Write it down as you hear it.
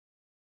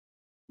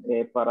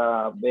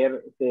para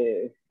ver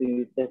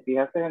si te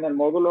fijaste en el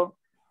módulo,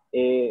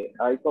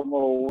 hay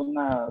como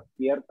unas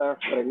ciertas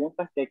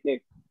preguntas que hay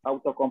que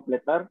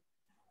autocompletar.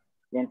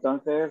 Y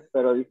entonces,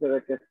 pero dice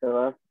de que se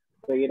va a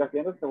seguir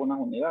haciendo según las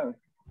unidades.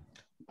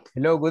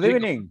 Hello, good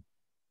evening.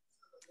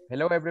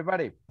 Hello,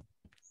 everybody.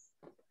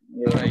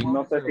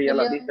 No sé si ya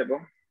las viste, ¿no?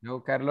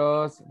 Hello,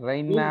 Carlos,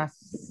 Reina,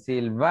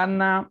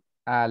 Silvana,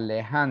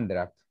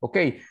 Alejandra.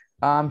 Okay,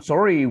 I'm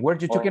sorry, were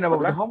you talking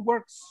about the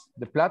homeworks,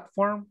 the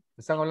platform?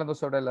 Están hablando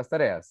sobre las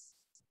tareas.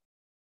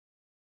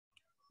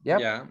 Yep.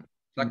 Yeah,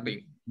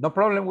 exactly. No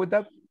problem with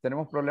that.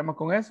 ¿Tenemos problemas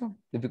con eso?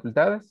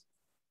 ¿Dificultades?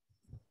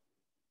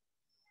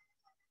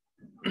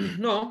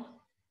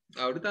 No,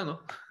 ahorita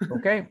no.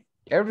 Okay,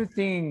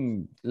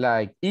 everything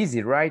like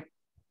easy, right?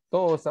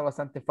 Todo está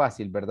bastante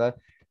fácil, ¿verdad?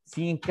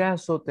 Si en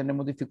caso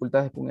tenemos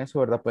dificultades con eso,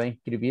 ¿verdad? Pueden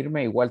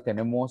inscribirme. Igual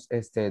tenemos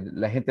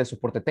la gente de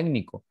soporte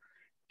técnico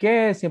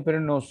que siempre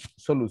nos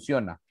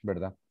soluciona,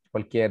 ¿verdad?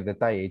 Cualquier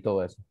detalle y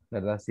todo eso,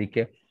 ¿verdad? Así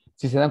que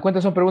si se dan cuenta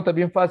son preguntas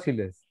bien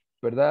fáciles,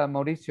 ¿verdad,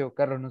 Mauricio?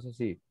 Carlos, no sé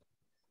si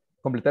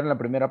completaron la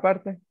primera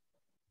parte.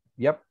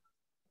 Yep.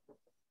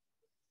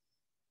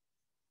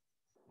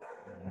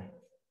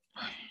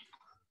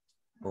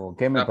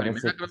 Ok, me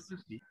parece.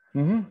 Sí.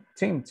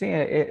 Sí, sí.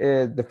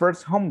 The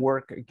first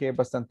homework, que es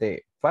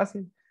bastante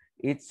fácil.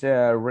 It's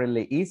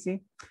really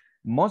easy.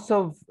 Most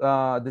of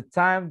the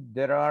time,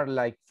 there are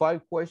like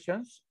 5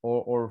 questions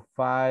or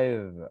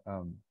 5,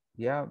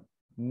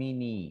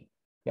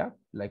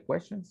 like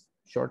questions,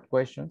 short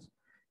questions.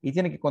 Y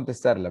tiene que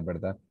contestarla,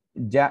 ¿verdad?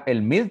 Ya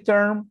el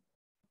midterm,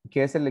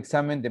 que es el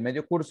examen de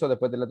medio curso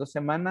después de las 2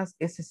 semanas,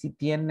 ese sí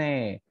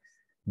tiene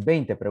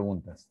 20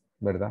 preguntas,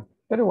 ¿verdad?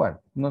 Pero igual,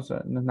 no es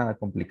nada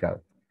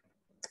complicado.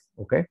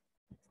 Okay.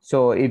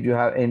 So if you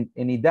have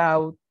any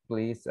doubt,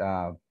 please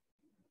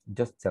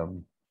just tell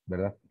me,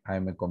 ¿verdad? Ahí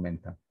me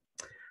comentan.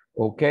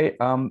 Ok,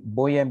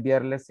 voy a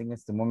enviarles en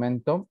este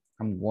momento.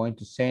 I'm going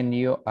to send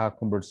you a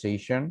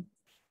conversation,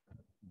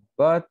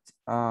 but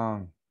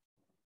al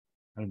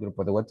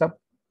grupo de WhatsApp,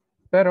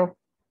 pero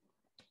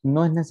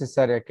no es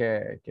necesaria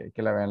que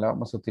la vean, la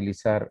vamos a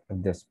utilizar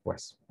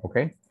después, ok?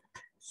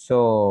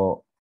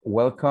 So,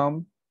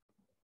 welcome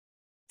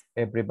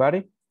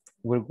everybody.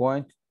 We're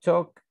going to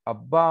talk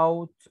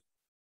about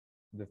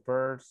the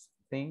first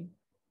thing.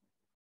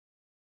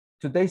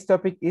 Today's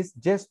topic is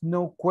just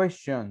no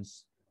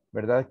questions,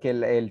 ¿verdad? Que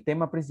el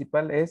tema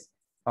principal es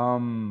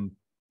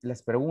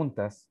las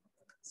preguntas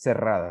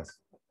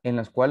cerradas, en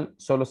las cuales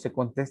solo se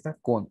contesta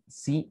con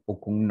sí o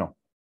con no,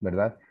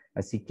 ¿verdad?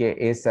 Así que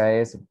esa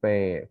es,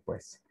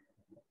 pues,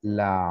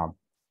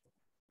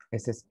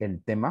 ese es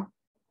el tema.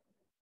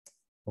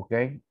 Ok,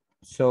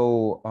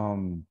 so,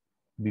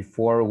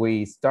 before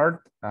we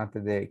start,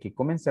 antes de que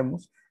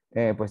comencemos,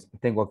 pues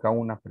tengo acá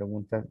unas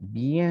preguntas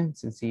bien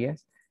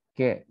sencillas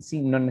que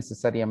sí, no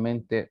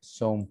necesariamente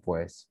son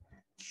pues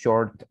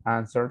short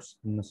answers,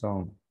 no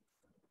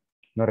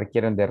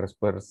requieren de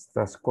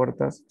respuestas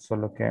cortas,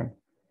 solo que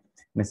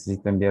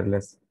necesito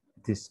enviarles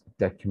this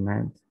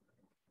document.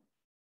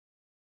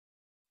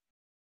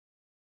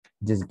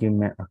 Just give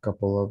me a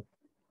couple of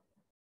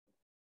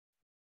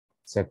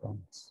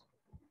seconds.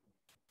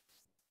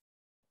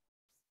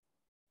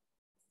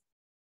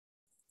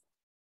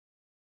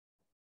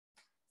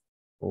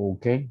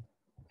 Okay,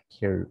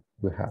 here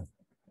we have.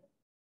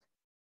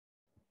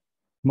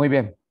 Muy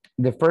bien.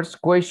 The first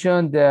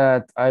question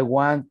that I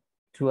want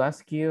to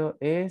ask you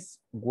is,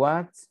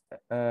 what's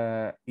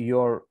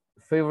your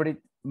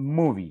favorite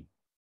movie?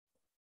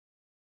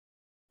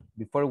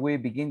 Before we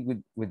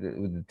begin with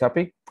the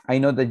topic, I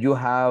know that you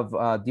have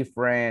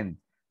different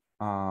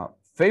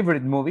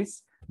favorite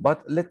movies,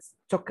 but let's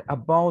talk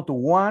about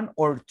one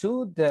or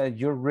two that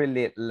you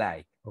really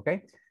like,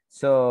 okay?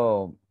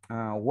 So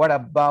what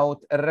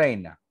about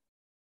Reina?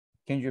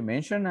 Can you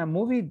mention a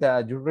movie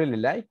that you really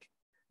like?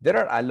 There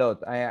are a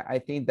lot. I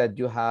think that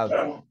you have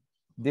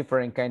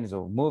different kinds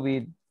of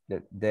movie.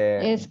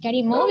 A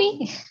scary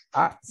movie.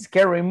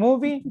 Scary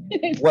movie.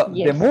 Well,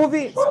 Yes. the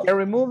movie,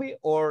 scary movie,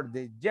 or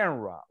the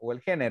genre, o el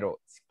género,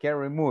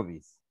 scary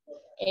movies.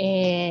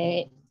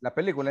 La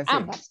película en sí.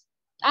 Ambas.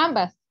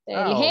 Ambas. El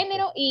Okay.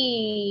 género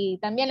y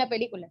también la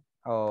película.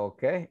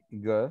 Okay,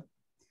 good.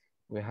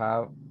 We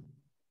have.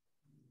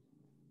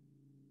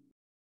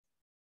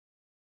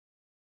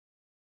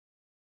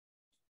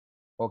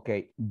 Ok,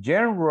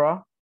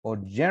 genre o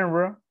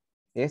genre,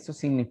 eso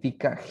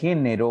significa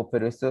género,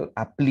 pero eso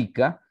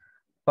aplica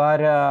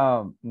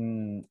para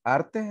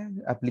arte,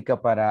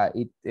 aplica para,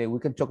 we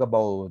can talk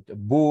about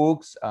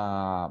books,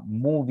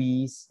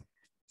 movies,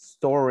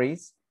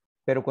 stories,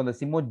 pero cuando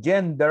decimos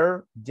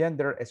gender,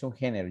 gender es un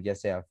género, ya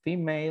sea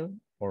female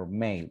o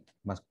male,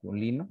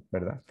 masculino,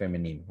 ¿verdad?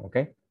 Femenino, ¿ok?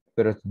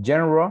 Pero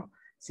genre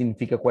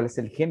significa cuál es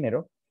el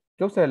género.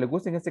 ¿Qué a ustedes les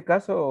gusta en este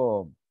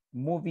caso?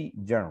 Movie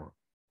genre.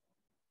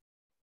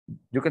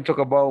 You can talk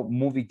about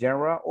movie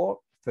genre or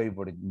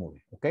favorite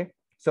movie, okay?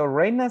 So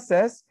Reina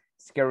says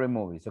scary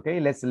movies, okay?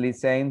 Let's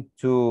listen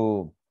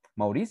to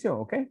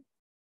Mauricio, okay?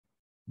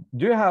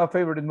 Do you have a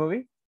favorite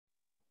movie?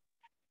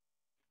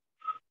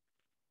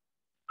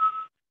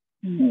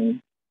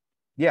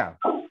 Yeah.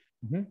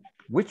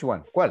 Which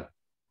one? ¿Cuál?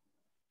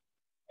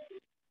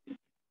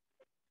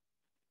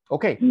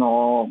 Okay.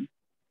 No.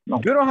 You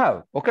don't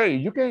have. Okay,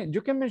 you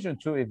can mention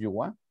two if you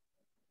want.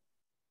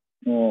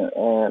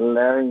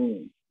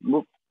 Learning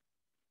book.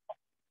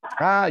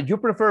 You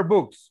prefer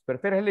books.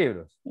 ¿Prefieres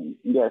libros?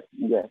 Yes.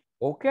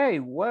 Okay,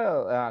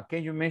 well,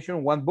 can you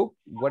mention one book?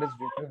 What is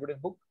your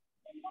favorite book?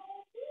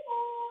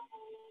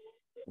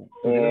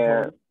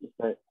 Sería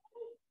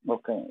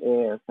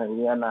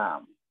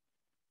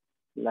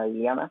la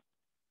Iliana.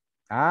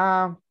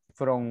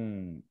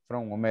 From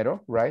Homero,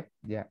 right?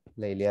 Yeah,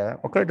 La Ilíada.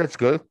 Okay, that's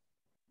good.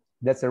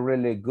 That's a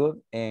really good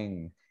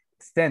and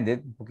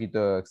extended, un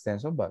poquito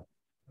extenso, but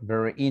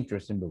very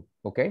interesting book.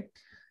 Okay.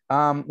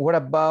 What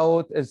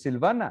about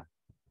Silvana?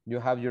 You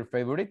have your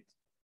favorite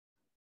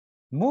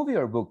movie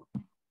or book?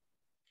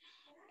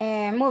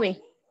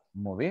 Movie.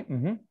 Movie.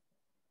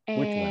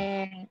 Which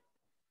one?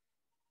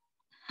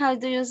 How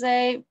do you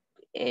say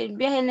el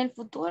viaje en el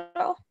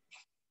futuro?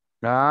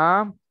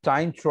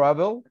 Time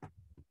travel.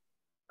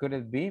 Could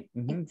it be?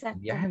 Exacto.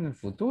 Viaje en el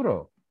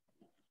futuro.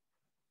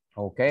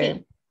 Okay.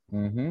 Sí.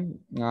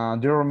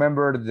 Do you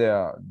remember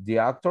the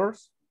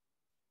actors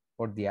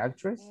or the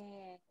actress?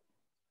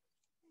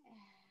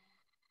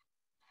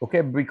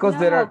 Okay, because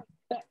there are.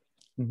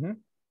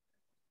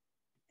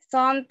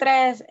 Son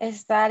tres.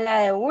 Está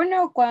la de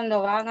uno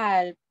cuando van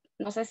al,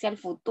 no sé si al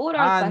futuro,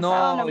 al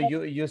pasado. No,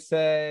 you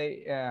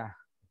say,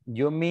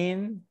 you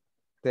mean,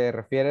 te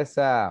refieres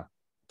a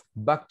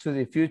Back to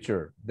the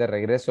Future, de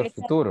Regreso al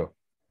Futuro.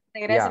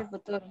 Regreso al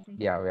futuro.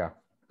 Yeah.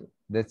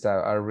 That's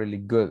a really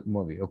good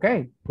movie.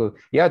 Okay, cool.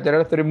 Yeah, there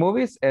are three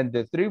movies and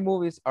the three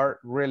movies are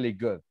really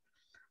good.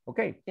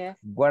 Okay. Yes.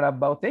 What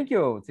about, thank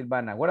you,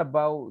 Silvana. What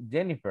about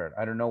Jennifer?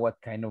 I don't know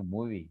what kind of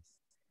movies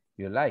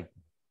you like.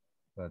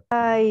 But...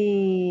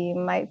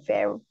 my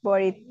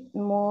favorite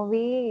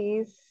movie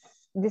is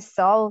The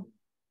Soul.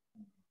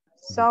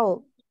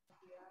 So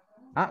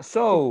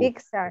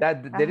Pixar.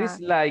 that there is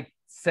like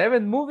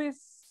 7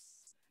 movies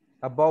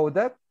about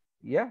that.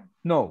 Yeah,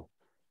 no.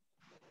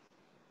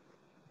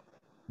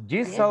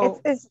 Jisoo.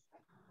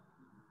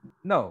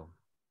 No.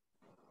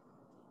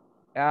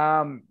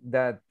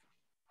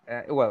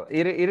 Well,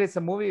 it is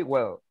a movie.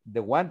 Well,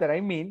 the one that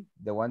I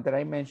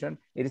mentioned,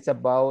 it is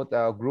about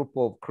a group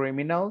of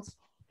criminals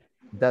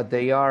that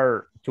they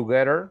are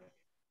together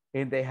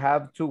and they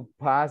have to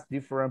pass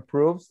different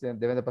proofs and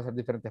deben de pasar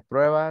diferentes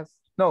pruebas.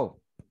 No,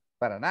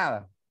 para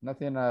nada.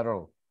 Nothing at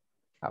all.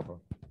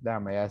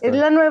 Déjame ya. Es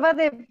la nueva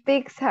de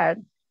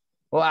Pixar.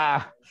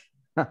 Wow.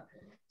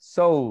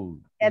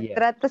 Soul. Yeah.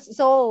 Trata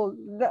Soul.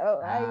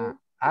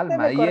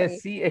 Alma. Y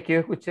sí, es que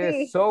yo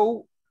escuché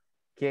Soul,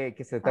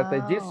 que se trata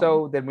de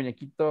Jisoo, del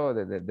muñequito,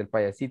 del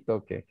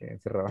payasito que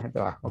se roba gente.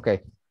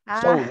 Okay.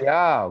 So,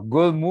 yeah,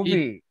 good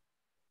movie.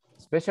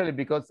 Especially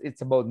because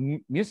it's about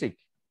music.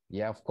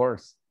 Yeah, of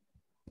course.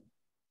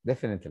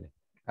 Definitely.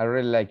 I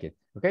really like it.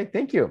 Okay,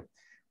 thank you.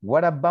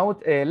 What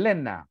about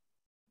Elena?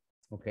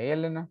 Okay,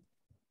 Elena.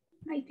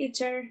 Hi,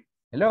 teacher.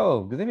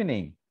 Hello, good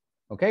evening.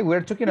 Okay,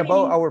 we're talking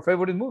about our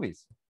favorite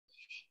movies.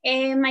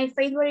 My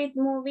favorite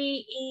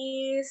movie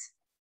is,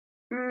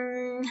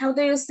 how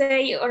do you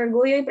say,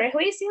 Orgullo y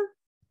Prejuicio?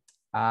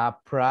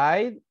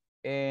 Pride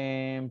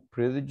and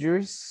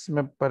Prejudice,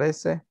 me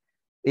parece.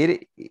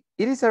 It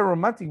is a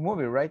romantic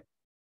movie, right?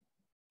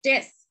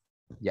 Yes.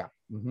 Yeah.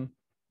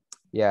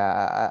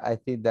 Yeah, I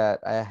think that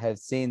I have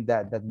seen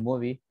that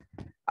movie.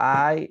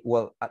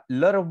 Well, a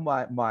lot of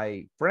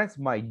my friends,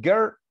 my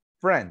girl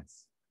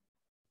friends,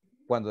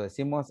 cuando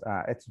decimos,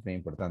 esto es muy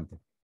importante.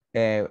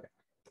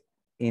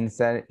 In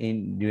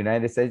the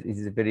United States, it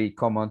is very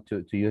common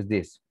to use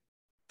this.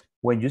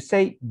 When you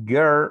say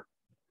girlfriend,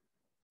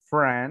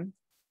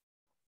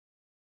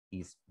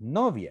 is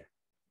novia.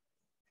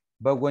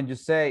 But when you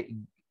say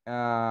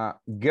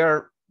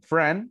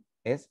girlfriend,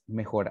 es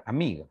mejor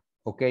amiga.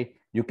 Okay,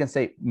 you can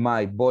say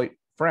my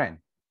boyfriend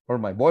or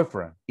my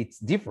boyfriend. It's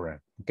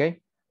different.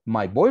 Okay,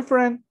 my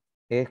boyfriend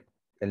es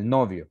el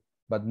novio,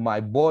 but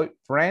my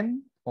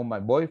boyfriend o my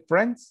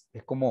boyfriends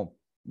es como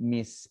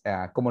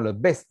como los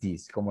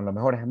besties, como los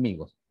mejores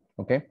amigos.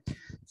 Okay,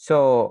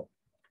 so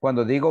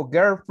cuando digo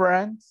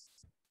girlfriends,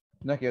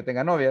 no es que yo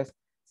tenga novias,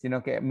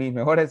 sino que mis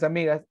mejores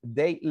amigas,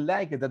 they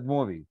like that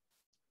movie.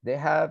 They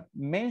have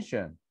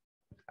mentioned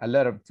a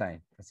lot of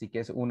time. Así que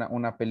es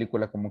una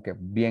película como que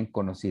bien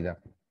conocida.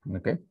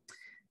 Okay.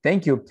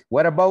 Thank you.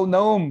 What about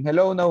Naum?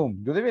 Hello,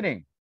 Naum. Good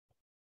evening.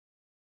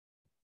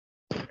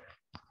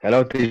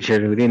 Hello, teacher.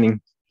 Good evening.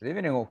 Good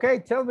evening. Okay,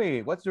 tell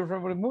me, what's your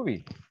favorite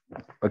movie?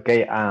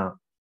 Okay,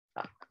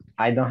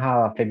 I don't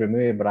have a favorite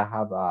movie, but I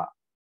have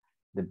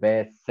the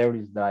best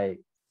series that I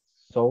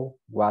saw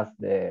was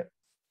the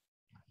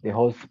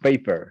whole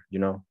paper, you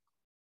know.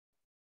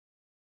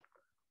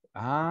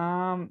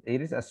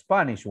 It is a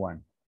Spanish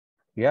one.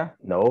 Yeah.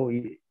 No,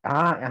 it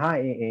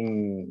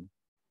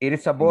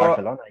is about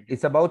Barcelona,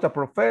 it's about a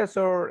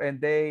professor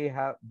and they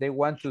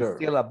want to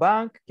steal a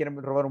bank. Quieren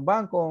robar un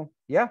banco.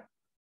 Yeah.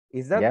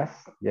 Is that? Yes.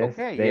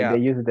 Okay.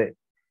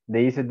 They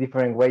use a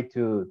different way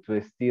to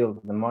steal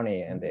the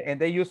money and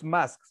they use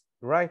masks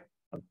right?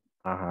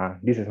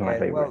 This is my Yes,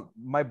 favorite. well,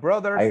 my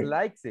brother I-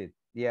 likes it.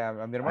 Yeah,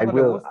 a mi I hermano le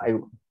will, gusta.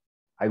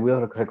 I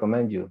will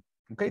recommend you,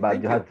 Okay, but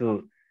thank you have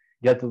to,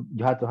 you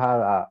have to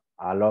have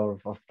a lot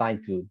of time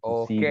to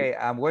see. Okay,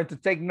 I'm going to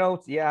take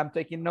notes. Yeah, I'm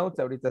taking notes.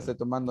 Ahorita estoy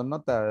tomando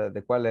nota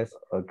de cuáles.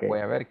 Okay. Voy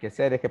a ver qué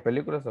series, qué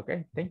películas.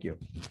 Okay, thank you.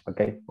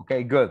 Okay.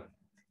 Okay, good.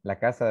 La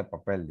Casa de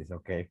Papel dice.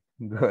 Okay,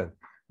 good.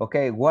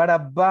 Okay, what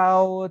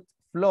about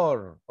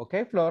Flor?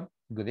 Okay, Flor,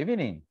 good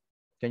evening.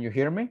 Can you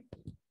hear me?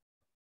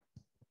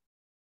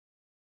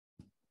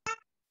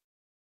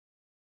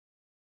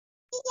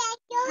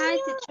 Hi,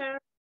 teacher.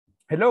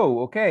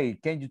 Hello, okay.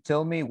 Can you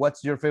tell me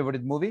what's your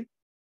favorite movie?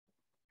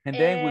 And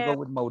then we go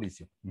with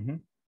Mauricio.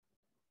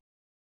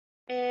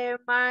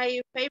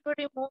 My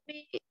favorite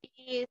movie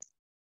is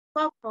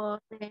Coco.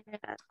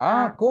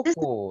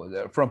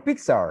 Coco, from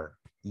Pixar.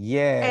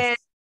 Yes.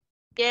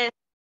 Yes.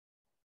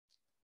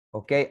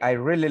 Okay, I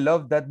really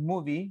love that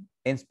movie,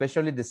 and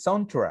especially the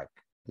soundtrack.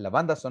 La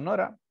banda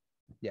sonora,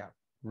 yeah,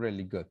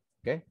 really good.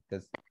 Okay,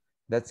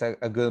 that's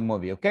a good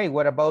movie. Okay,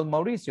 what about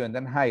Mauricio and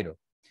then Jairo?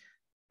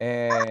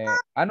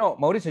 No,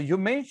 Mauricio, you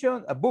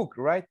mentioned a book,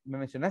 right? Me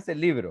mencionaste el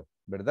libro,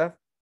 ¿verdad?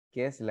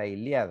 Que es La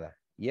Ilíada.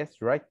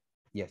 Yes, right?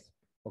 Yes.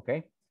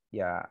 Okay,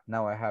 yeah,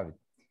 now I have it.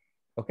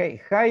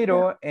 Okay,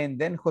 Jairo and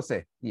then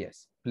Jose.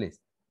 Yes, please.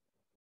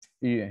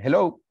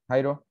 Hello,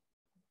 Jairo.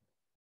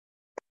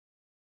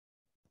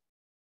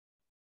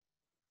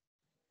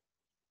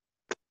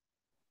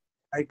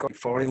 I got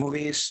foreign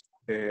movies,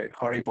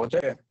 Harry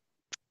Potter.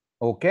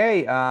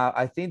 Okay,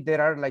 I think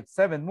there are like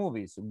 7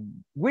 movies.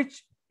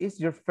 Which is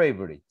your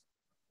favorite?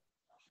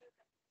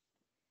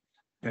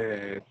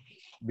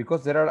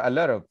 Because there are a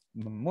lot of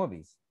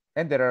movies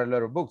and there are a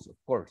lot of books, of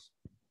course.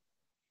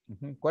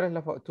 ¿Cuál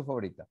es tu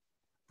favorita?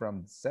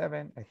 From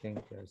 7, I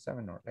think there are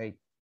 7 or 8.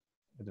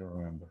 I don't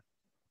remember.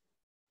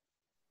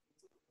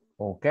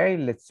 Okay,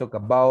 let's talk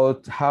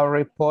about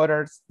Harry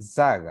Potter's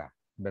saga,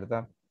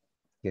 ¿verdad?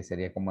 Que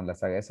sería como la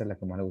saga, esa es la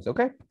que más le gusta.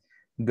 Okay,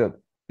 good,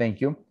 thank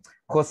you.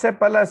 Jose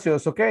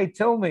Palacios, okay,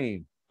 tell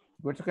me.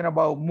 We're talking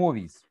about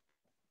movies.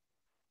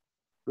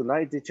 Good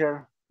night,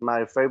 teacher.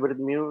 My favorite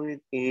movie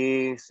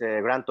is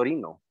Gran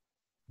Torino.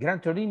 Gran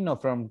Torino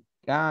from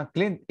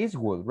Clint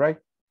Eastwood, right?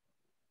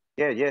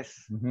 Yeah,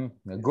 yes.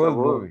 A good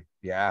movie.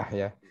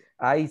 Yeah.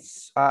 I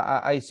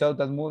saw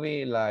that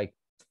movie like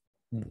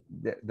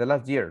the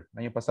last year,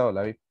 año pasado,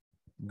 la vi.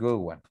 Good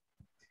one.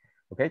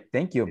 Okay,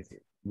 thank you.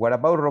 What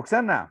about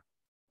Roxana?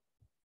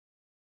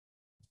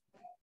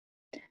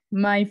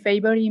 My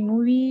favorite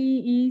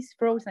movie is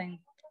Frozen.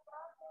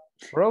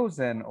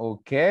 Frozen,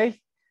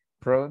 okay.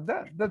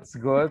 That's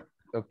good.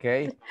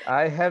 Okay.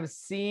 I have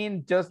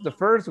seen just the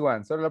first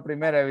one. Solo la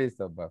primera he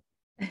visto, but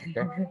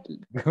okay.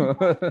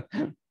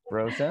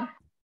 Frozen.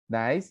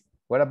 Nice.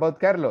 What about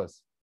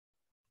Carlos?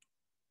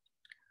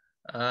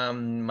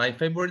 My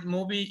favorite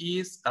movie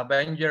is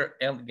Avenger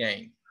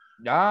Endgame.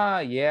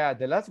 Yeah,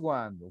 the last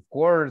one, of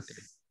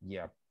course.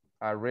 Yeah,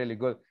 really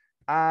good.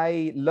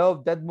 I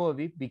love that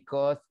movie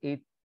because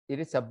it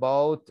is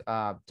about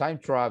time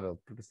travel,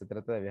 porque se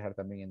trata de viajar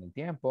también en el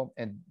tiempo,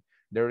 and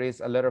there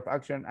is a lot of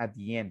action at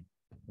the end,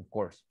 of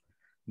course.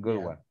 Good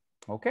one.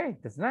 Okay,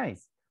 that's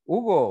nice.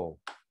 Hugo,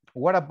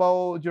 what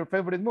about your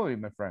favorite movie,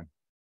 my friend?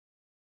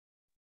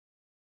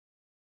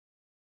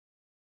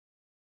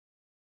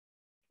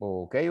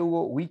 Okay,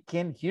 Hugo, we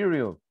can hear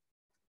you.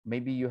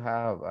 Maybe you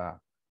have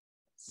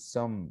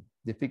some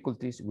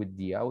difficulties with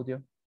the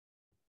audio.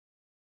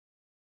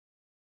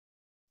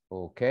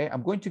 Okay,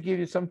 I'm going to give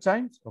you some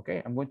time.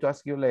 Okay, I'm going to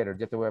ask you later.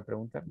 Ya te voy a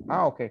preguntar.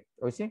 Okay.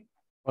 ¿Hoy sí?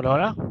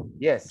 Hola.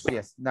 Yes,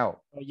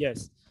 now.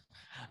 Yes.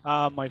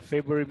 My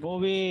favorite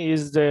movie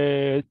is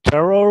the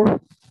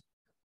Terror.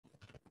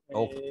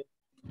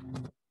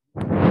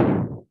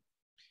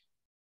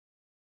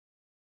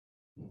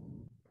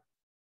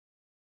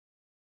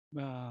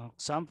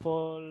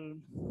 Example,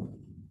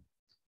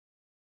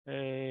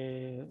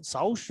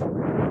 Sauce.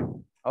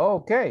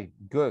 Okay,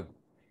 good.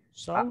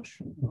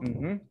 Sauce.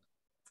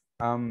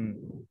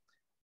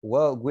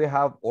 Well, we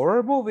have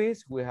horror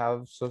movies, we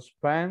have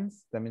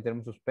suspense, también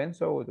tenemos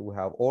suspenso, we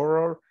have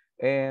horror,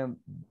 and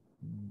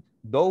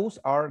those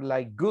are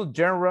like good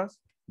genres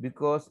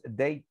because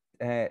they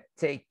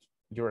take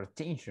your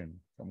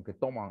attention, como que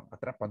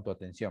atrapan tu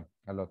atención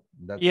a lot.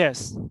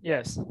 Yes.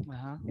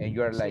 And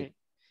you are like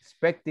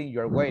expecting,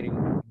 you are waiting,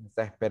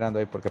 estás esperando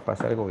ahí porque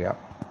pasa algo, yeah,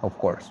 of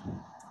course.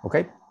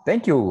 Okay,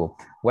 thank you.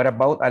 What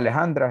about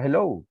Alejandra?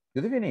 Hello,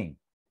 good evening.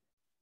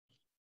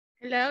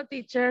 Hello,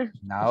 teacher.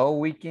 Now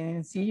we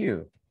can see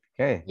you.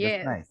 Okay,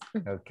 yes. That's nice.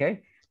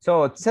 Okay,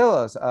 so tell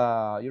us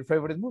your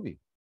favorite movie.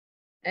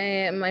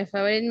 My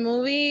favorite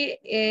movie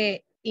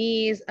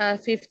is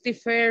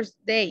 51st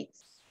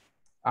Dates.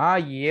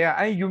 Yeah,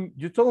 and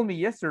you told me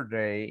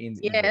yesterday in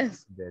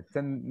the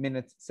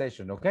 10-minute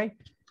session, okay?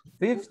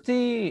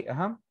 50,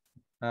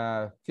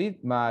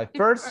 my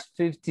first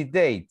 50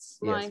 dates.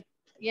 Yes.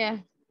 Yeah.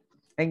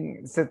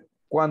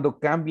 Cuando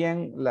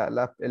cambian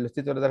los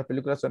títulos de las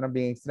películas suenan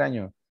bien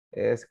extraños.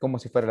 Es como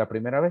si fuera la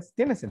primera vez.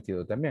 Tiene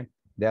sentido también.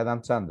 De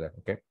Adam Sandler,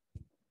 okay?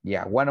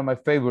 Yeah, one of my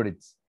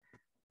favorites.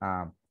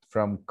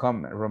 from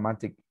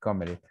romantic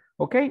comedy.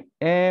 Okay,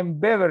 and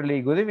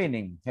Beverly, good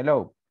evening.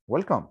 Hello,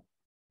 welcome.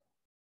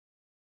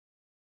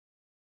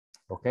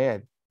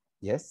 Okay,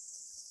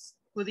 yes.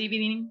 Good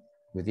evening.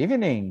 Good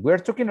evening. We're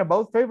talking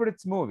about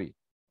favorites movie.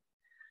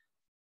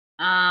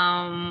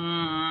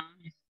 No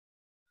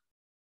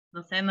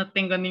sé, no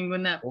tengo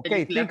ninguna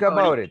Okay, película think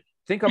about favorita. it.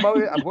 Think about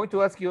it. I'm going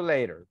to ask you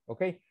later.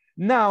 Okay.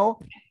 Now,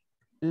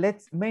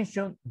 let's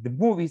mention the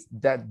movies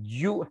that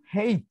you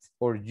hate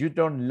or you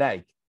don't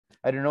like.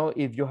 I don't know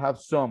if you have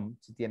some,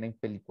 si tienen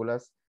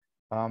películas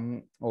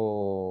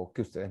o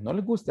que ustedes no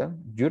les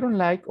gustan, you don't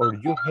like or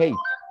you hate,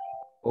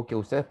 o que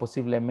ustedes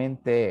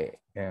posiblemente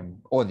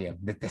odian,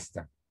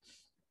 detestan.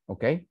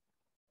 Okay.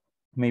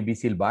 Maybe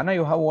Silvana,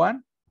 you have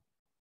one?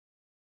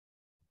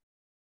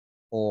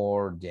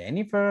 Or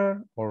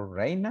Jennifer or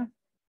Reina?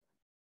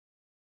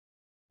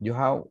 You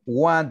have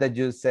one that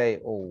you say,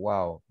 oh,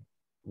 wow,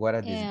 what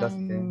a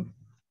disgusting.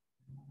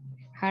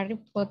 Harry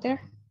Potter.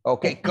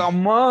 Okay,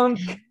 come on.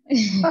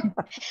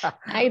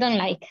 I don't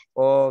like.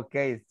 Ok,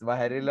 vas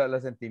a herir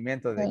los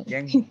sentimientos de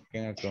quién.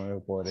 ¿Quién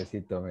es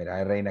pobrecito?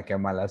 Mira, Reina, qué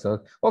mala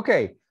sos.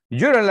 Ok,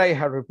 you don't like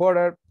Harry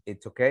Potter.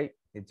 It's okay.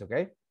 It's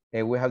okay.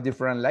 We have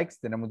different likes.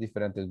 Tenemos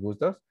diferentes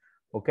gustos.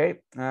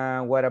 Ok,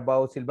 what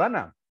about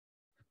Silvana?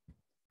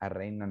 A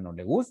Reina no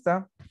le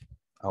gusta.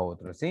 A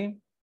otro sí.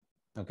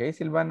 Ok,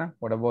 Silvana,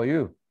 what about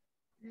you?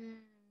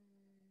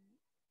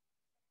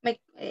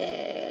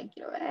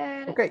 Quiero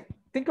ver. Okay,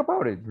 think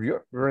about it.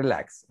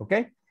 Relax,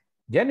 okay?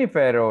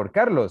 Jennifer or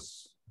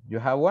Carlos, you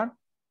have one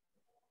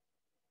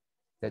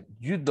that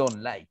you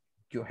don't like,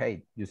 you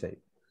hate, you say.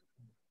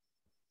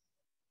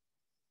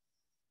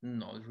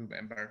 No,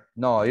 remember.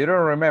 No, you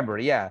don't remember.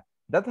 Yeah,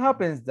 that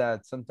happens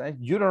that sometimes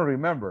you don't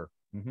remember.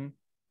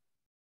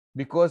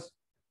 Because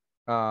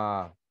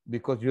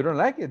you don't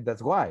like it,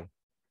 that's why.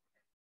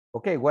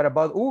 Okay, what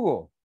about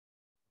Hugo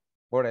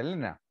or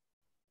Elena?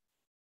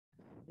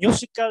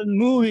 Musical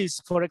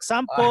movies, for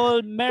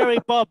example, Mary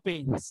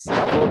Poppins.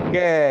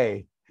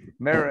 Okay,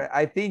 Mary,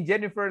 I think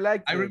Jennifer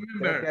likes it. I remember.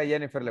 Creo que a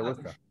Jennifer le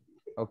gusta.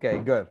 Okay,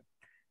 good.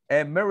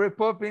 And Mary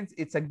Poppins,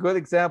 it's a good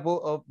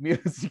example of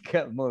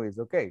musical movies.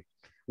 Okay,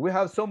 we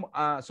have some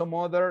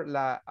other,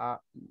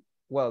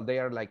 well, they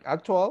are like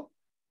actual.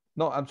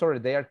 No, I'm sorry,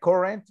 they are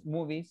current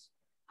movies,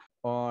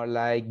 or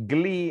like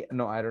Glee.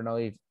 No, I don't know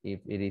if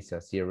it is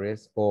a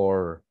series,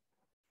 or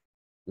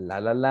La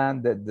La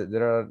Land.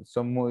 There are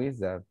some movies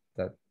that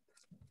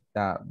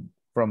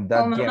from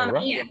that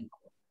genre.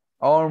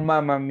 Or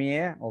Mamma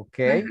Mia.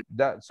 Okay,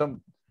 that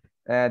some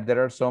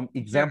there are some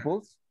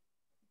examples.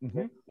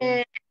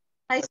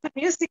 High School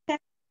Musical.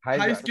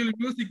 High School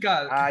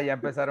Musical. Ah, ya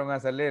empezaron a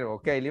salir.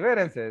 Ok,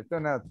 libérense. Esto es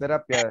una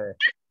terapia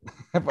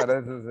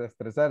para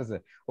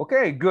desestresarse.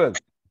 Okay, good.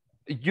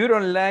 You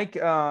don't like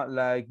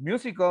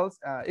musicals.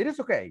 It is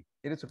okay.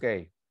 It is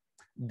okay.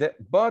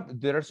 But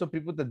there are some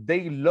people that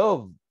they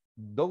love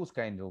those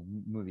kind of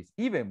movies.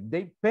 Even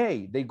they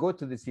pay. They go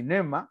to the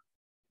cinema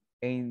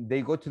and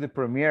they go to the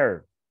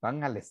premiere.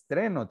 Van al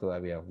estreno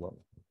todavía. Well,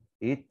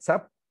 it's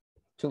up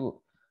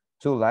to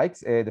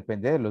likes.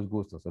 Depende de los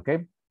gustos.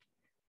 Okay.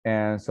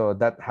 And so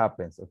that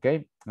happens,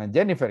 okay? And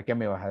Jennifer, ¿qué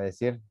me vas a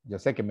decir? Yo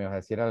sé que me vas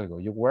a decir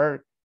algo. You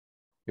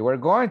were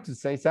going to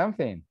say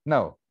something.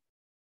 No.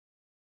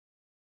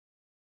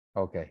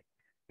 Okay.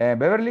 And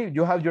Beverly,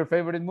 you have your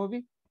favorite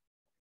movie?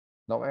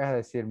 No vayas a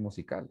decir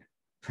musical.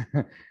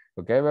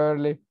 Okay,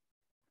 Beverly.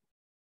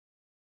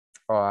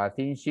 Oh, I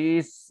think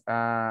she's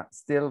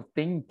still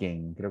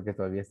thinking. Creo que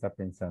todavía está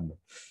pensando.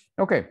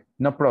 Okay,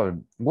 no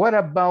problem. What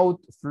about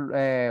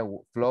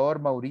Flor,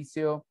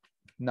 Mauricio,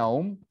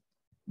 Naum?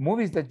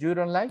 Movies that you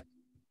don't like?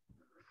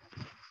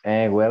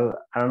 Well,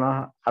 I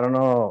don't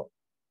know,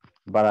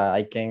 but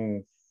I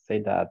can say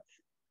that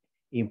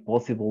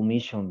Impossible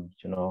Mission,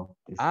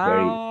 is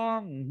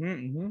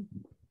very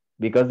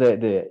because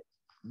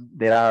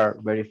they are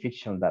very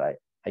fiction that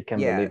I can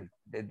believe.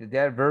 They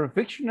are very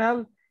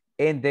fictional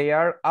and they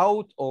are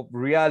out of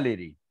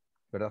reality,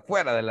 pero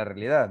fuera de la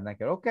realidad.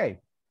 Okay,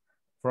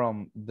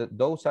 from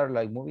those are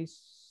like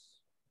movies.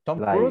 Tom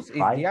Cruise is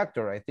the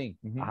actor, I think.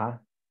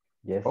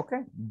 Yes.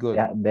 Okay, good.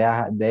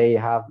 Yeah, they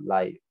have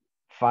like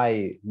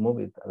 5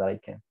 movies that I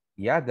can.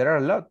 Yeah, there are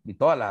a lot. Y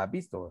todas las has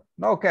visto.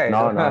 Okay.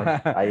 No,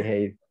 I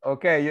hate.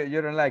 Okay,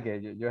 you don't like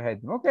it. You hate.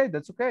 Okay,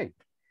 that's okay.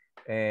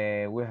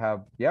 We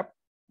have,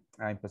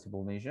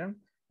 Impossible Mission.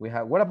 We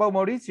have, what about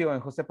Mauricio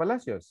and Jose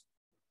Palacios?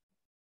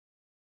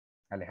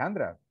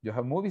 Alejandra, you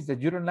have movies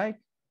that you don't like?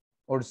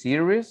 Or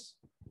series?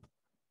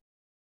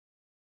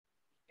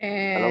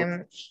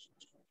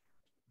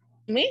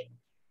 Me?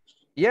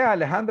 Yeah,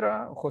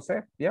 Alejandra,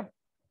 Jose, yeah.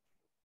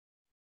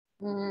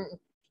 No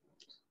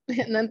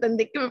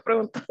entendí que me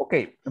preguntó.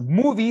 Okay,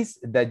 movies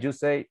that you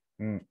say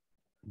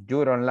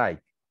you don't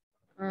like.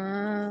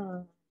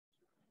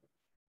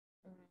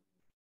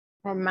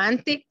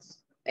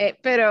 Romantics,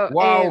 pero...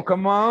 Wow,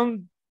 come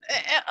on.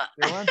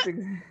 Romantic.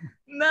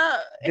 No.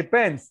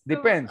 Depends.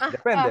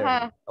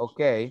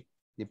 Okay,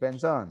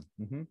 depends on.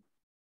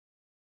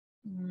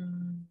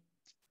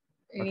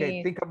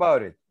 Okay, think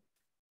about it.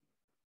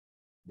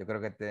 Yo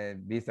creo que te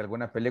viste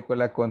alguna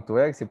película con tu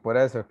ex y por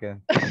eso es que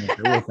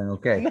te gustan.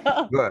 Okay.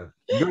 No. Good.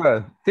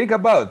 Good. Think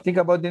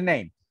about the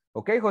name.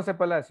 Okay, Jose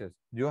Palacios.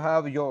 You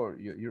have your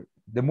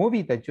the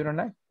movie that you don't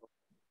like.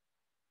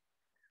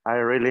 I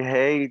really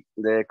hate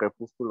the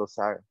Crepúsculo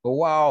saga. Oh,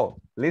 wow.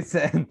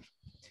 Listen.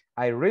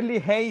 I really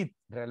hate.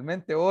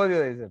 Realmente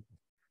odio. Dice.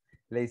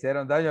 Le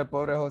hicieron daño al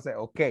pobre Jose.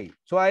 Okay.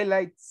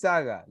 Twilight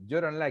Saga.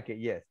 You don't like it.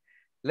 Yes.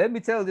 Let me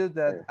tell you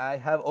that I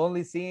have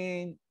only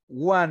seen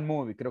one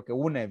movie. Creo que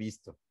una he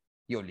visto.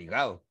 Y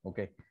obligado.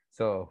 Okay.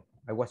 So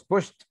I was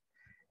pushed.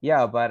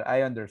 Yeah, but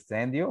I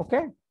understand you.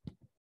 Okay.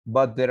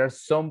 But there are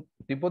some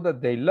people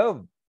that they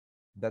love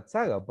that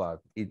saga,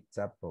 but it's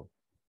up to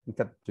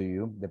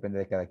you. Depende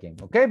de cada quien.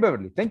 Okay,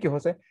 Beverly. Thank you,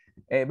 Jose.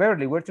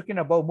 Beverly, we're talking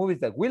about movies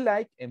that we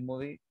like and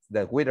movies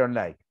that we don't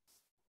like.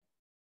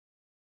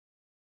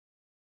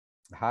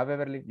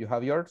 Beverly, you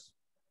have yours?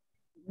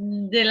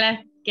 De las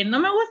que no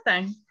me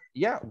gustan.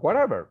 Yeah,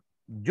 whatever.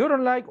 You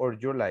don't like or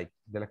you like.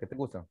 De las que te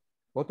gustan.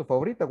 What's tu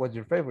favorita? What's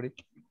your favorite?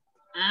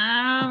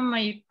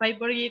 My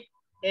favorite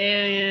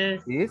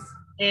is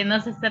no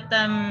se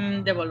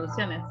aceptan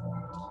devoluciones.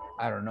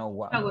 I don't know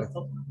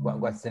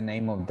what's the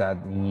name of that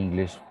in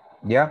English.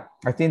 Yeah,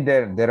 I think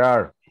there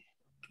are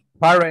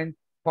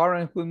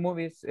parenthood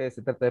movies.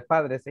 Se trata de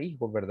padres e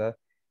hijos, ¿verdad?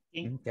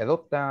 Sí. Que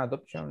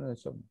adoption.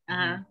 So,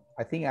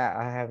 I think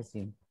I have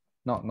seen.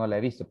 No la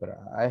he visto, pero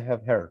I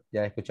have heard.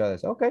 Ya he escuchado de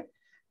eso. Okay,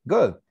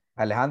 good.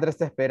 Alejandra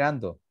está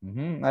esperando.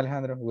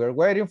 Alejandra, we're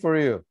waiting for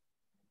you.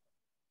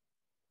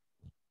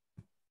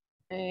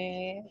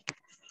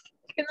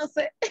 Que no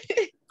sé.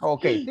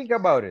 Okay, think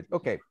about it.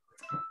 Okay.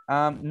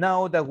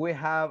 Now that we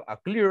have a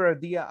clear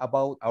idea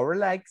about our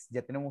likes,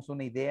 ya tenemos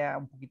una idea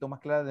un poquito más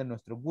clara de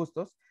nuestros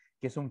gustos,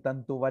 que es un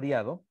tanto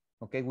variado.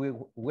 Okay,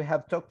 we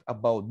have talked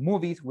about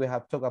movies, we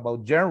have talked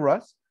about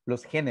genres,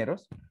 los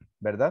géneros,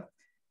 ¿verdad?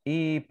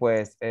 Y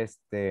pues,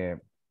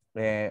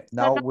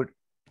 now we're,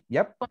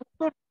 yep.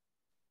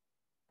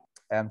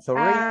 I'm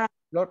sorry,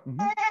 Flor.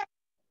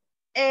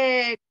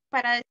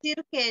 Para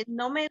decir que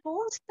no me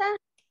gusta,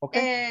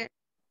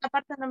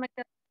 aparte no me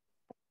queda.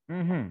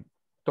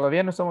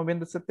 Todavía no estamos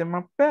viendo ese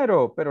tema,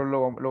 pero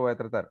lo voy a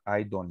tratar.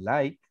 I don't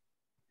like,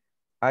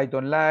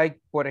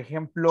 por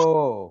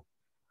ejemplo,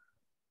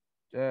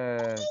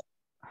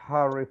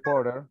 Harry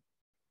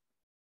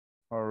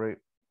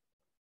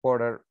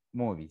Potter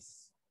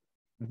movies.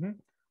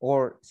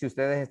 O si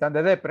ustedes están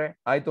de depre,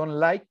 I don't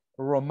like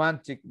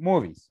romantic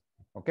movies.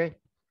 ¿Ok?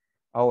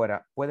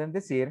 Ahora, pueden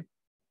decir,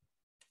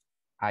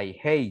 I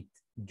hate,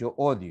 yo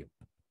odio,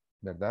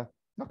 ¿verdad?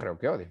 No creo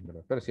que odien,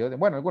 ¿verdad? Pero sí odian.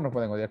 Bueno, algunos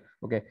pueden odiar.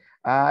 Ok.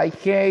 I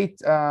hate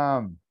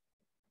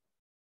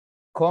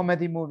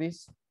comedy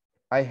movies.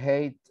 I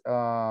hate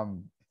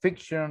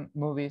fiction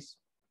movies,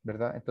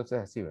 ¿verdad? Entonces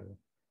así, ¿verdad?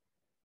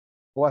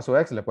 O a su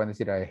ex le pueden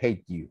decir I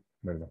hate you,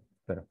 ¿verdad?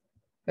 Pero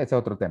ese es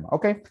otro tema.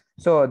 Ok.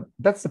 So,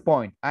 that's the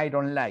point. I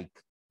don't like.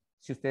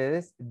 Si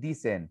ustedes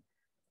dicen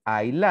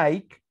I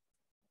like,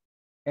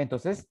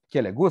 entonces,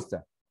 ¿qué les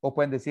gusta? O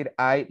pueden decir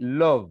I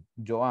love,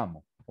 yo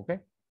amo. ¿Ok?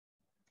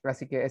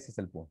 Así que ese es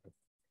el punto.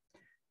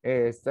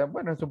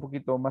 Bueno, es un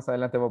poquito más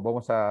adelante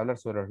vamos a hablar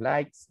sobre los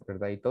likes,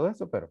 ¿verdad? Y todo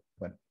eso, pero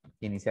bueno,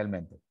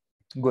 inicialmente.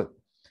 Good.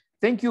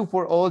 Thank you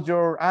for all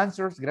your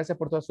answers. Gracias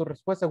por todas sus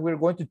respuestas. We're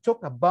going to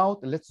talk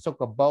about, let's talk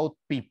about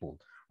people.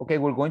 Okay,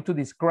 we're going to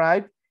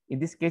describe, in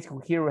this case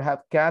here we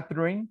have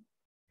Catherine.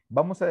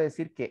 Vamos a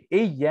decir que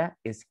ella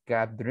es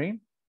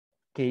Catherine,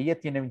 que ella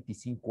tiene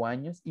 25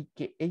 años y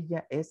que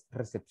ella es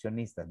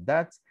recepcionista.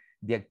 That's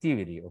the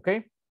activity,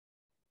 okay?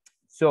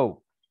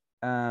 So,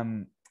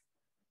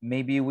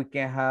 maybe we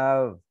can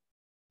have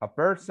a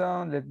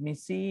person. Let me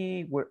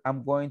see where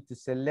I'm going to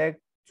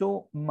select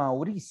to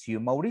Mauricio.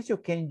 Mauricio,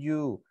 can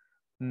you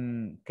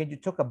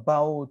talk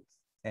about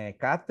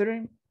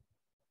Catherine?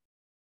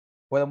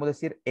 Podemos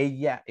decir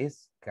ella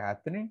es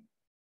Catherine.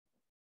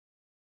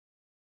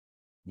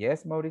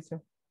 Yes,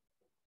 Mauricio.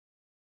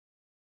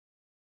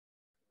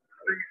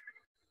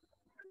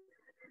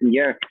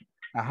 Yes.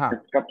 Ajá.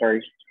 It's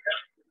Catherine.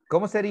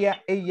 ¿Cómo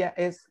sería ella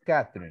es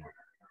Catherine?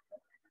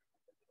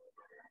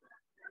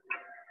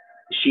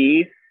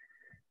 She,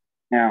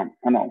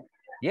 no.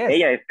 Yes.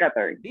 Ella es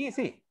Catherine. Sí,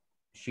 sí.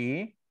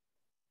 She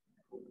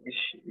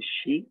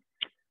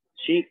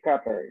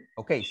Catherine.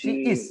 Okay,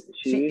 she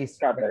is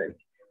Catherine.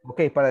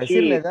 Okay, para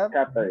decirle edad.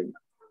 Catherine.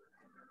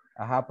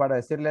 Ajá, para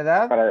decirle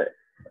edad. Para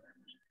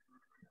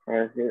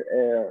decir,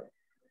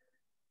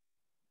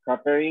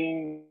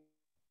 Catherine,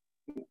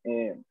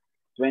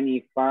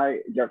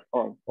 25 years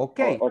old.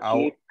 Okay. Or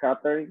she is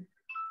Catherine,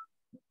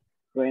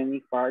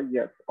 25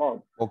 years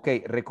old. Ok,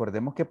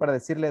 recordemos que para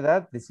decirle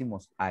edad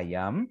decimos I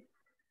am,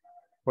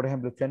 por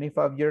ejemplo,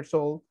 25 years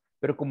old,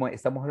 pero como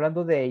estamos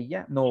hablando de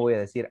ella, no voy a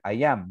decir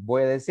I am,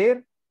 voy a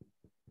decir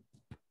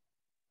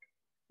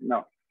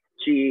no,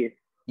 she is.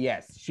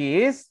 Yes,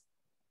 she is.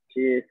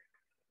 She is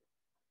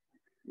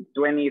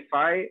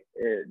 25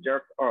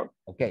 years old.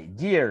 Ok,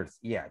 years,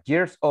 yeah,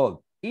 years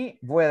old. Y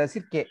voy a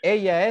decir que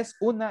ella es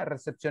una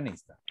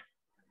recepcionista.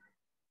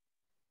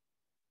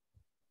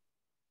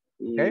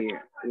 Okay.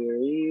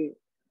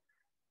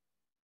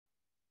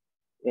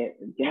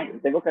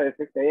 Tengo que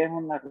decir que ella es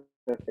una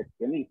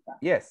recepcionista.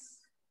 Yes.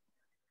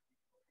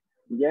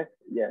 Yes,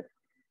 yes.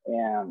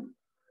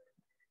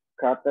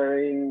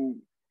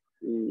 Catherine.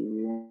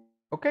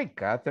 Okay,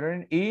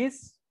 Catherine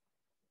is.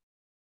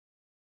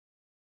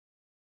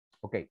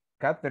 Okay,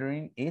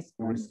 Catherine is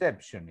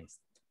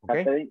receptionist.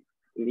 Okay. Catherine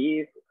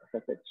is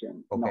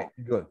reception. Okay,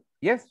 no. good.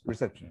 Yes,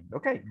 reception.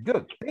 Okay,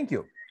 good. Thank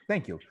you.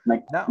 Thank you.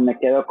 Me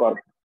quedo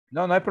corto.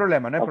 No, no hay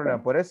problema, no hay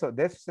problema. Por eso,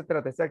 de eso se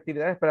trata. Esta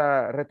actividad es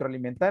para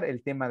retroalimentar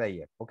el tema de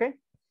ayer. ¿Ok?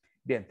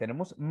 Bien,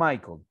 tenemos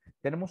Michael.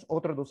 Tenemos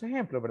otros dos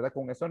ejemplos, ¿verdad?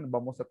 Con eso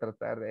vamos a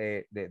tratar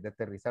de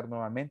aterrizar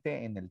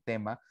nuevamente en el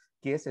tema,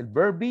 que es el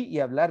verb be y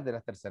hablar de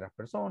las terceras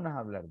personas,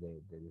 hablar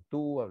de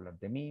tú, hablar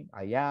de mí,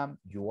 I am,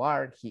 you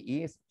are,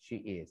 he is, she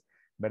is,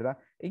 ¿verdad?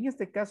 En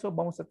este caso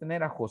vamos a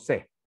tener a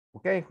José.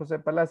 ¿Ok? José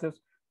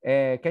Palacios.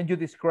 Can you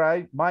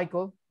describe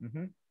Michael?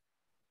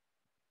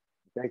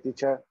 Okay,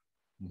 teacher.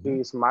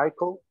 He is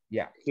Michael.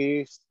 Yeah.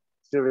 He's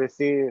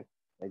 33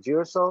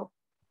 years old.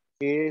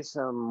 He is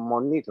a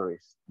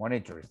monitorist.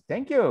 Monitorist.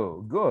 Thank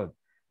you. Good.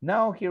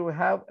 Now here we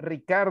have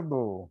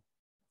Ricardo.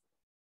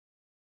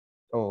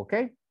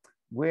 Okay.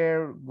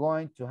 We're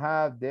going to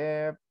have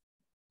the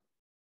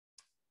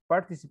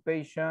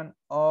participation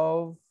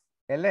of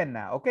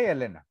Elena. Okay,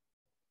 Elena.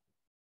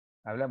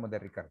 Hablamos de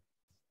Ricardo.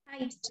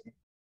 Hi.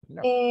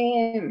 No.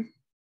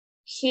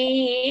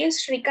 He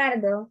is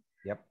Ricardo.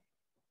 Yep.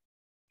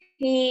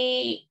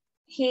 He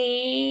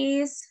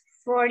is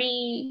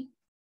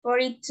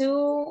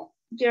 42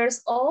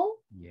 years old.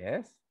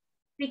 Yes.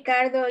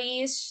 Ricardo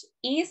is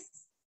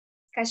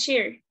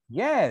cashier.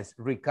 Yes,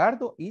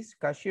 Ricardo is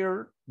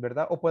cashier,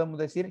 ¿verdad? O podemos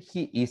decir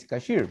he is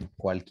cashier.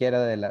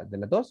 Cualquiera de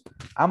las dos.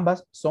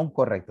 Ambas son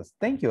correctas.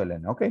 Thank you,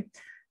 Elena. Okay.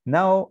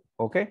 Now,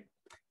 okay.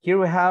 Here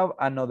we have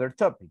another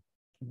topic.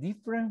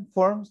 Different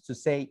forms to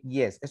say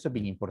yes. Eso es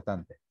bien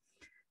importante.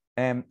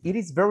 It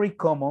is very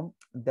common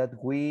that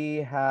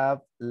we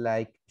have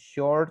like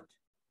short.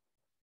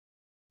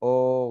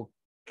 Ok,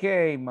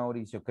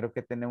 Mauricio, creo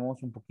que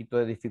tenemos un poquito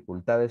de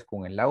dificultades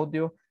con el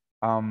audio.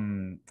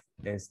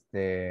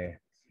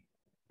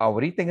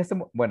 Ahorita en este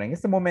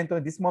momento,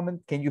 en this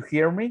moment, can you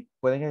hear me?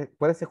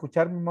 ¿Puedes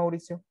escucharme,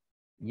 Mauricio?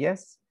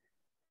 Yes.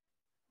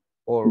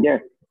 Or,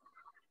 yes.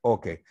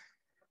 Ok.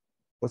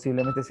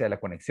 Posiblemente sea la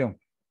conexión.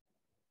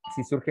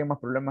 Si surgen más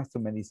problemas, tú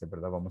me dices,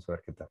 ¿verdad? Vamos a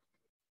ver qué tal.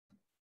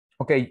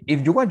 Ok,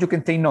 if you want, you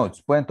can take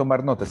notes. Pueden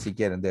tomar notas si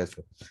quieren de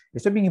eso.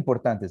 Esto es bien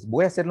importante.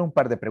 Voy a hacerle un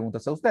par de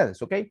preguntas a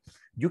ustedes, ok?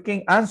 You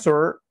can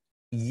answer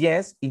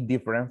yes in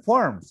different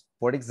forms.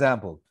 For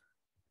example,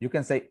 you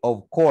can say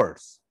of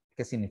course,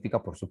 que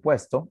significa por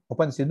supuesto. O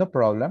pueden decir no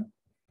problem.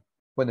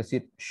 Pueden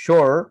decir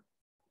sure,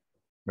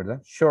 ¿verdad?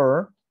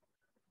 Sure.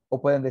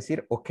 O pueden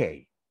decir ok.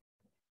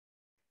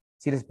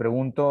 Si les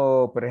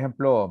pregunto, por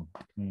ejemplo,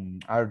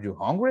 are you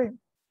hungry?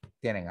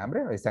 ¿Tienen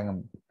hambre?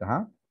 ¿Están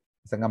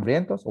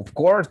hambrientos? Of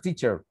course,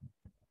 teacher,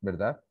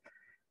 ¿verdad?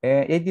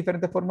 Hay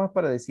diferentes formas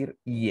para decir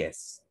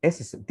yes.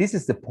 This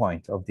is the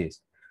point of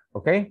this,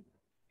 ¿ok?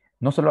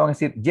 No solo van a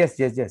decir yes,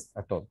 yes, yes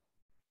a todo,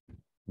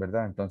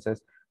 ¿verdad?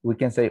 Entonces, we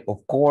can say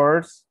of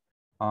course,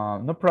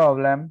 no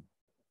problem,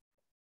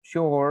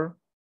 sure,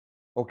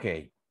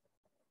 okay.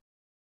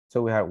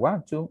 So we have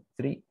 1, 2,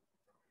 3,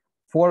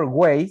 4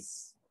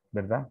 ways,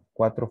 ¿verdad?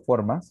 4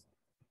 formas.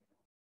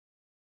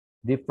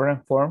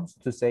 Different forms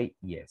to say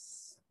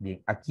yes.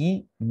 Bien,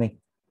 aquí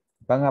me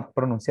van a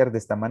pronunciar de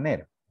esta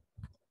manera.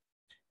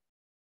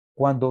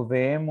 Cuando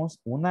vemos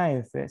una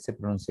F, se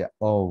pronuncia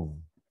of,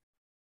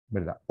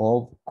 ¿verdad?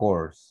 Of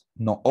course,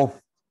 no of.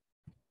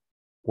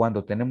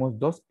 Cuando tenemos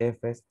 2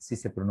 Fs, sí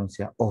se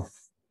pronuncia of.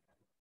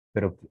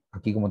 Pero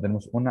aquí como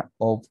tenemos una,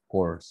 of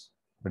course,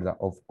 ¿verdad?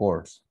 Of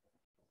course.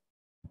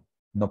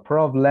 No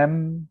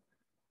problem.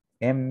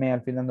 M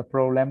al final, no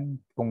problem.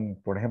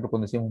 Por ejemplo,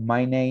 cuando decimos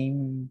my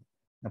name,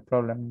 no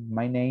problem,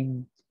 my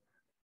name.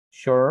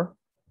 Sure,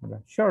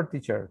 ¿verdad? Sure,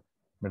 teacher,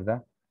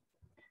 ¿verdad?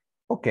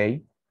 Ok.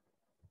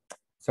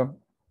 So,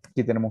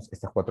 aquí tenemos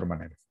estas 4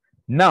 maneras.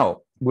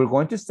 Now, we're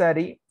going to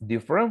study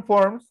different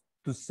forms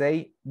to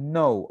say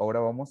no. Ahora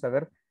vamos a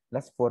ver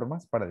las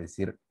formas para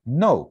decir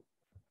no.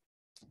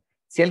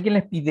 Si alguien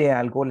les pide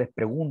algo, les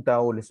pregunta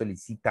o les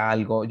solicita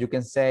algo, you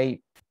can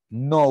say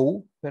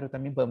no, pero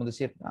también podemos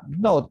decir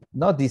no,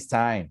 not this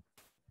time,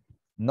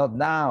 not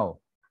now,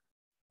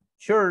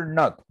 sure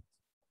not.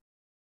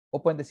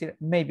 O pueden decir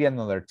maybe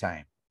another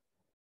time.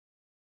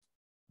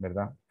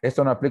 ¿Verdad?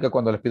 Esto no aplica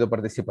cuando les pido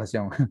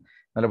participación.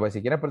 No les voy a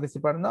decir, ¿quieren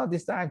participar? No,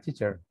 this time,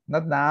 teacher.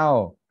 Not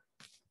now.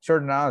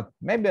 Sure not.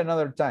 Maybe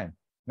another time.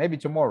 Maybe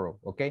tomorrow.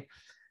 Okay?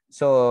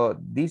 So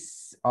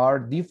these are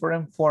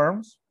different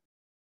forms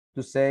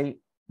to say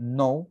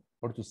no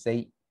or to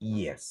say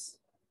yes.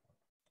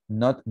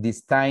 Not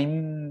this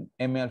time.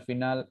 M al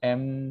final.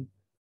 M.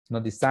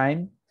 Not this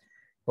time.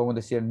 Podemos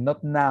decir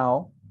not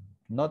now.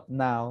 Not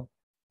now.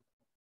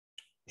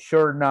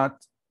 Sure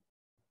not.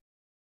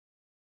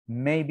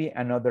 Maybe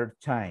another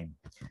time.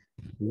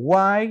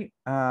 Why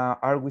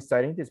are we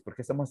studying this? ¿Por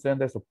qué estamos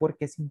estudiando eso?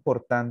 Porque es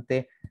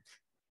importante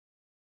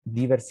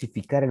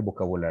diversificar el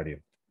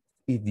vocabulario.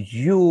 if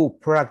you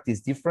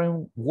practice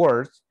different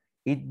words,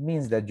 it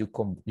means that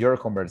your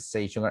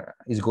conversation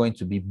is going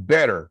to be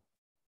better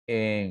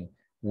and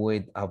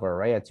with a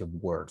variety of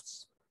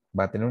words.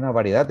 Va a tener una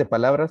variedad de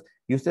palabras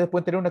y ustedes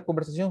pueden tener una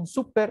conversación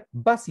súper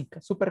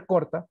básica, súper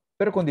corta,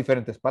 pero con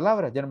diferentes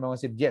palabras. Ya no me van a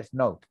decir yes,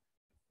 no,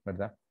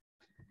 ¿verdad?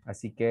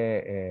 Así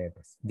que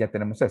pues, ya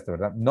tenemos esto,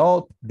 ¿verdad?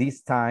 Not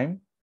this time.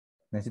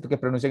 Necesito que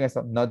pronuncien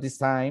esto. Not this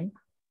time.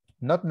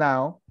 Not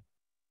now.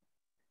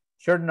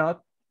 Sure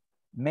not.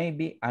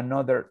 Maybe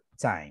another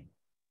time.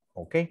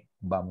 Ok,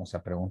 vamos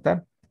a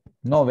preguntar.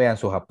 No vean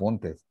sus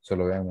apuntes,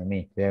 solo véanme a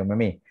mí, véanme a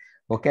mí.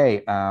 Ok,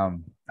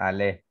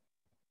 Ale.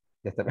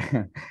 Ya está.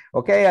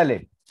 Ok,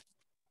 Ale.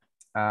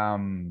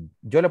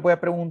 Yo le voy a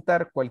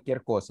preguntar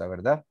cualquier cosa,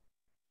 ¿verdad?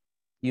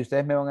 Y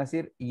ustedes me van a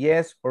decir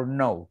yes or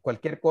no.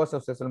 Cualquier cosa,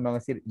 ustedes solo me van a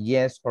decir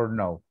yes or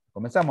no.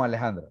 Comenzamos,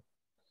 Alejandro.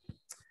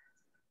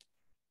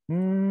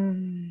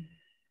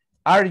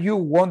 Are you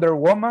Wonder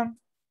Woman?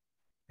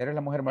 ¿Eres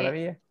la Mujer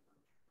Maravilla?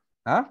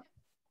 ¿Ah?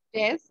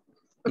 Yes.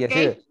 Y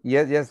Okay.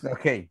 así, yes,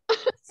 ok.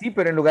 Sí,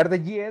 pero en lugar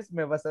de yes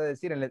me vas a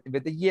decir, en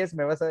vez de yes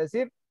me vas a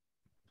decir.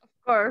 Of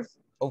course.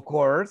 Of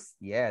course,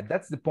 yeah,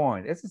 that's the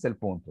point. Ese es el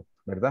punto,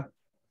 ¿verdad?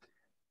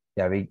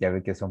 Ya vi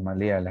que sos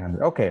malía,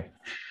 Alejandro. Ok.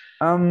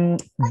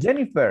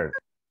 Jennifer,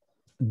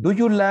 do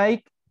you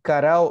like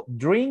carao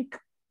drink?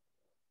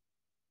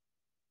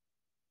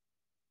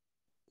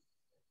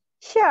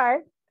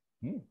 Sure.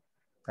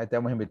 Ahí te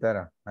vamos a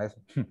invitar a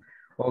eso.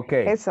 Ok.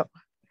 Eso.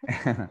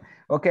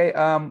 Ok,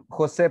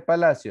 José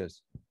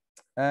Palacios.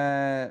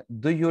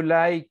 Do you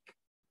like,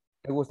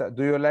 ¿te gusta?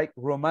 Do you like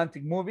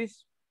romantic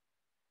movies?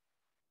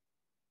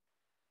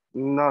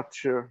 Not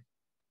sure.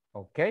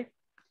 Okay,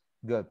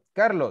 good.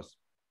 Carlos,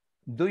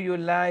 do you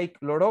like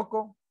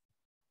Loroco?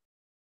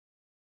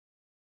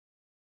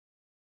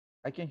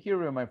 I can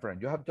hear you, my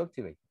friend. You have to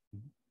activate.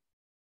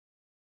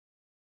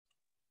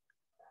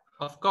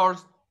 Of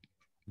course.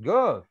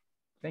 Good.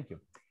 Thank you.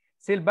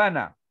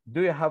 Silvana,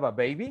 do you have a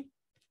baby?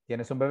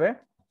 ¿Tienes un bebé?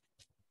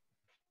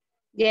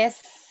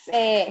 Yes,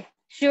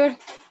 sure.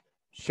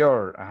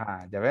 Sure.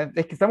 Ajá, ya ven.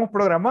 Es que estamos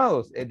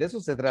programados. De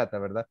eso se trata,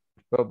 ¿verdad?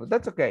 But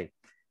that's okay.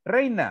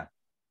 Reina,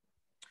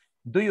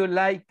 do you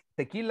like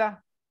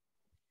tequila?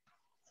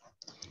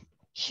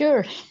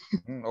 Sure.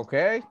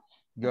 Okay,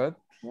 good.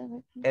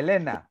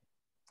 Elena,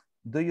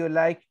 do you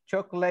like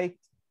chocolate?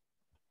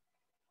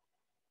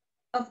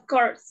 Of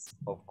course.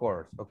 Of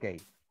course, okay.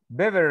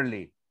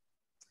 Beverly,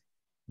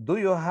 do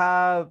you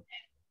have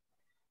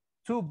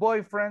 2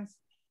 boyfriends?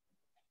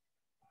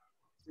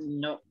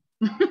 No.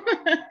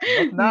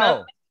 Not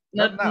now.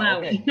 Not now.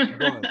 Okay,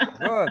 good.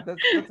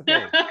 That's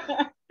okay.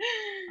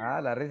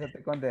 La risa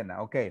te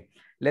condena. Okay,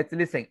 let's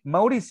listen.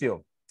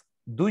 Mauricio,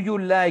 do you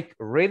like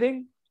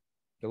reading?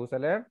 ¿Te gusta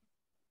leer?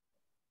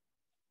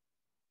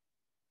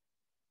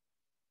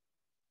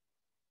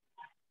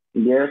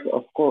 Yes,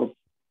 of course.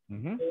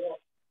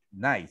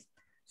 Nice.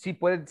 Si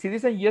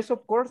dicen yes,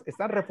 of course,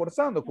 están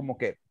reforzando como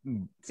que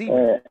sí,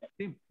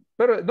 sí.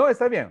 Pero no,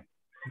 está bien.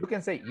 You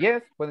can say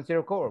yes, pueden decir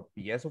of course.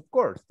 Yes, of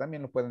course,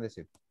 también lo pueden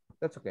decir.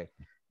 That's okay.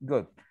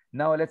 Good.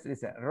 Now let's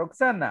listen.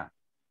 Roxana,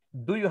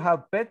 do you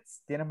have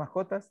pets? ¿Tienes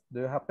mascotas? Do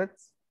you have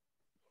pets?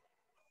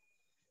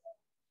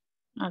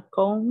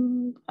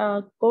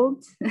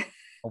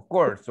 Of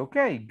course.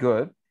 Okay,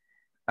 good.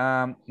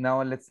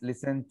 Now let's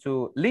listen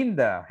to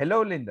Linda.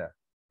 Hello, Linda.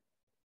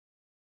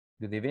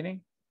 Good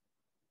evening.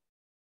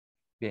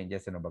 Bien, ya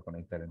se nos va a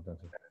conectar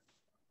entonces.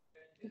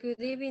 Good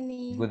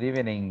evening. Good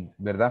evening,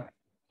 ¿verdad?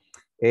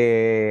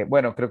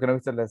 Bueno, creo que no he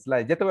visto las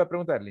slides. Ya te voy a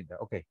preguntar, Linda.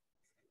 Ok.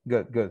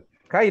 Good, good.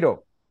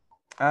 Cairo,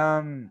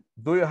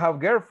 do you have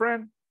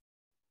girlfriend?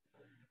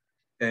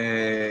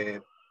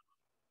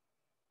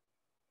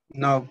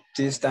 No,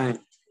 this time.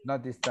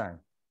 Not this time.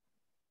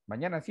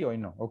 Mañana sí, hoy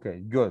no. Ok,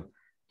 good.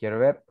 Quiero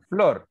ver.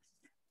 Flor,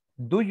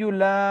 do you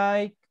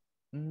like...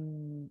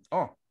 do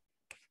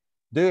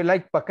you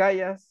like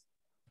pacayas?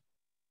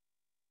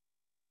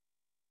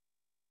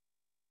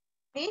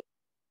 Me?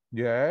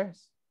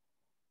 Yes.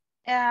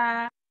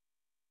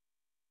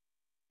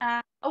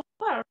 Of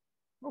course.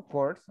 Of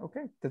course.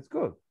 Okay, that's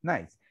good.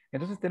 Nice.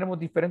 Entonces tenemos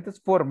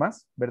diferentes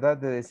formas, ¿verdad?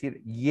 De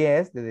decir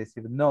yes, de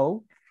decir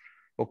no.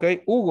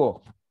 Ok,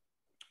 Hugo,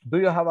 do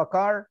you have a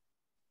car?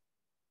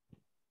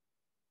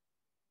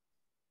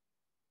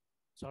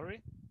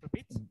 Sorry,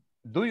 repeat.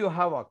 Do you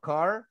have a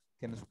car?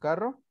 ¿Tienes un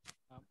carro?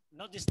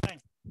 Not this time.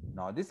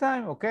 No, this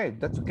time, okay,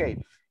 that's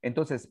okay.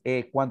 Entonces,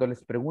 cuando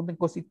les pregunten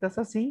cositas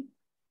así,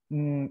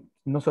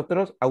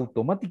 nosotros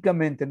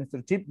automáticamente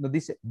nuestro chip nos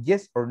dice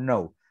yes or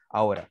no.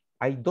 Ahora,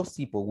 hay dos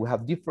tipos. We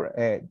have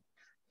different,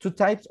 two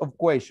types of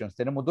questions.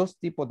 Tenemos dos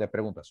tipos de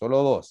preguntas,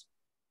 solo dos.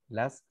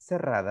 Las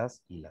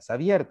cerradas y las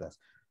abiertas.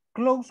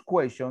 Closed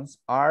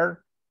questions are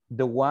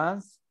the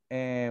ones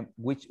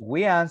which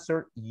we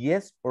answer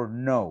yes or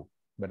no,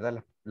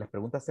 ¿verdad? Las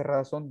preguntas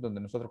cerradas son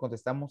donde nosotros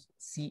contestamos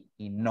sí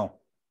y no,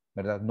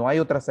 ¿verdad? No hay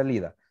otra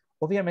salida.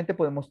 Obviamente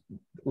podemos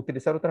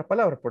utilizar otras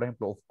palabras, por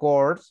ejemplo, of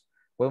course,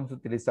 podemos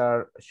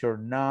utilizar sure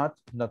not,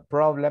 not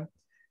problem,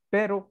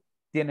 pero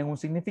tienen un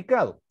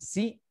significado,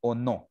 sí o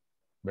no,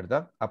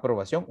 ¿verdad?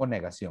 Aprobación o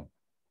negación.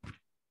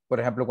 Por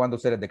ejemplo, cuando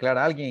se les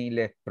declara a alguien y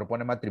les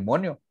propone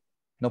matrimonio,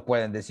 no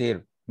pueden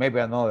decir maybe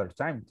another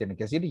time, tienen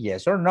que decir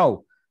yes or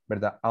no,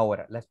 ¿verdad?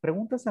 Ahora, las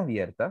preguntas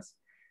abiertas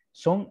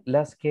son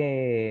las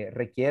que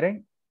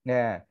requieren,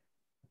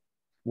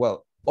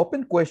 well,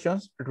 open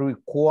questions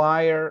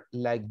require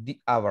like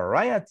a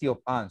variety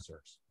of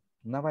answers,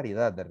 una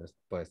variedad de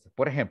respuestas.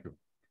 Por ejemplo,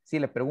 si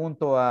le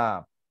pregunto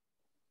a,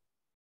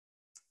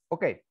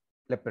 ok,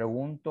 le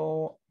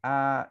pregunto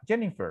a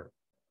Jennifer,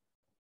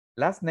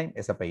 last name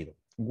es apellido.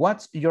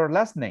 What's your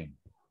last name?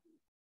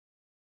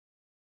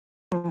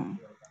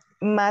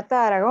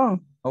 Mata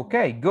Aragón.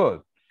 Okay,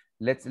 good.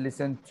 Let's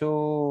listen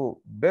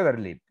to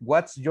Beverly.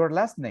 What's your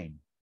last name?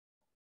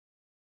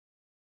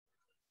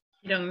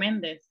 Iron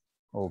Méndez.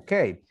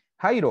 Okay.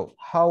 Jairo,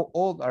 how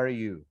old are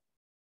you?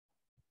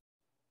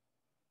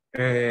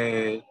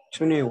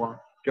 21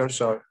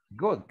 years old.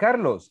 Good.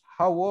 Carlos,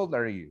 how old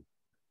are you?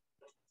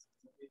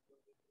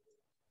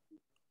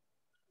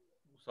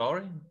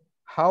 Sorry?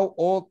 How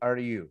old are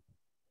you?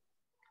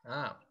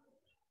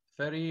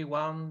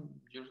 31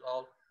 years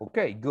old.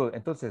 Okay, good.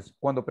 Entonces,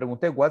 cuando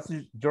pregunté what's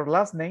your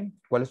last name,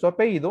 ¿cuál es su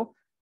apellido?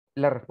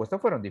 Las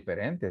respuestas fueron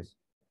diferentes.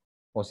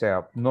 O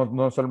sea,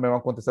 no solo me van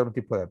a contestar un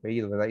tipo de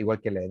apellido, ¿verdad? Igual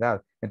que la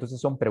edad.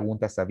 Entonces son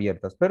preguntas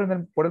abiertas. Pero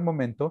por el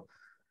momento,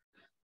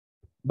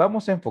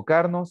 vamos a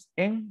enfocarnos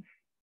en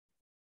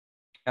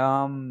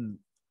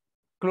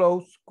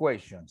closed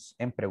questions,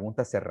 en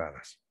preguntas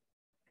cerradas.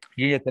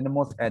 Y ya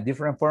tenemos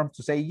different forms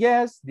to say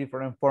yes,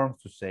 different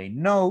forms to say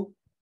no.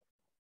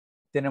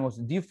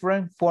 Tenemos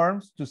different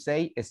forms to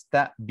say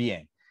está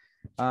bien.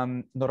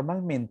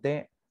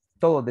 Normalmente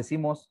todos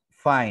decimos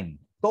fine.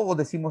 Todos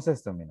decimos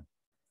esto, mira.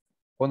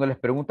 Cuando les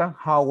preguntan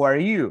how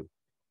are you,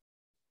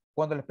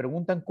 cuando les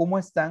preguntan cómo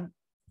están,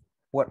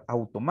 por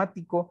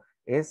automático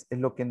es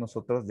lo que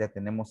nosotros ya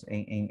tenemos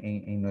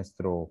en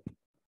nuestro,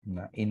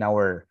 in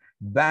our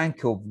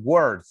bank of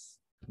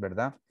words,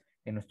 ¿verdad?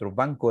 En nuestro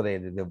banco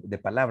de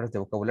palabras, de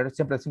vocabulario,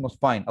 siempre decimos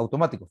fine,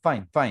 automático,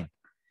 fine, fine,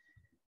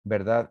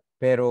 ¿verdad?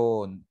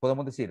 Pero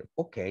podemos decir,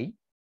 ok,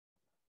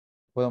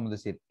 podemos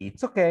decir,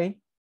 it's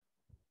okay,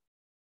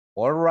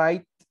 all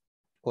right,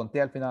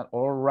 conté al final,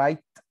 all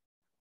right,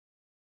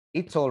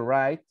 it's all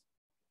right,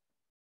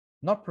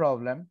 no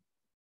problem,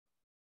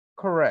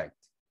 correct.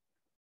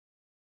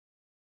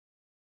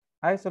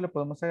 A eso le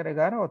podemos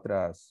agregar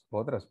otras,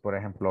 por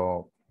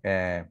ejemplo,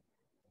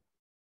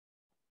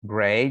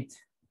 great,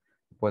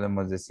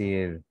 podemos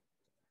decir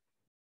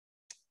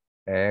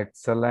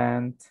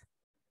excellent,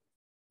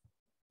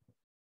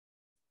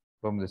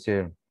 podemos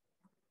decir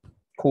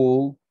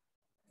cool,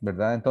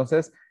 ¿verdad?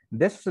 Entonces,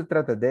 de eso se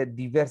trata, de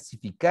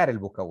diversificar el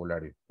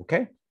vocabulario, ¿ok?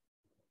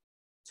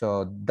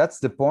 So, that's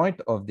the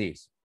point of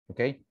this, ¿ok?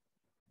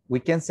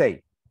 We can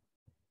say,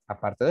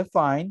 aparte de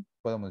fine,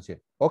 podemos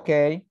decir, ok,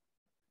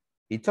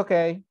 it's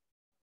okay,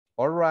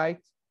 all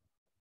right,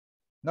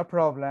 no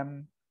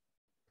problem,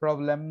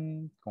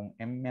 problem, con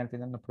M al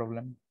final, no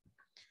problem,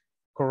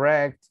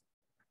 correct,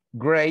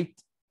 great,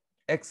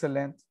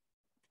 excellent,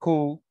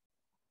 cool,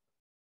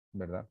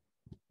 ¿verdad?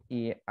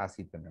 Y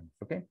así tenemos,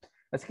 ¿ok?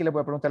 Así que le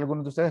voy a preguntar a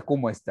algunos de ustedes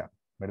cómo está,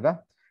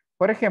 ¿verdad?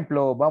 Por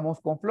ejemplo,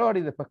 vamos con Flor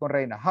y después con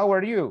Reina. How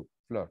are you,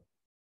 Flor?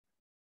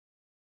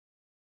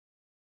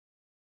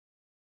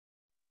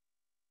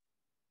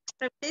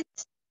 Repeat.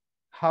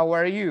 How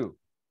are you?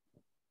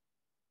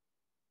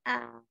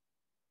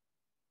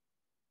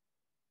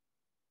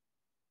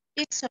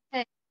 It's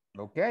okay.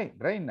 Okay,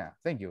 Reina,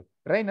 thank you.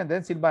 Reina,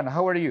 then Silvana,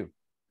 how are you?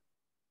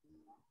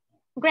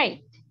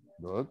 Great.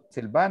 Good.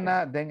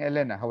 Silvana, then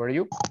Elena, how are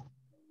you?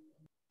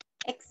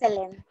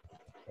 Excellent.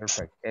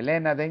 Perfect.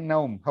 Elena, then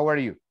Naum, how are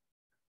you?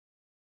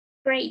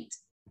 Great.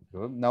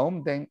 Good.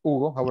 Naum, then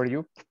Hugo, how are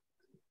you?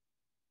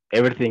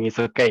 Everything is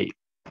okay.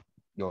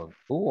 Good.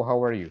 Hugo,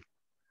 how are you?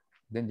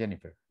 Then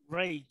Jennifer.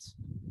 Great.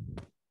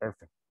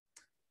 Perfect.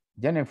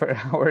 Jennifer,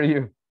 how are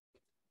you?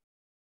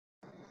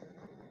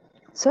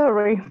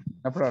 Sorry.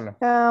 No problem.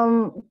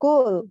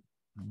 Cool.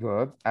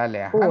 Good.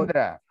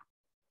 Alejandra.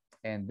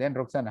 And then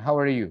Roxana, how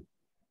are you?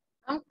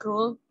 I'm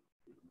cool.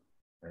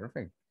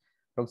 Perfect.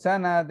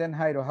 Roxana, then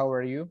Jairo, how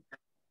are you?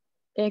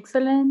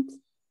 Excellent.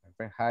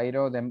 Perfect.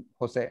 Jairo, then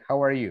Jose,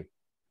 how are you?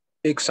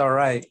 It's all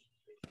right.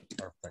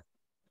 Perfect.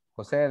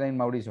 Jose, then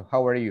Mauricio,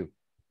 how are you?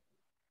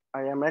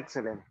 I am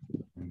excellent.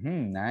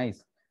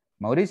 Nice.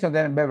 Mauricio,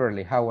 then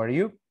Beverly, how are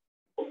you?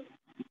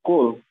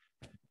 Cool.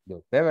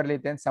 Good. Beverly,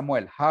 then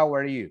Samuel, how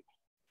are you?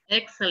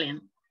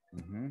 Excellent.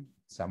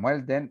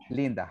 Samuel, then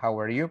Linda, how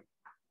are you?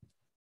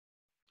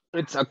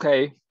 It's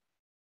okay.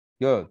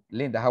 Good.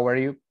 Linda, how are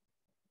you?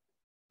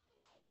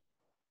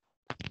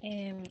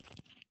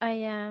 I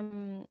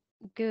am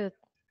good.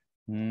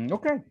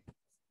 Okay.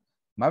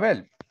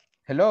 Mabel,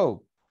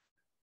 hello.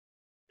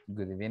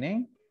 Good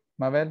evening.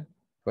 Mabel,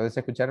 ¿puedes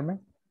escucharme?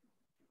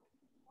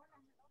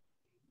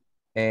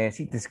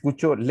 Sí, te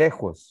escucho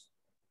lejos.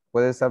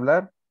 ¿Puedes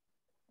hablar?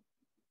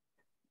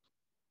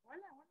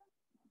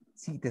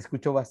 Sí, te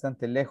escucho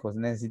bastante lejos.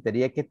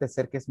 Necesitaría que te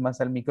acerques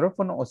más al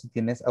micrófono o si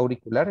tienes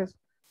auriculares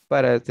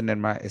para tener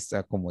más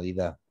esta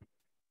comodidad.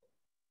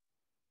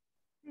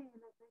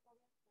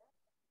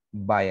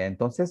 Vaya,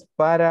 entonces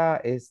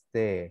para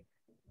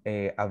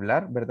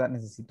hablar, ¿verdad?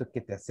 Necesito que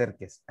te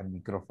acerques al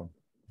micrófono,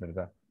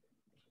 ¿verdad?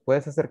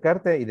 ¿Puedes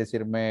acercarte y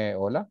decirme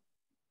hola?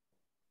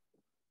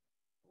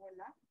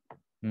 Hola.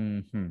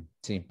 Ujú,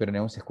 sí, pero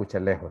no se escucha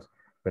lejos,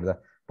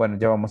 ¿verdad? Bueno,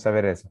 ya vamos a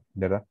ver eso,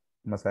 ¿verdad?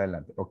 Más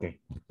adelante, ok.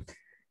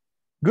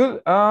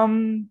 Good.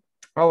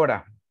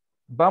 Ahora,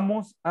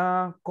 vamos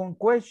con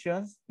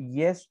questions,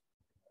 yes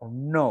or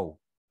no.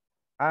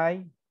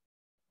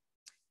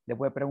 Le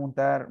voy a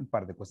preguntar un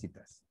par de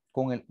cositas.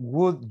 Con el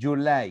would you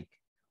like.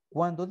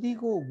 Cuando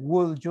digo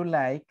would you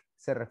like,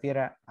 se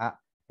refiere a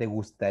 ¿te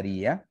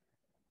gustaría?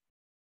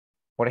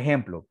 Por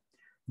ejemplo,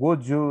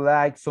 would you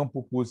like some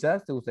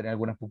pupusas? ¿Te gustarían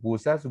algunas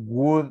pupusas?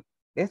 Would,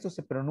 esto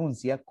se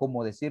pronuncia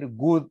como decir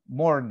good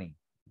morning.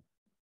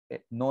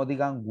 No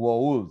digan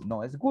would,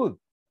 no, es good.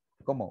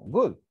 Como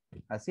good,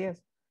 así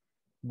es.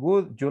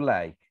 Would you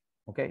like?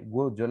 Ok,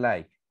 would you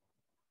like?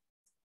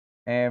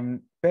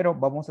 Pero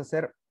vamos a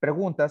hacer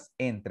preguntas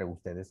entre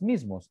ustedes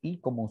mismos y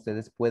como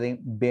ustedes pueden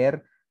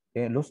ver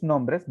los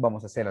nombres,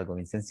 vamos a hacer algo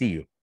bien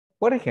sencillo.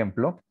 Por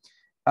ejemplo,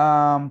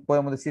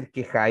 podemos decir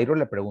que Jairo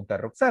le pregunta a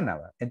Roxana,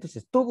 ¿va?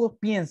 Entonces todos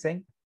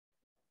piensen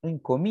en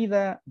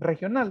comida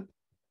regional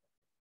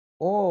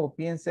o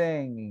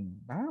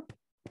piensen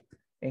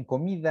en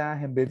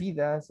comidas, en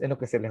bebidas, en lo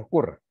que se les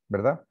ocurra,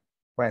 ¿verdad?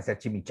 Pueden ser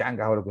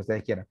chimichangas o lo que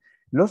ustedes quieran.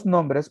 Los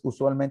nombres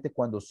usualmente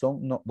cuando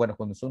son, bueno,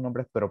 cuando son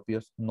nombres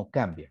propios no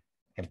cambian.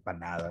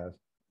 Empanadas,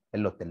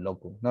 elote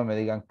loco. No me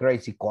digan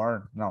crazy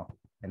corn, no,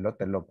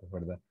 elote loco,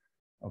 ¿verdad?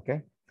 Ok.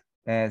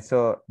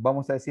 So,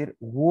 vamos a decir,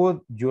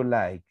 would you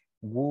like?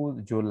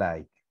 Would you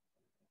like?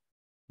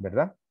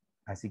 ¿Verdad?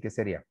 Así que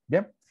sería,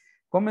 ¿bien?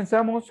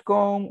 Comenzamos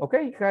con, ok,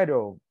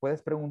 Jairo,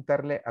 puedes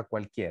preguntarle a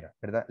cualquiera,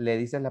 ¿verdad? Le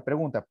dices la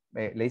pregunta,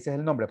 le dices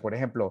el nombre, por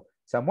ejemplo,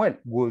 Samuel,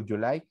 would you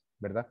like?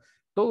 ¿Verdad?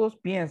 Todos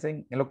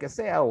piensen en lo que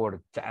sea,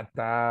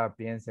 horchata,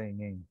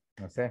 piensen en,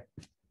 no sé,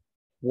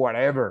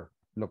 whatever,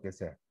 lo que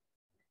sea.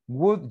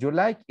 Would you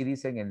like? Y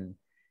dicen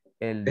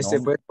el nombre.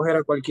 Puede escoger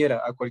a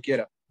cualquiera, a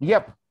cualquiera.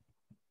 Yep.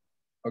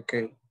 Ok.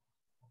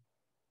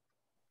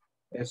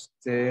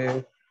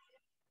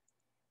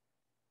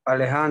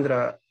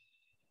 Alejandra,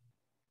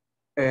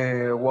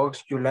 would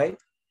you like?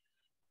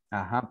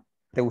 Ajá.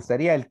 ¿Te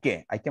gustaría el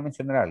qué? Hay que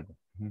mencionar algo.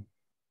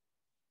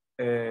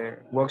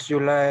 Would you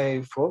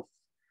like food?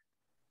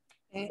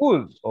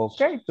 Food. Ok.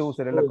 ¿Te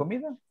gustaría la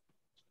comida?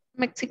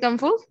 Mexican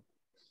food.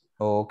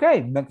 Ok.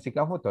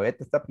 Mexican food. Todavía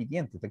te está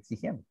pidiendo, te está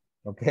exigiendo.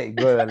 Ok.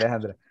 Good,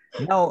 Alejandra.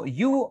 Now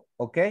you,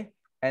 ok.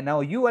 And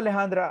now you,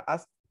 Alejandra,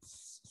 ask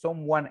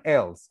someone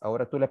else.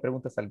 Ahora tú le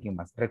preguntas a alguien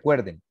más.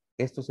 Recuerden,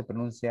 esto se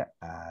pronuncia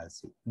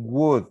así.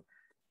 Would.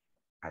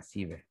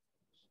 Así ve.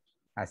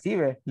 Así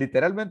ve.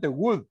 Literalmente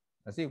would.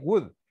 Así,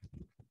 would.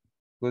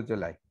 Would you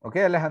like? Ok,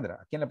 Alejandra,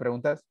 ¿a quién le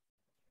preguntas?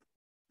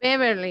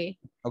 Beverly.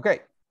 Ok.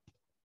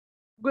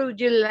 Would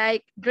you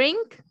like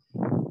drink?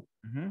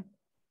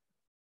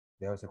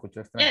 Dejo, se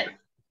escuchó extraño. Yes.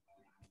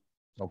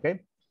 Ok.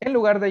 En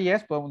lugar de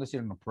yes, podemos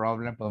decir no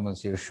problem, podemos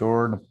decir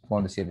sure,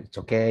 podemos decir it's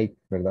okay,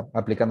 ¿verdad?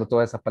 Aplicando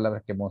todas esas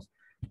palabras que hemos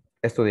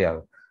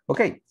estudiado. Ok,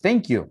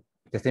 thank you.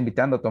 Te está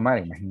invitando a tomar,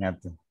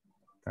 imagínate.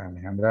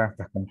 Alejandra,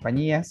 estas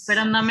compañías.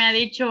 Pero no me ha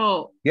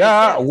dicho.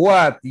 Yeah,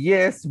 what?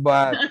 Yes,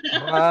 but.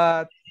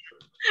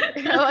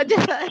 No,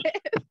 ya sabes.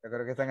 Yo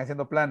creo que están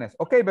haciendo planes.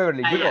 Ok,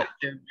 Beverly, you go.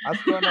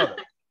 Ask to another.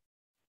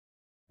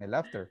 El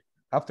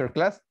after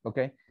class, ok.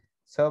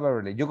 So,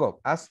 Beverly, you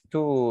go. Ask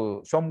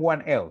to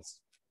someone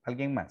else.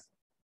 ¿Alguien más?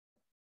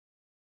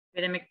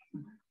 Espérame.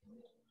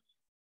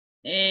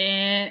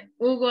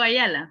 Hugo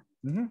Ayala.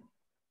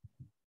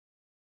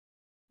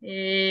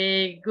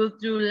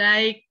 Would you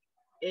like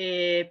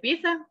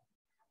pizza?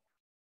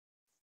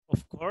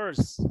 Of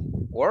course.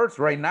 Of course,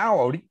 right now.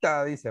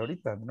 Ahorita, dice,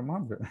 ahorita. Tenemos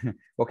hambre.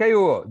 Ok,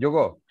 Hugo, you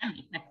go.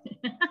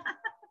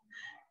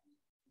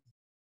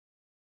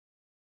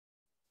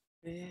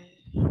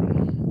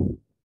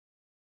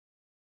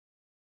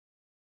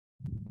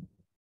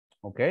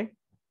 Okay.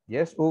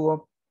 Yes,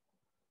 Hugo.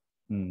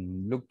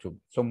 Look to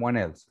someone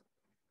else.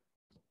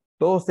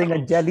 Todos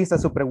tengan ya lista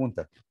su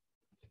pregunta.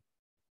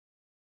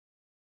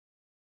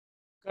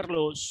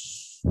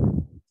 Carlos,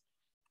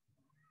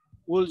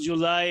 would you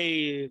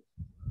like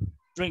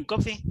drink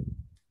coffee?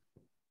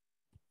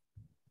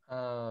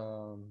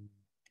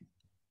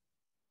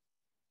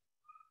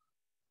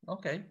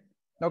 Okay.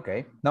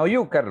 Okay. Now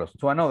you, Carlos,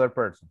 to another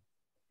person.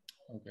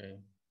 Okay.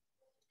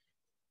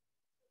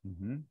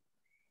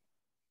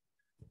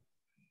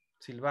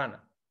 Silvana.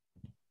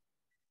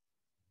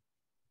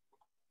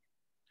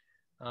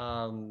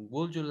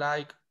 Would you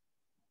like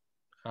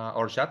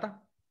horchata?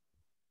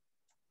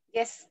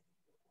 Yes.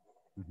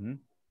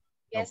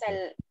 Yes,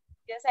 Okay.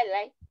 yes, I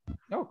like.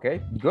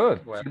 Okay,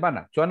 good. Well,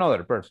 Silvana, to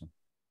another person.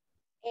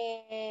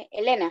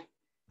 Elena,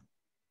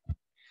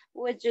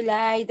 would you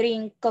like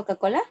drink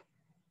Coca-Cola?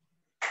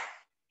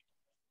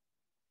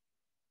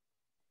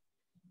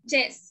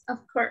 Yes,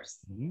 of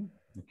course.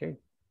 Okay,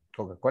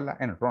 Coca-Cola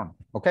and ron.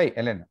 Okay,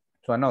 Elena,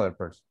 to another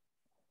person.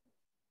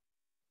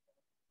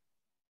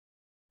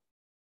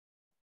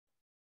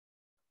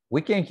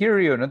 We can hear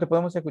you. No te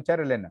podemos escuchar,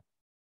 Elena.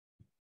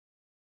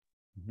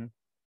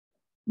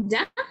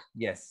 ¿Ya?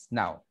 Yes,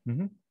 now.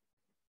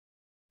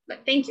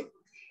 But thank you.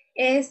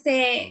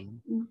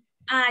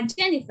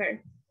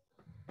 Jennifer.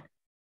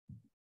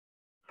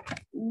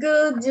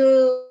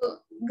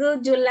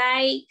 Would you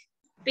like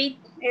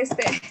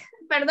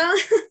perdón.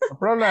 No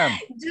problem.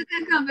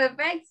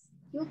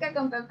 Yuca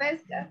con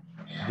pepesca.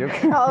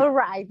 All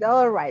right,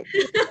 all right.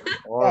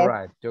 All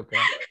right, okay.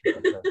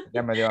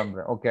 Ya me dio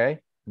hambre. Okay,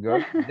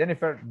 good.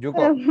 Jennifer, you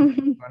go.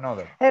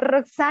 Another.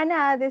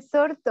 Roxana de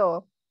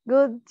Sorto.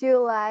 Would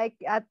you like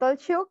a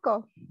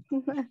tolchuco?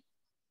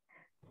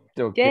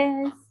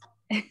 Okay.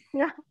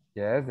 Yes.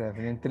 Yes,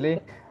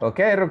 definitely.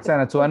 Okay,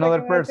 Roxana, to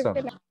another person.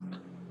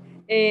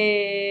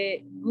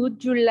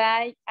 Would you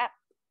like...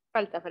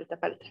 falta.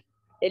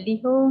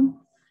 Elijo...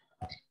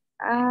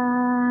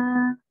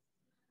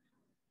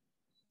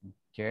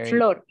 Okay.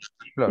 Flor.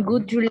 Flor.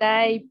 Would you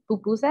like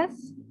pupusas?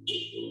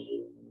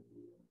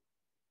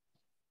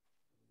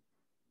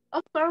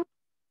 Of course.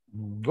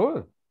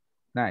 Good.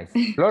 Nice.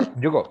 Flor,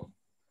 you go.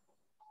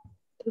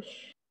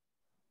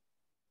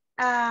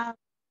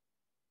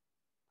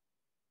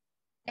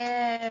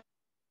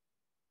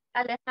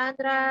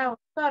 Alejandra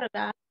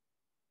Ortorga.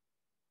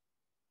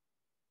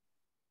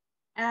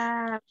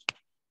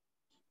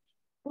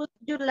 Would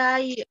you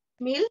like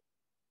milk?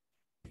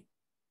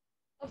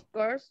 Of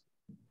course.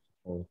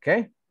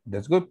 Okay,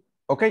 that's good.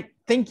 Okay,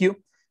 thank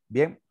you.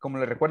 Bien, como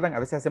le recuerdan, a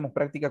veces hacemos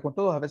práctica con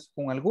todos, a veces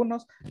con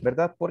algunos,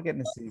 ¿verdad? Porque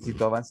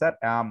necesito avanzar.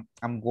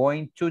 I'm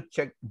going to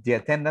check the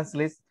attendance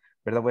list,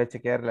 ¿verdad? Voy a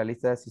chequear la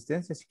lista de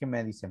asistencia, así que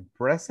me dicen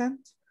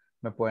present,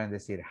 me pueden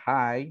decir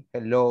hi,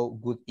 hello,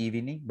 good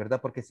evening,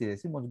 ¿verdad? Porque si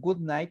decimos good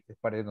night, es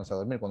para irnos a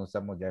dormir cuando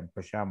estamos ya en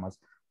pijamas,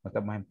 cuando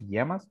estamos en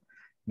pijamas,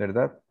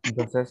 ¿verdad?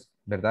 Entonces,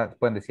 ¿verdad?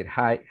 Pueden decir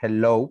hi,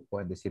 hello,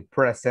 pueden decir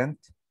present,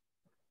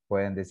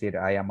 pueden decir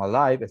I am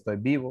alive, estoy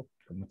vivo,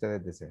 como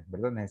ustedes deseen,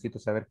 ¿verdad? Necesito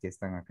saber que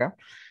están acá.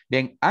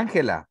 Bien,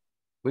 Ángela,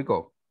 we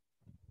go.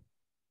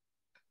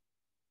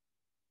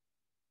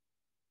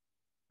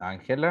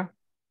 Ángela,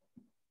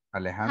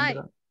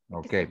 Alejandra. Hi.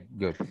 Okay,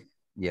 good.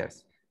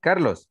 Yes.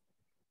 Carlos.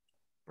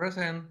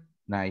 Present.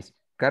 Nice.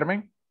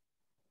 Carmen.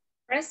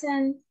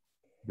 Present.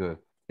 Good.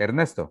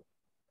 Ernesto.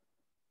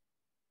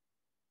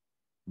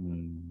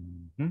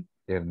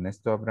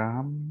 Ernesto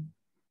Abraham.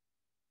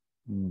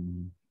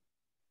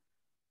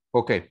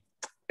 Okay.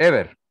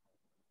 Ever.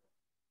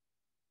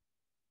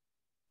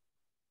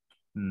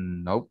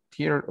 Nope.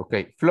 Here.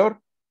 Okay. Flor.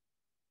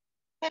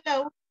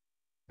 Hello.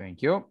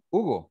 Thank you.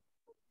 Hugo.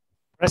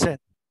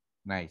 Present.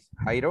 Nice.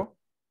 Jairo.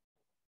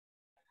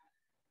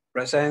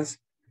 Present.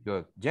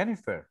 Good.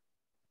 Jennifer.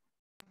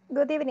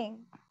 Good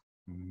evening.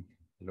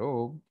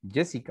 Hello.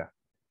 Jessica.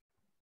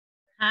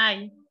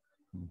 Hi.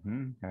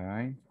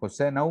 Hi.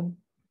 Jose Naum.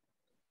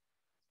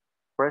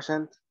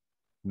 Present.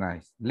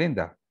 Nice.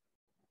 Linda.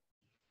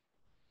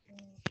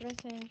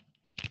 Present.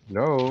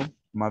 Hello.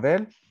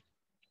 Mabel.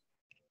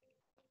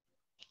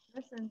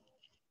 Present.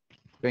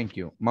 Thank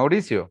you.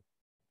 Mauricio.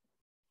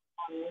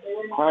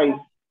 Hi.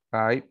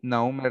 Hi.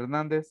 Naum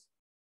Hernández.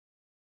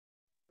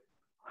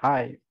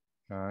 Hi.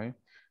 Hi.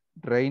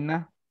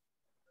 Reina.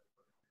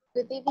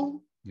 Good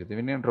evening. Good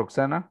evening.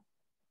 Roxana.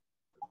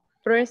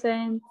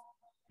 Present.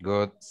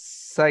 Good.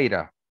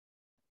 Zaira.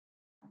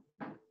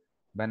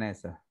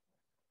 Vanessa.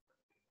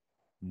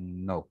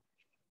 No.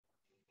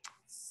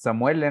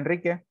 Samuel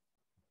Enrique.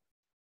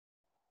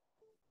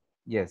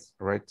 Yes,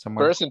 right,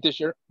 Samuel. Present,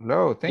 teacher.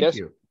 Hello, thank Yes.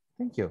 you.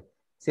 Thank you.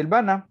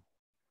 Silvana.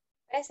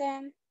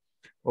 Present.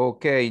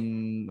 Ok,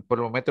 por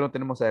el momento no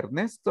tenemos a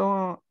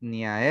Ernesto,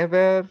 ni a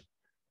Ever,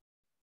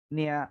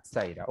 ni a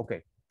Zaira. Ok.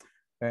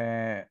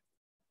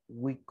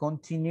 We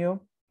continue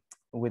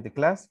with the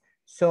class.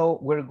 So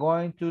we're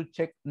going to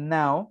check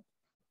now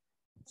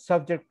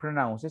subject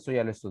pronouns. Eso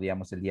ya lo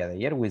estudiamos el día de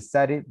ayer. We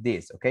studied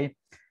this, ok.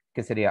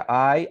 Que sería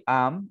I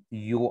am,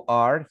 you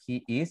are,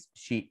 he is,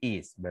 she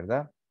is,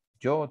 ¿verdad?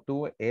 Yo,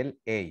 tú, él,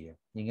 ella.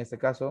 Y en este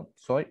caso,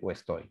 soy o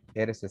estoy.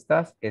 Eres,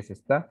 estás, es,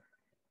 está.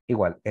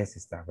 Igual, es,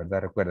 está,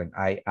 ¿verdad? Recuerden,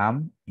 I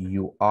am,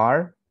 you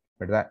are,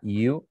 ¿verdad?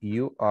 You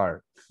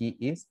are, he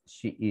is,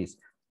 she is.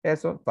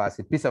 Eso,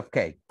 fácil. Piece of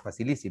cake,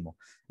 facilísimo.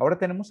 Ahora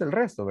tenemos el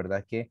resto,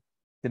 ¿verdad? Que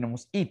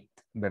tenemos it,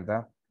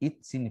 ¿verdad?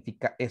 It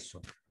significa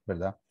eso,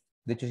 ¿verdad?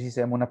 De hecho, sí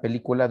se llama una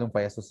película de un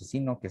payaso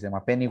asesino que se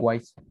llama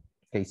Pennywise,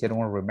 que hicieron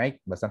un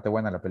remake, bastante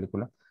buena la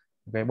película.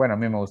 Okay, bueno, a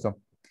mí me gustó.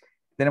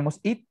 Tenemos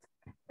it.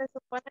 Se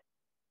supone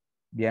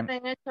Bien.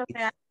 en hechos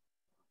reales.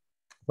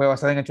 Fue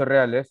basada en hechos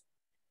reales.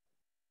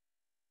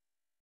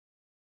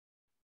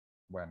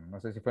 Bueno, no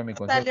sé si fue mi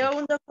concepto. Salió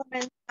un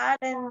documental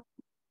en...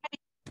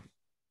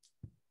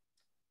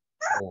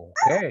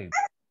 Ok.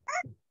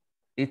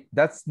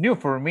 That's new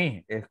for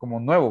me. Es como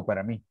nuevo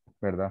para mí,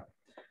 ¿verdad?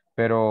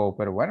 Pero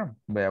bueno,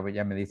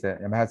 ya me dice,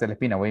 ya me hace la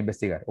espina, voy a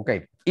investigar. Ok,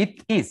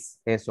 it is,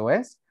 eso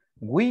es.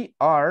 We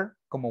are,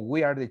 como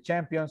we are the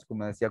champions,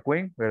 como decía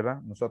Queen,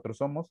 ¿verdad? Nosotros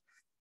somos.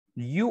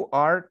 You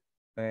are,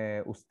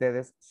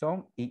 ustedes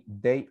son, y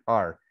they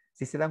are.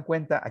 Si se dan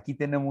cuenta, aquí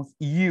tenemos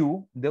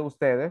you de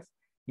ustedes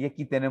y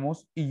aquí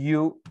tenemos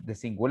you de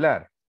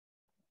singular.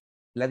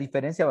 La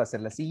diferencia va a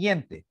ser la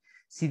siguiente.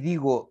 Si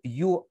digo,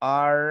 you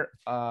are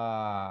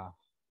a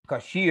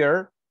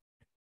cashier,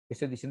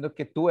 estoy diciendo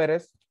que tú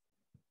eres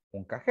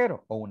un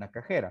cajero o una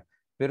cajera.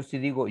 Pero si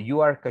digo,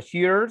 you are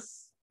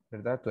cashiers,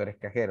 ¿verdad? Tú eres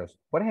cajeros.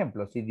 Por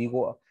ejemplo, si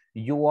digo,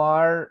 you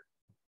are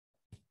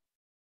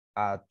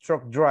a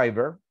truck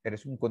driver,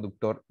 eres un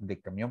conductor de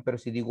camión, pero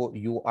si digo,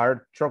 you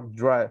are truck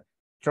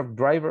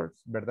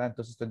drivers, ¿verdad?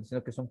 Entonces estoy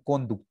diciendo que son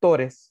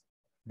conductores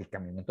de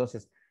camión.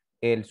 Entonces,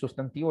 el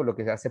sustantivo lo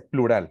que se hace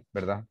plural,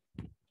 ¿verdad?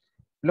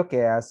 Lo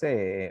que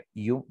hace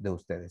you de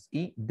ustedes.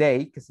 Y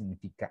they, que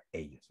significa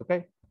ellos, ¿ok?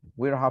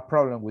 We don't have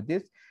problem with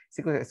this.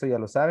 Sí, que esto ya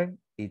lo saben.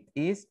 It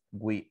is,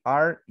 we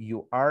are,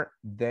 you are,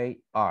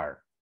 they are.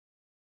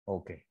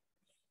 Ok.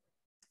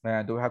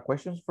 Do we have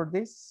questions for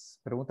this?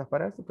 ¿Preguntas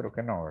para esto? Creo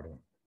que no, ¿verdad?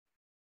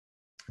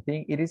 I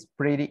think it is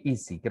pretty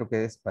easy. Creo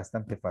que es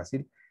bastante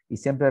fácil. Y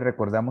siempre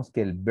recordamos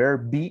que el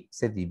verb be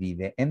se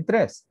divide en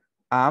tres.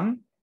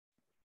 Am,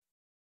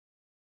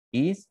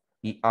 is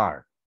y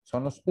are.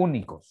 Son los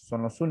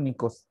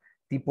únicos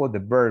tipos de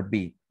verb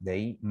be. De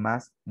ahí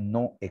más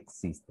no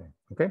existen.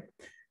 ¿Ok?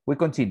 We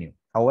continue.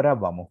 Ahora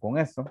vamos con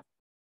esto.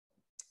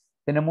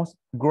 Tenemos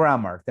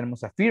grammar,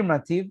 tenemos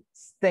affirmative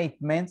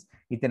statements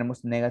y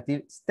tenemos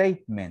negative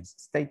statements.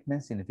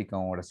 Statements significan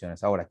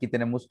oraciones. Ahora, aquí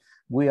tenemos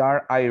we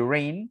are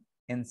Irene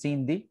and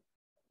Cindy.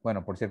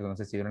 Bueno, por cierto, no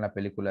sé si vieron la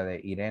película de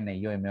Irene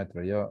y yo y mi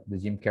otro yo, de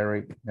Jim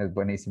Carrey, es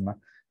buenísima.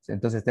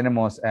 Entonces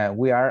tenemos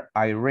we are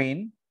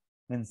Irene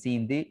and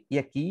Cindy y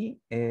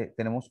aquí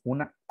tenemos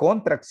una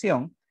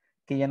contracción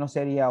que ya no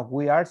sería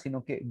we are,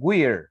 sino que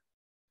we're.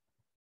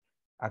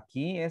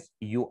 Aquí es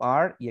you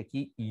are y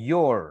aquí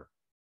your.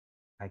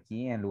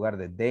 Aquí en lugar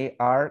de they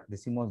are,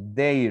 decimos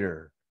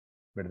their,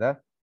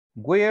 ¿verdad?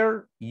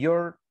 Where,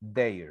 you're,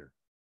 there,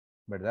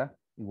 ¿verdad?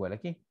 Igual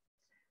aquí.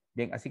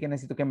 Bien, así que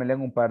necesito que me lean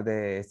un par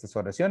de estas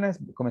oraciones.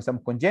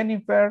 Comenzamos con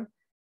Jennifer,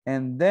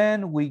 and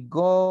then we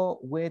go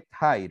with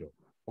Jairo.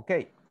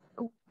 Okay.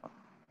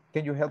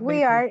 Can you help me?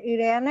 We are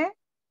Irene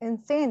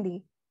and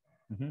Cindy.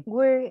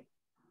 We're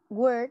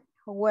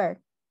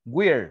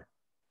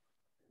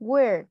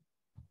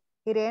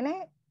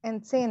Irene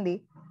and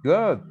Cindy.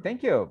 Good,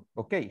 thank you.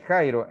 Okay,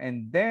 Jairo,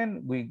 and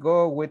then we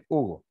go with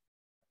Hugo.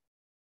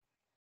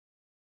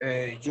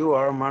 You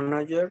are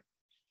manager.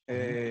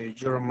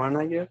 Your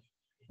manager.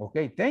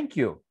 Okay, thank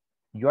you.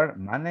 You are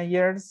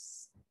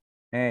managers.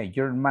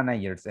 Your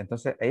managers.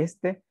 Entonces,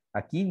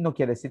 aquí no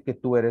quiere decir que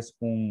tú eres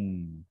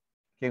un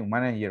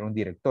manager, un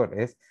director.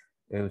 Es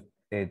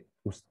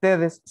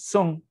ustedes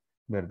son,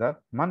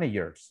 ¿verdad?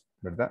 Managers,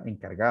 ¿verdad?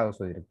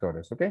 Encargados o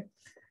directores, ¿ok?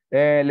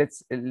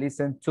 Let's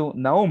listen to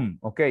Naum,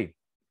 okay?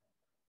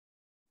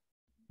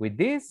 With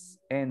this,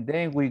 and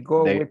then we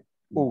go with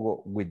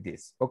Hugo with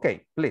this.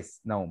 Okay, please,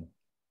 Naum.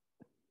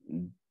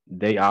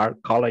 They are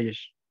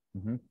colleagues.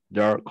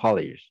 They're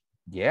colleagues.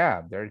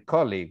 Yeah, they're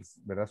colleagues,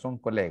 ¿verdad? Son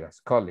colegas,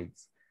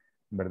 colleagues,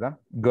 ¿verdad?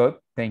 Good,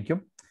 thank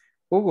you.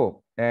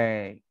 Hugo,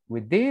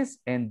 with this,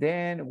 and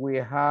then we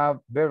have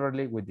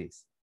Beverly with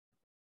this.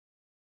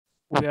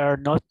 We are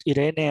not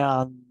Irene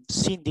and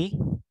Cindy.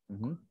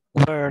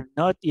 We're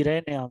not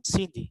Irene and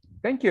Cindy.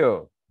 Thank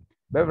you.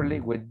 Beverly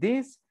with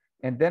this,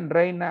 and then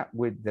Reina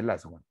with the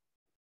last one.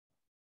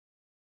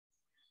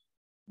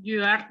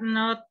 You are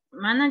not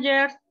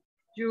manager.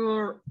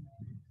 You're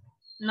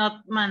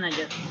not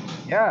manager.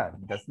 Yeah,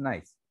 that's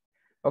nice.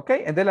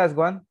 Okay, and the last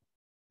one.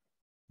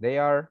 They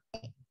are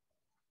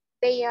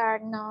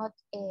not,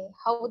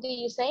 how do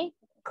you say?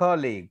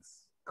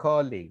 Colleagues. They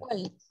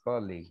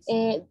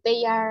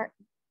are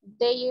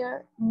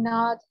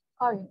not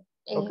colleagues.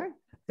 Okay,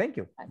 thank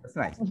you. That's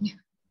nice.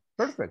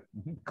 Perfect.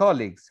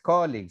 Colleagues.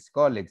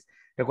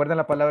 ¿Recuerdan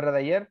la palabra de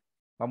ayer?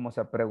 Vamos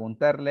a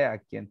preguntarle a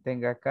quien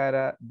tenga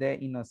cara de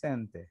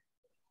inocente.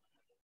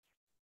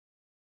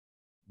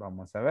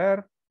 Vamos a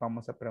ver.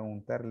 Vamos a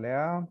preguntarle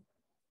a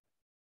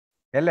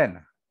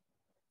Elena.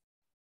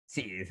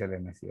 Sí, es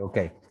Elena, sí. Ok.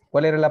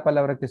 ¿Cuál era la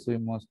palabra que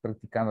estuvimos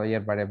practicando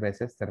ayer varias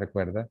veces? ¿Te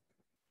recuerdas?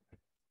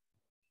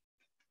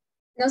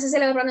 No sé si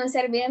lo voy a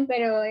pronunciar bien,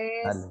 pero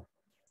es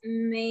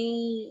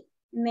maintenance.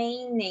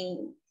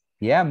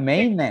 Yeah,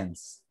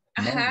 maintenance.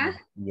 Ajá.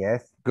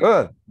 Yes,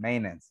 good.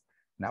 Maintenance.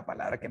 Una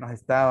palabra que nos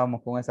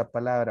estábamos con esa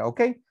palabra.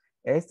 Ok.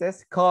 Este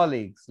es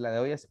colleagues. La de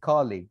hoy es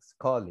colleagues.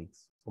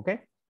 Ok.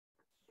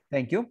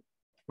 Thank you.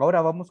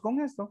 Ahora vamos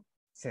con esto.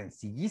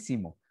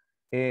 Sencillísimo.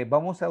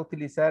 Vamos a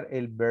utilizar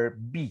el verb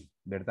be,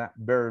 ¿verdad?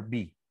 Verb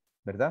be,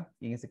 ¿verdad?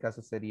 Y en este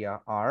caso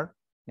sería are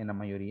en la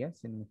mayoría,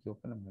 si no me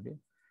equivoco, en la mayoría.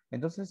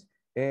 Entonces,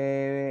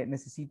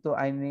 necesito,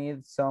 I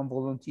need some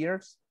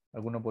volunteers,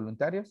 algunos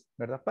voluntarios,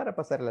 ¿verdad? Para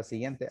pasar a la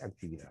siguiente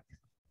actividad.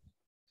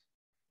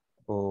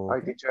 Okay.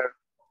 Hi, teacher.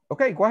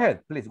 Okay, go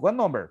ahead, please. What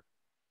number?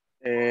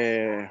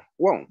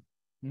 One.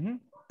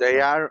 They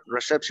are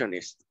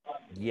receptionists.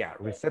 Yeah,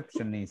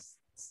 receptionists.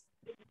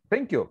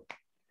 Thank you.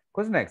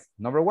 Who's next?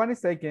 Number one is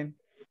taken.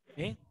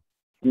 Okay.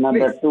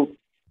 Number two.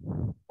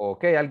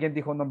 Okay, ¿alguien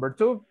dijo number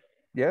two?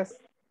 Yes.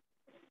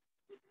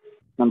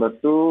 Number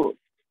two,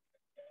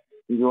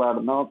 you are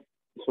not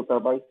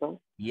supervisor.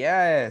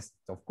 Yes,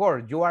 of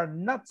course. You are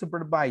not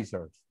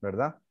supervisors,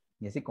 ¿verdad?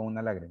 Y así con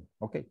una lágrima.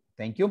 Ok,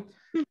 thank you.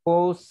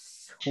 Who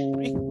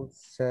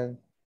said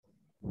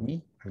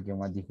me? Alguien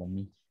más dijo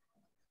me.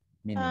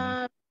 Me,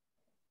 me.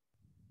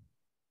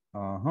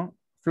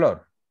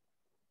 Flor.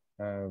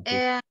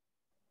 Good.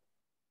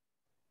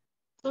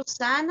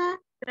 Susana,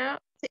 creo,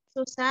 sí,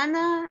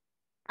 Susana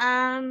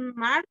and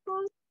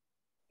Marcos,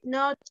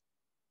 not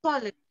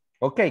colleagues.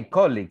 Ok,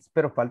 colleagues,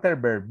 pero falta el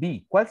verb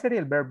be. ¿Cuál sería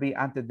el verb be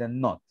antes de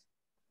not?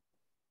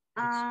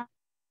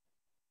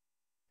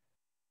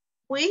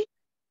 We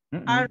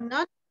are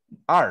not.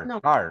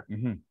 Are.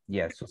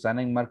 Yes,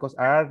 Susana y Marcos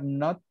are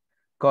not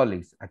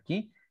colleagues.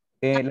 Aquí,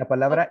 la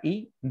palabra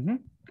y,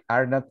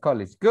 are not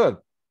colleagues. Good.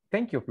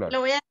 Thank you, Flor. Lo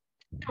voy a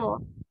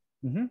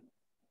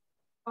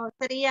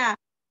sería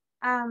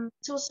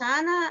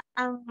Susana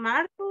and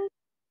Marcos,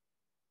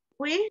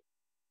 we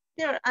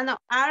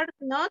are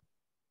not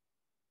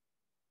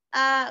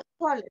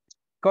college.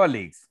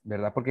 Colleagues,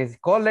 ¿verdad? Porque es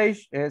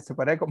college se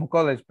parece como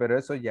college, pero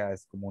eso ya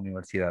es como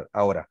universidad.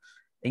 Ahora,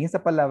 en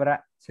esta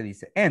palabra se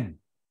dice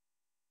en,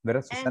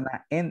 ¿verdad?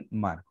 Susana en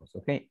Marcos,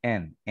 ¿ok?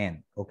 En,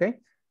 ¿ok?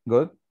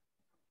 Good.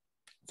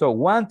 So,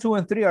 1, 2,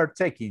 and 3 are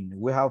taken.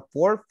 We have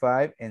 4,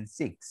 5, and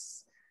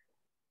 6.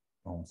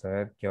 Vamos a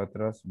ver qué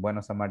otros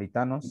buenos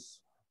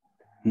samaritanos.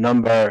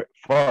 Number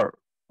 4.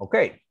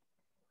 Okay.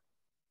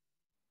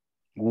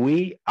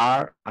 We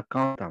are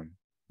accountants.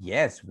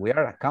 Yes, we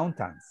are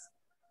accountants.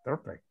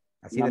 Perfect.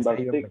 Así Number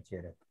decía yo 6.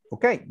 bachillerato.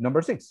 Okay,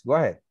 number 6. Go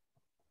ahead.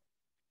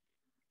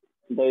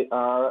 They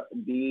are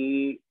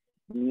the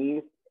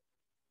Miss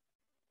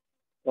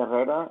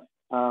Herrera,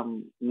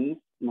 Miss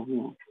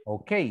Mejía.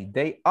 Okay,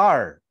 they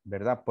are,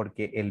 ¿verdad?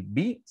 Porque el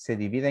be se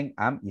divide en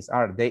am is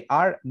are. They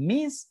are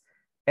Miss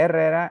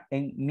Herrera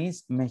and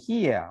Miss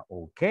Mejía.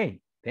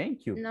 Okay,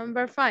 thank you.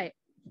 Number 5.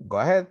 Go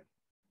ahead.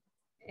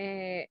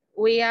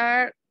 We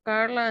are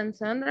Carla and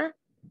Sandra.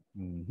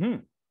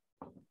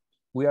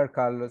 We are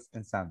Carlos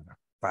and Sandra.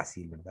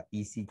 Fácil, ¿verdad?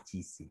 Easy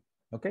cheesy.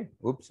 Ok.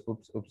 Oops.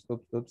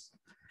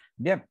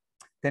 Bien.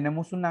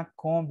 Tenemos una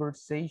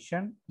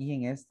conversation y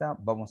en esta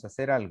vamos a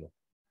hacer algo.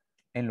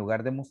 En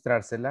lugar de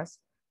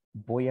mostrárselas,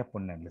 voy a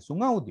ponerles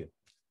un audio.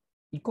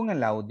 Y con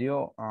el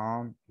audio,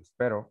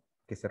 espero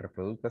que se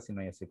reproduzca, si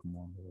no ya sé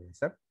cómo lo voy a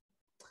hacer.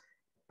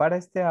 Para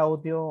este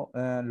audio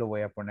lo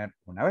voy a poner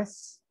una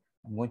vez.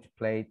 I'm going to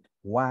play it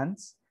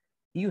once.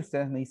 Y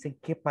ustedes me dicen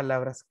qué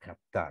palabras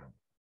captaron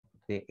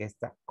de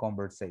esta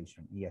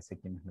conversation. Y ya sé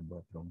quiénes les voy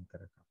a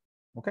preguntar acá.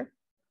 ¿Ok?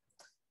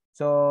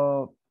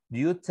 So,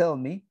 you tell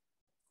me.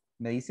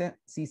 Me dice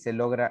si se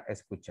logra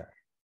escuchar.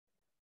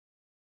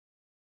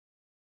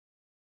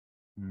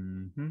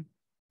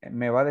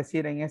 Me va a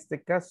decir en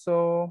este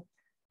caso,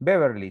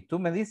 Beverly, tú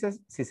me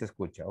dices si se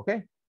escucha, ¿ok?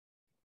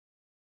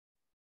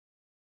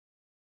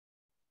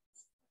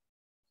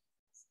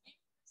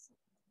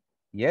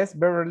 Yes,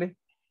 Beverly.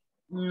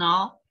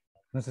 No.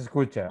 No se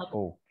escucha.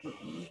 Oh.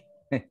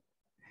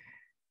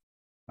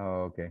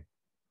 Ok.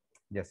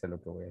 Ya sé lo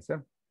que voy a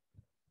hacer.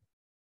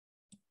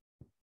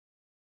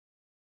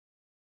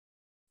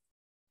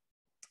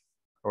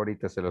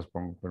 Ahorita se los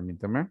pongo,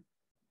 permítame.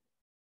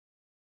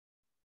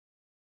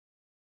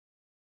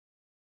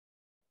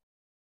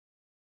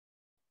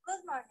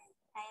 Good morning,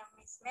 I am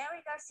Miss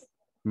Mary Garcia.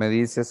 Me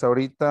dices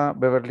ahorita,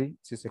 Beverly,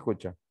 si se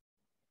escucha.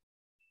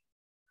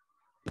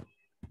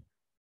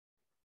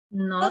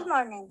 No. Good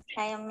morning,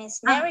 I am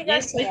Miss Mary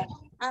Garcia.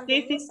 I'm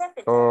the new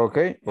secretary. Ok.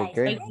 Nice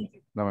to meet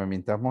you. No me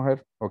mintas,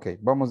 mujer. Ok,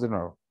 vamos de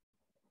nuevo.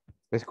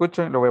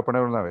 Escuchen, lo voy a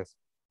poner una vez.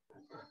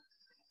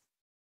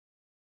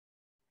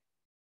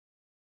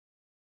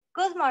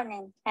 Good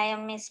morning, I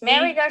am Miss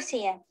Mary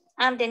Garcia.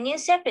 I'm the new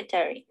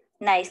secretary.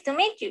 Nice to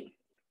meet you.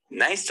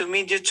 Nice to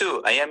meet you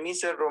too. I am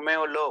Mr.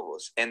 Romeo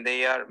Lobos, and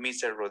they are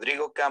Mr.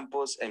 Rodrigo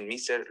Campos and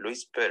Mr.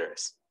 Luis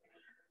Perez.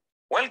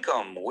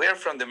 Welcome. We're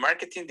from the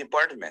marketing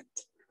department.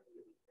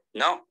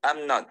 No,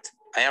 I'm not.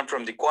 I am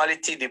from the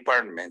quality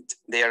department.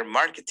 They are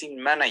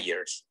marketing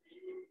managers.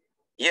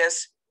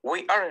 Yes,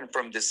 we aren't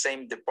from the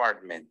same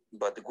department,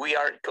 but we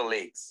are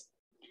colleagues.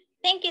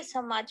 Thank you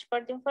so much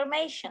for the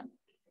information.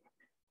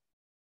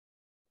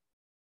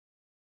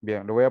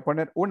 Bien, lo voy a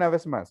poner una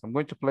vez más. I'm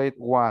going to play it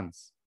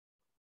once.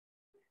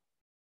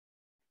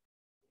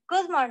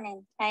 Good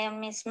morning, I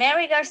am Miss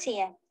Mary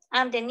Garcia.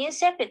 I'm the new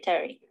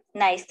secretary.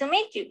 Nice to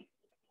meet you.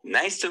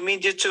 Nice to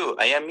meet you too.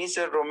 I am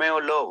Mr. Romeo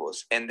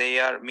Lobos, and they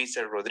are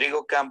Mr.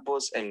 Rodrigo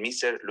Campos and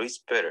Mr. Luis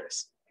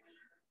Perez.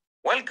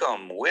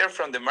 Welcome. We're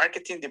from the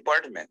marketing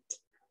department.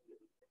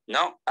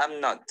 No, I'm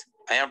not.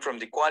 I am from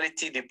the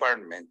quality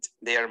department.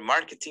 They are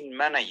marketing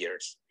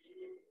managers.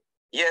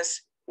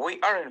 Yes, we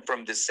aren't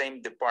from the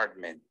same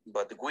department,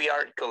 but we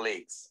are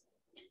colleagues.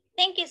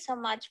 Thank you so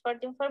much for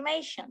the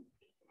information.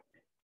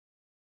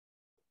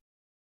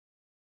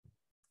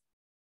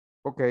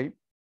 Ok.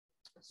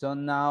 So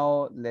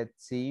now,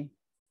 let's see.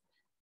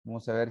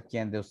 Vamos a ver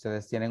quién de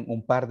ustedes tienen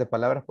un par de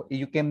palabras.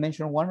 You can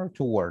mention 1 or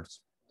 2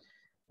 words.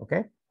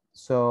 Okay.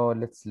 So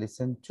let's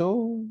listen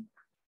to.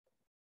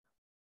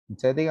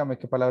 Ustedes díganme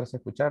qué palabras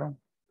escucharon.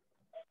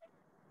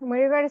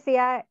 Mary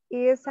Garcia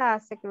is a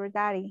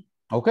secretary.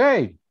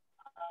 Okay.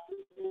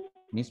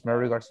 Miss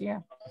Mary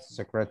Garcia,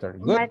 secretary.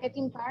 Good.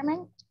 Marketing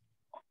department.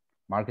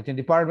 Marketing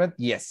department,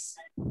 yes.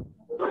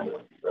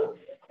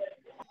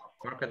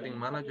 Marketing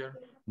manager.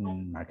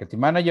 Marketing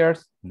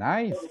managers,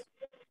 nice.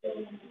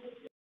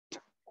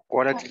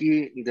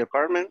 Quality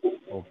department.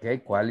 Okay,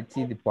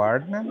 quality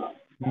department.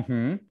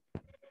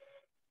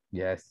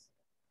 Yes.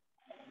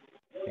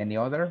 Any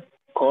other?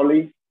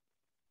 Colleague.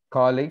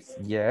 Colleagues,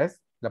 yes.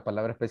 La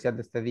palabra especial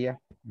de este día.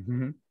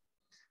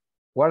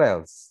 What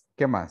else?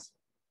 ¿Qué más?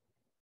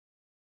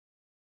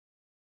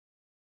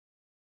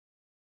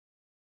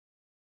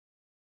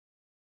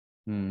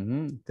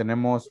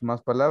 ¿Tenemos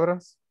más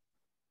palabras?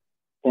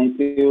 Thank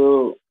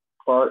you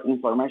for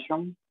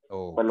information.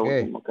 Okay. Fue lo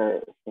último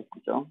que se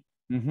escuchó.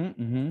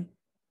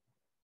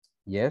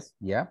 Yes,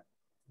 yeah.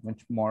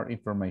 Much more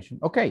information.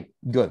 Okay,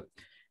 good.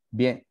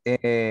 Bien.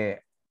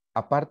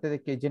 Aparte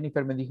de que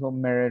Jennifer me dijo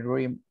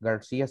Mary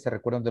García, ¿se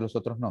recuerdan de los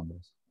otros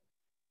nombres?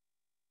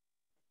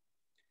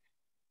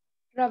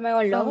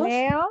 Romeo Lobos.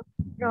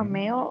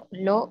 Romeo,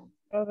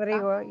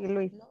 Rodrigo y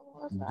Luis.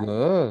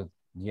 Good.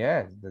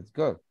 Yes, that's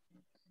good.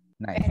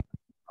 Nice.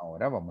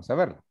 Ahora vamos a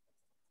verlo.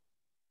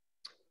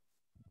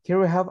 Here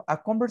we have a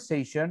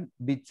conversation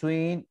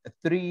between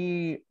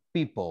three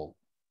people.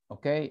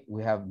 Okay,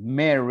 we have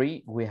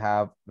Mary, we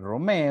have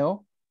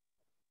Romeo,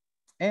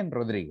 and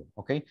Rodrigo.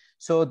 Okay,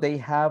 so they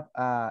have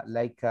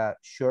like a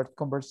short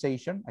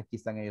conversation. Aquí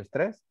están ellos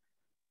tres.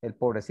 El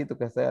pobrecito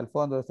que está ahí al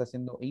fondo está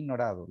siendo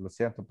ignorado. Lo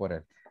siento por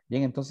él.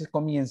 Bien, entonces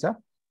comienza.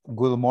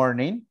 Good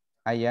morning.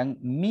 I am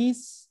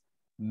Miss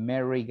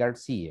Mary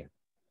Garcia.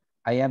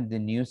 I am the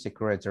new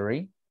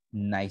secretary.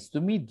 Nice to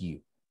meet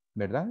you.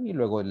 ¿Verdad? Y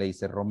luego le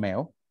dice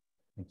Romeo.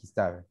 Aquí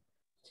está.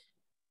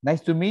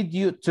 Nice to meet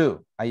you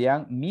too. I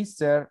am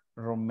Mr.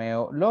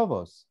 Romeo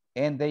Lobos.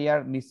 And they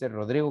are Mr.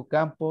 Rodrigo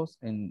Campos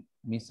and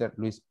Mr.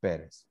 Luis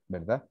Pérez.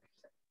 ¿Verdad?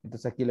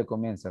 Entonces aquí le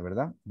comienza,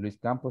 ¿verdad? Luis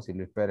Campos y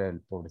Luis Pérez,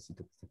 el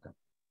pobrecito que está acá.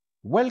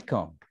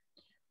 Welcome.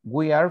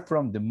 We are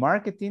from the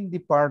marketing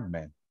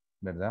department.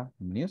 ¿Verdad?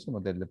 Bienvenidos,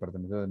 somos del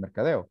departamento de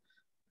mercadeo.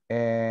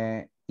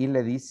 Y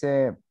le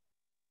dice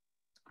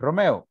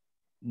Romeo,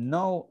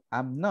 no,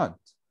 I'm not.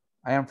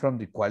 I am from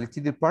the quality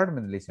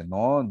department. Le dice,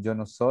 no, yo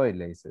no soy.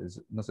 Le dice,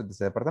 no soy de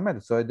ese departamento,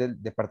 soy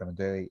del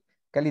departamento de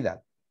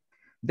calidad.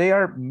 They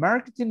are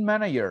marketing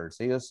managers.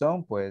 Ellos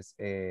son, pues,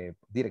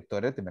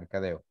 directores de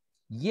mercadeo.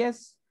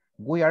 Yes,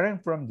 we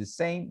aren't from the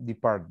same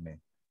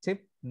department.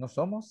 Sí, no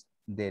somos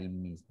del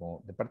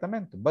mismo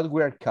departamento, but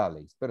we are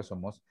colleagues, pero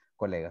somos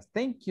colegas.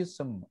 Thank you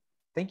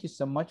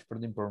so much for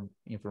the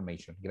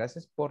information.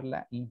 Gracias por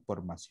la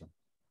información.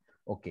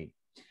 Ok.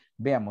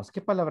 Veamos,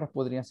 ¿qué palabras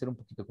podrían ser un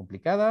poquito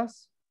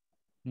complicadas?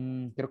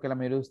 Creo que la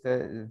mayoría de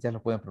ustedes ya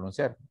lo pueden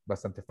pronunciar.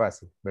 Bastante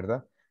fácil,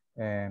 ¿verdad?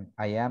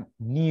 I am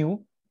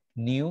new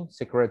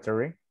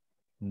secretary.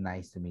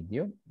 Nice to meet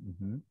you.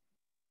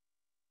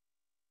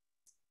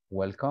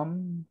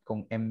 Welcome,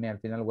 con M al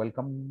final,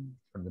 welcome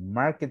from the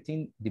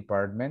marketing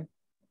department.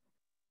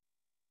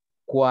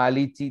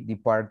 Quality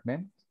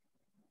department.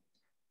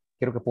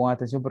 Quiero que pongan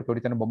atención porque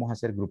ahorita nos vamos a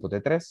hacer grupos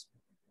de 3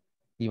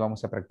 y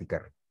vamos a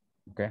practicar.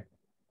 ¿Ok?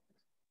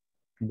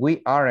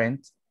 We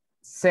aren't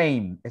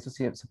same. Eso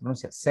sí se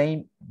pronuncia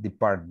same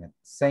department.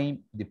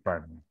 Same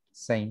department.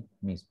 Same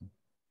mismo.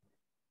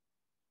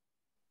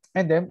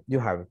 And then you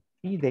have it.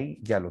 Y de ahí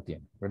ya lo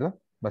tienen, ¿verdad?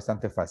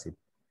 Bastante fácil.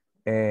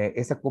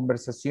 Esa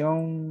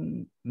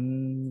conversación,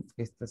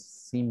 esta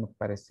sí me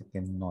parece que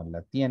no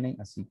la tienen,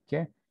 así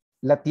que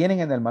la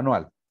tienen en el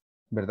manual,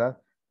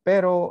 ¿verdad?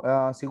 Pero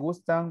si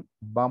gustan,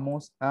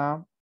 vamos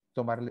a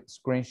tomarle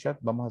screenshot,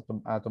 vamos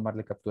a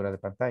tomarle captura de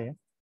pantalla.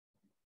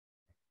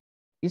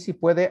 Y si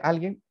puede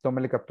alguien,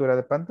 tómele captura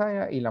de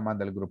pantalla y la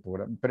manda al grupo,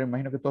 ¿verdad? Pero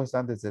imagino que todos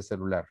están desde el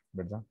celular,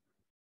 ¿verdad?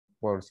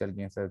 Por si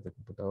alguien está desde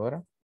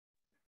computadora.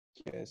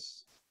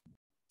 Yes.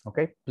 Ok,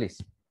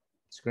 please.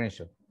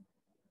 Screenshot.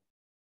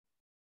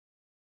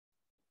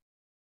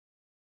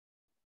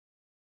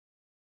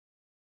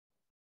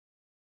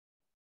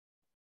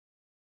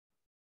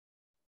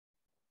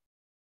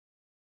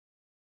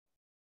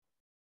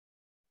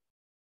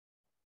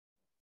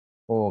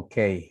 Ok,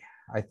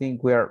 I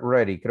think we are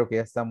ready. Creo que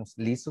ya estamos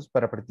listos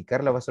para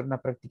practicarla. Va a ser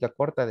una práctica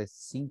corta de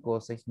 5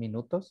 o 6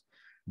 minutos.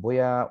 Voy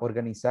a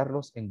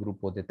organizarlos en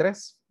grupos de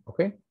 3,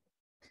 ¿ok?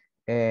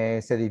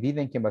 Se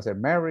dividen quién va a ser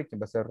Mary,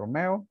 quién va a ser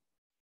Romeo,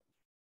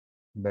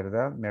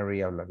 ¿verdad?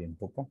 Mary habla bien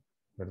poco,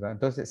 ¿verdad?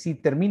 Entonces, si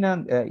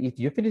terminan, if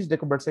you finish the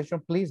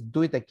conversation, please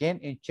do it again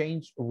and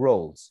change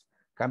roles.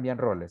 Cambian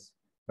roles,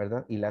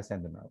 ¿verdad? Y la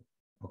hacen de nuevo,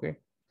 ¿ok?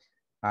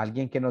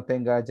 Alguien que no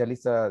tenga ya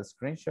lista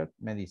screenshot,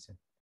 me dice.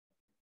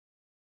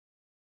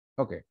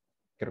 Ok,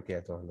 creo que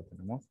ya todos lo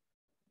tenemos.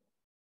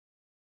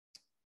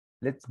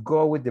 Let's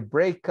go with the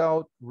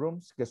breakout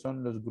rooms, que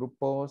son los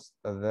grupos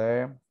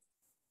de...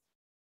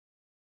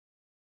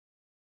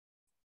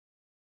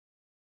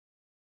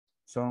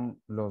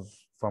 Son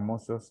los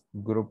famosos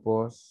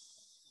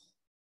grupos...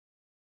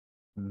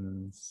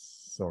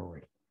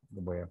 sorry,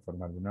 lo voy a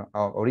formar de nuevo.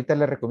 Ahorita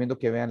les recomiendo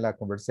que vean la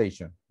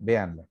conversation.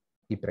 Véanla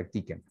y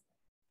practiquen.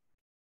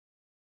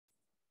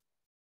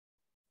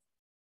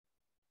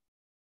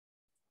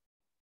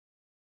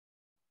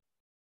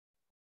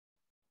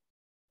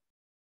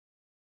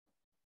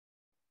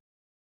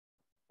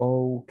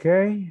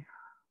 Okay.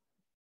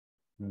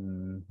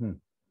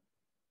 Mhm.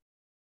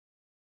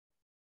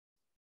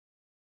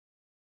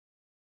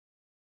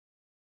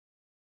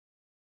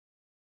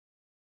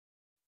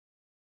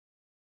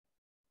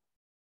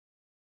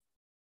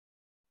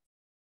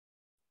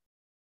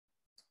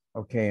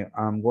 Okay,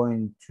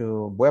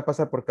 voy a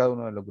pasar por cada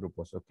uno de los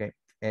grupos, okay.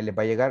 Les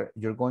va a llegar,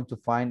 you're going to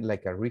find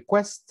like a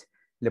request,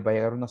 les va a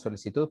llegar una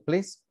solicitud,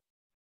 please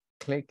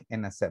click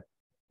and accept,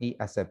 y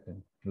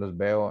acepten. Los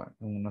veo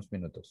en unos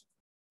minutos.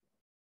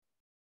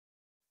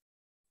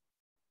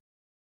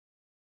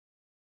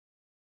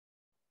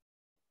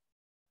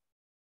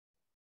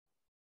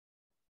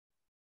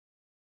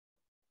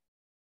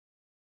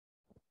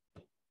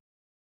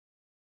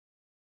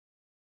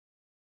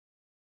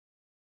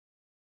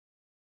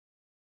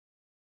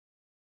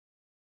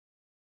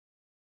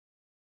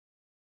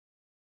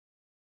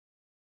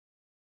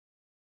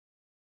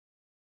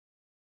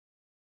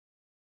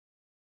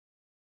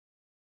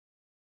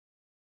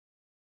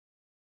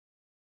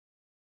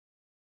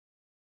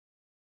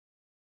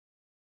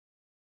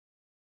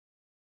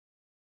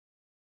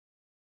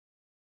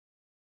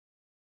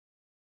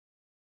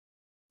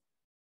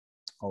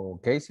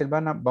 Ok,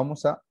 Silvana,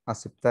 vamos a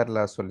aceptar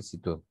la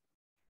solicitud.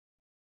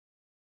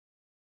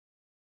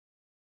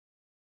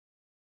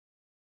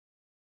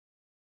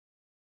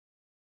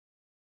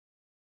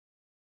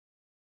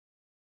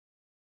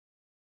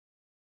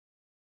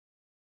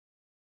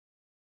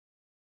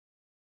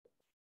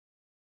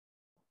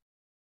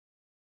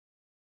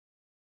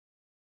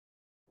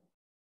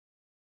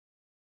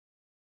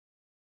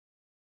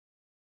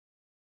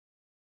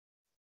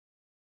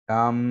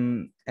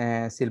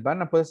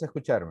 Silvana, ¿puedes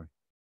escucharme?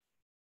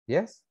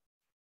 Yes.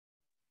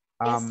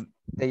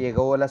 ¿Te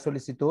llegó la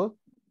solicitud?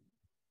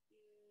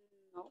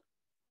 No.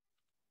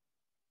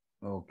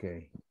 Ok.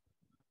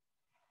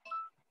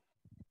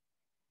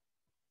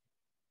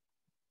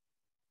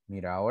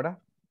 Mira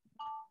ahora.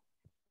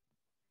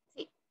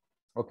 Sí.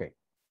 Ok.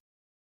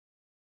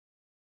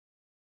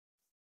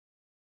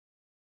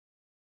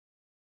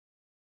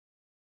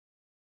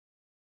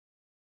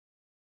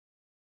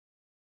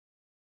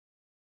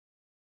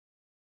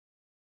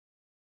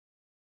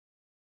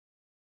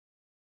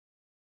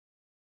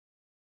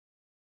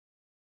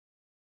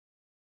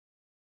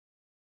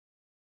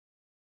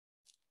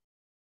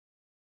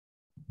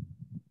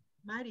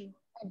 Mari.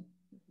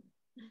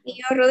 Y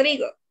yo,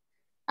 Rodrigo.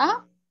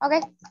 Ah, ok.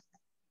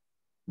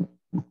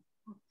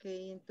 Ok,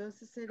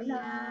 entonces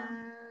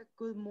sería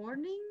good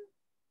morning.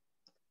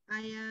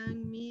 I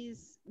am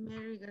Miss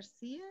Mary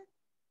Garcia.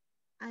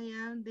 I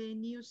am the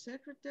new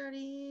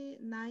secretary.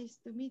 Nice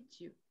to meet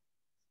you.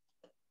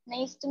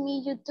 Nice to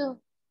meet you too.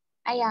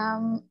 I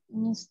am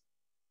Mr.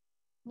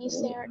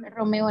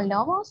 Romeo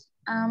Lobos.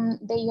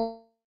 They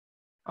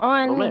Oh,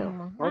 el Romeo.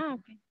 mismo. Ok. Ah,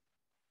 ok.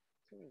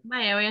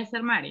 Vaya, voy a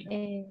ser Mari.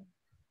 Okay.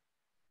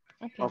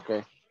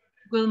 Okay.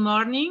 Good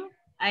morning.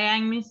 I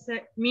am Miss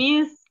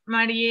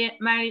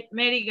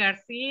Mary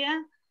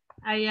Garcia.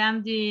 I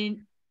am the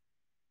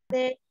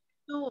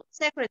Tu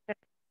secretary.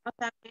 O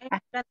sea, que es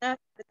la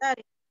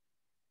secretaria.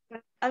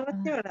 Algo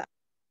así, ¿verdad?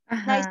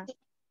 Nice Ajá. to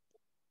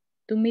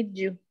To meet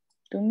you.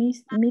 To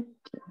meet you.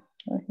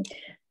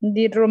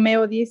 Di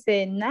Romeo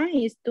dice,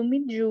 nice to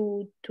meet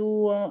you.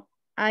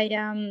 I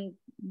am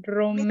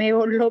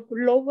Romeo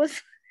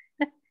Lobos.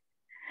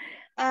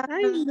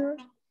 Ay, no.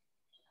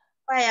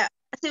 Vaya,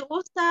 si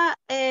gusta,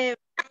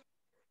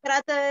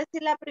 trata de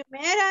decir la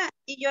primera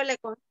y yo le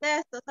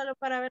contesto, solo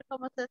para ver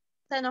cómo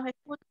se nos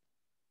escucha.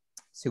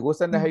 Si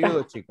gustan, les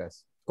ayudo,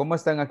 chicas. ¿Cómo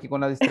están aquí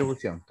con la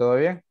distribución? ¿Todo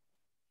bien?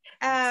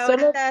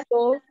 Solo Ahorita,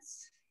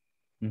 dos.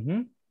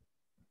 Ujú.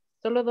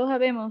 Solo dos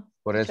habemos.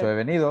 Por eso he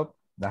venido.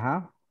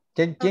 Ajá.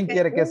 ¿Quién ok,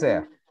 quiere que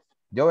sea?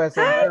 Yo voy a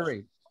ser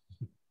Mary.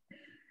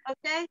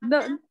 ok,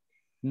 No,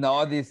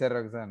 No, dice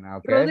Roxana,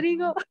 ¿ok?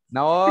 Rodrigo.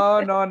 No,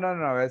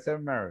 voy a ser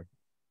Mary.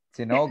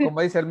 Si no,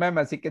 como dice el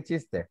meme, así que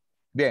chiste.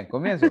 Bien,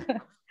 comienzo.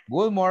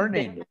 Good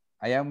morning.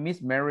 I am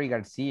Miss Mary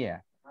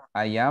Garcia.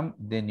 I am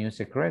the new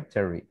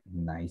secretary.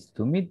 Nice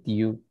to meet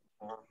you.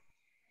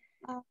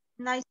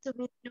 nice to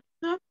meet you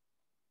too.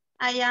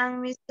 I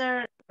am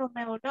Mr.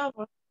 Romeo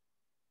Lobos.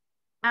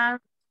 And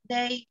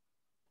they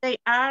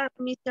are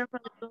Mr.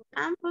 Rodrigo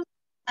Campos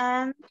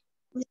and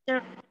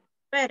Mr.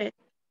 Perez.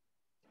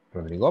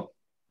 Rodrigo.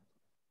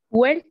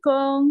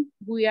 Welcome.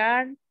 We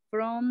are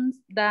from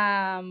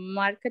the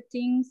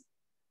marketing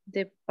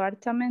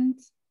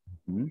department.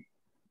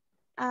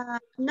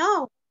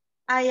 No,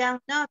 I am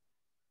not.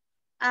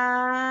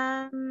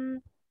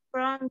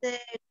 From the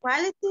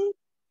quality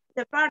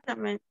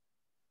department.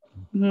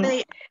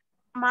 The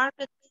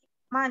marketing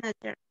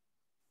manager.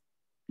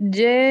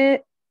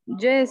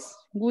 Yes,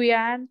 we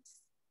are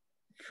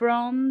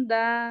from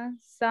the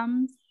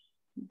some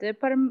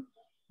department,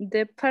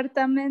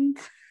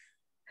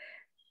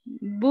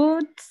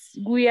 but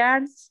we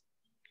are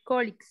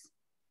colleagues.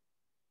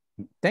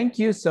 Thank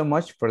you so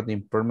much for the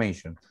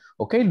information.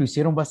 Ok, lo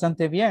hicieron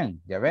bastante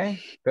bien, ya ven,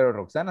 pero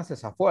Roxana se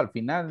zafó, al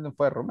final no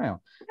fue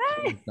Romeo.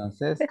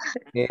 Entonces,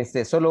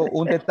 solo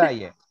un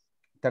detalle.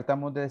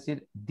 Tratamos de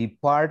decir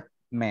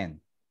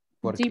department.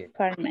 ¿Por qué?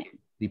 Department.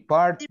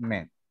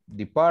 Department.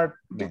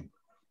 Department.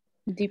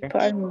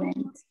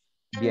 Department.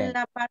 Bien. En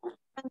la parte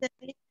donde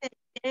dice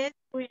yes,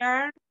 we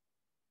are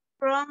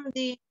from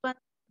the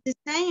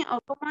same,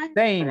 o cómo es.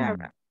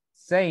 Same.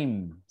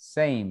 Same.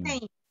 Same.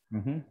 Same.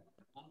 Ujú.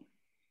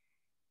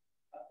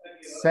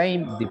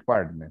 Same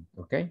department,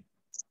 ¿ok?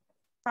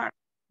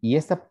 Y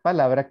esta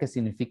palabra que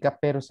significa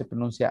pero se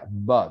pronuncia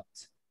but.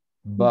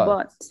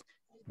 But.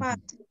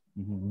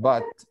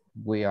 But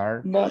we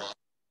are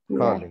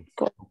colleagues.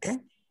 ¿Ok?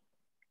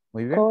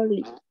 Muy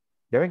bien.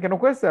 Ya ven que no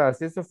cuesta,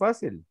 así es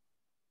fácil.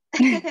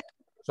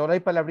 Solo hay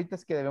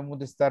palabritas que debemos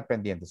de estar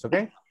pendientes, ¿ok?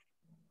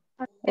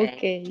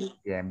 Ok.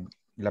 Bien.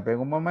 La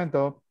pego un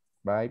momento.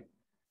 Bye.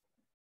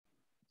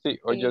 Sí,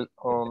 hoy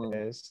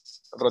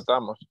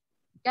rotamos.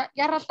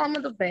 Ya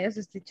rotamos 2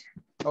 veces, teacher.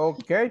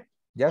 Ok.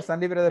 Ya están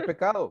libres de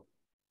pecado.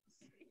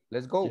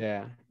 Let's go.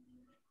 Yeah.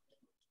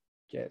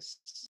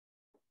 Yes.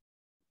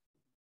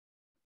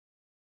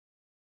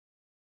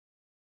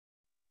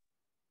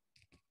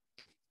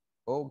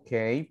 Ok.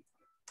 I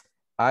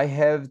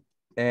have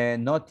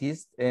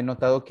noticed, he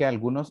notado que a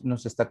algunos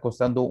nos está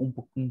costando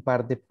un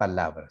par de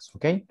palabras,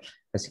 ¿ok?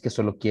 Así que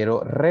solo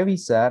quiero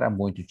revisar. I'm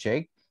going to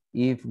check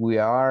if we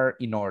are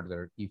in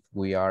order, if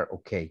we are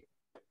okay.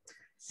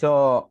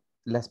 So,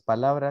 las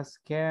palabras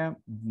que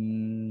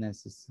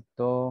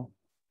necesito,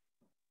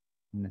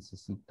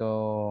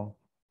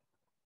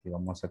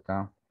 digamos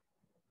acá,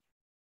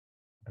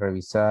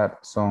 revisar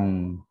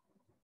son,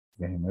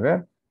 déjenme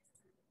ver.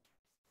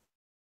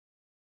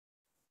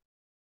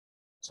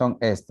 Son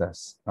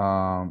estas.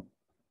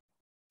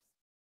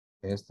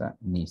 Esta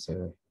ni se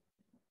ve.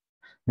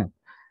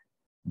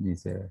 Ni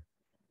se ve.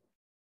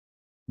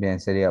 Bien,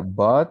 sería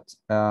but.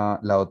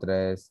 La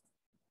otra es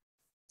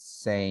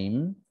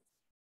same.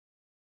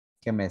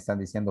 Que me están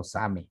diciendo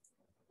Sammy.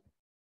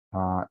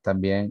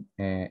 También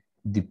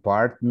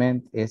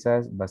department. Esa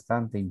es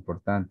bastante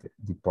importante.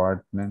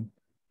 Department.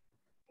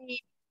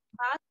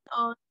 But,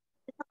 o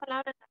esa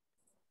palabra.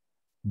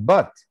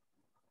 But.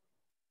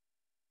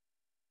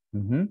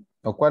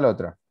 ¿O cuál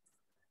otra?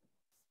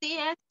 Sí,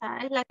 esa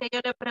es la que yo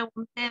le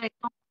pregunté de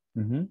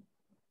cómo.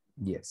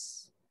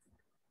 Yes.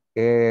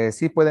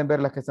 Sí pueden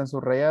ver las que están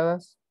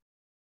subrayadas.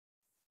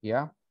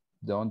 Yeah.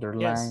 The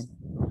underline. Yes.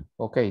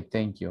 Okay,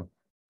 thank you.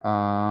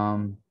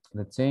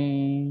 Let's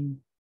see.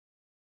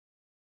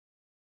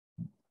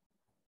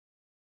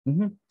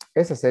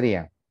 Esa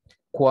sería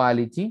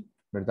quality,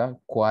 ¿verdad?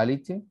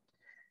 Quality.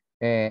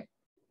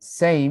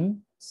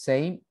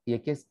 Same, y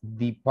aquí es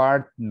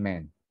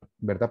department,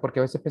 ¿verdad? Porque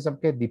a veces pensamos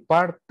que es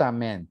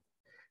department.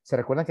 ¿Se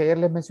recuerdan que ayer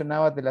les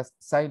mencionaba de las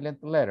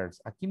silent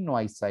letters? Aquí no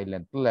hay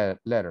silent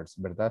letters,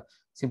 ¿verdad?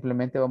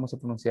 Simplemente vamos a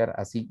pronunciar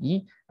así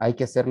y hay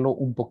que hacerlo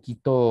un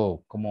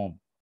poquito como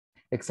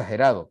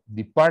exagerado.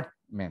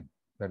 Department,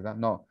 ¿verdad?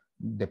 No,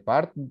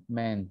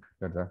 department,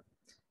 ¿verdad?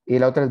 Y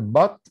la otra es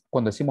but,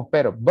 cuando decimos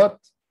pero, but,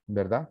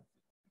 ¿verdad?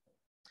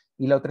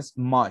 Y la otra es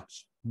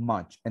much.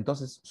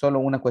 Entonces, solo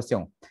una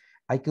cuestión.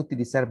 Hay que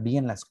utilizar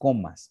bien las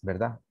comas,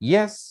 ¿verdad?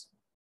 Yes,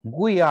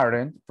 we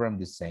aren't from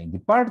the same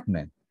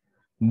department,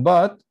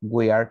 but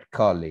we are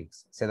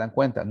colleagues. ¿Se dan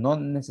cuenta? No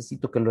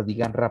necesito que lo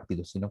digan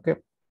rápido, sino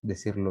que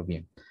decirlo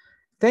bien.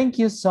 Thank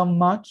you so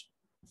much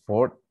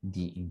for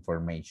the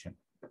information.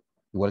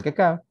 Igual que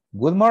acá.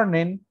 Good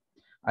morning.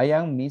 I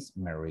am Miss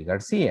Mary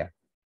Garcia.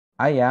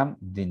 I am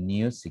the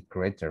new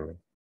secretary.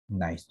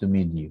 Nice to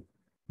meet you.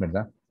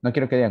 ¿Verdad? No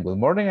quiero que digan, good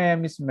morning, I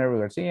am Miss Mary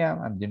Garcia.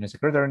 I'm the new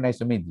secretary. Nice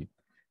to meet you.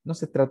 No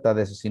se trata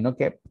de eso, sino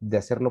que de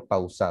hacerlo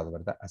pausado,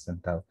 ¿verdad?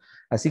 Asentado.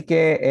 Así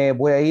que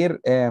voy a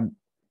ir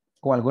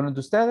con algunos de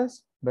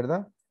ustedes,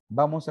 ¿verdad?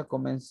 Vamos a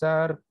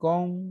comenzar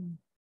con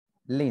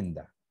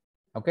Linda.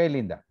 Ok,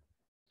 Linda.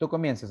 Tú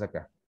comienzas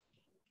acá.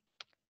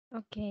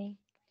 Okay.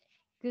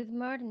 Good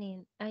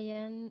morning. I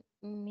am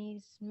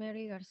Miss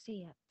Mary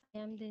Garcia. I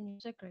am the new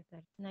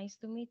secretary. Nice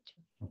to meet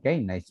you. Ok,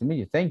 nice to meet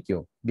you. Thank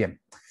you. Bien.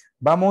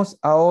 Vamos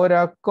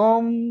ahora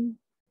con...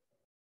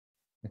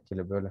 Es que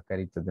le veo las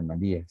caritas de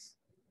Marías.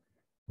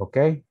 Ok.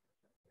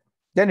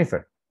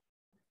 Jennifer.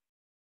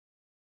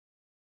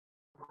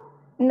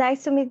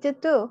 Nice to meet you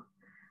too.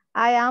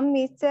 I am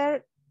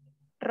Mr.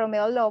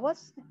 Romeo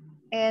Lobos,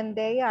 and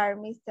they are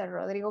Mr.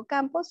 Rodrigo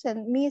Campos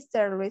and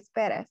Mr. Luis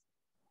Perez.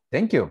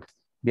 Thank you.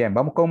 Bien,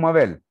 vamos con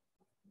Mabel.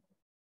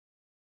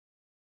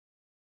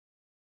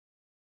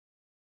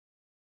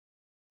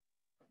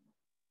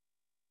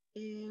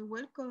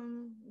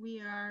 Welcome.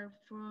 We are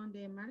from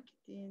the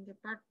marketing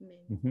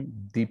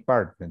department.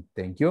 Department.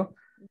 Thank you.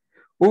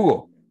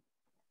 Hugo.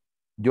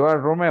 You are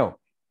Romeo.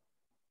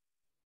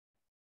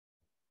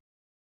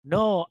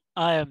 No,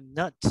 I am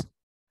not.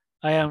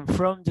 I am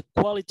from the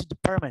quality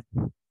department.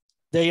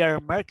 They are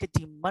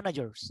marketing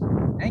managers.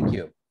 Thank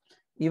you.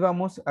 Y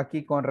vamos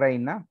aquí con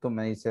Reina. Tú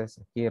me dices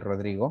aquí,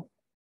 Rodrigo.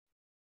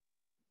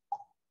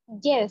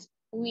 Yes,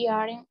 we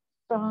are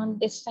from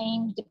the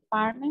same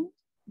department,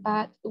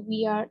 but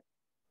we are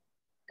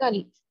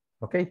colleagues.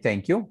 Ok,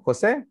 thank you.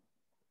 José,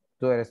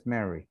 tú eres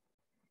Mary.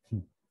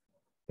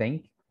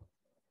 Thank you.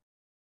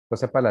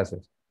 José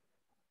Palacios.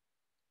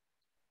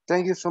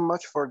 Thank you so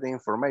much for the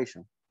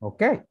information.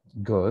 Okay,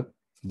 good.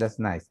 That's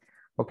nice.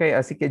 Ok,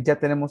 así que ya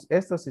tenemos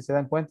esto. Si se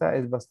dan cuenta,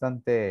 es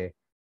bastante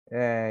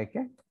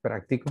 ¿qué?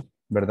 Práctico,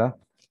 ¿verdad?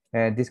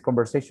 This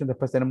conversation,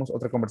 después tenemos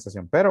otra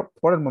conversación. Pero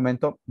por el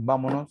momento,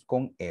 vámonos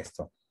con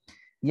esto.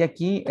 Y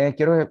aquí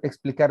quiero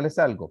explicarles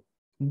algo.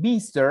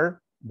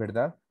 Mr.,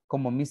 ¿verdad?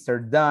 Como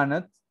Mr.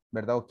 Donut,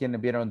 ¿verdad? O quienes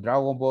vieron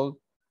Dragon Ball,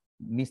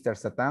 Mr.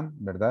 Satan,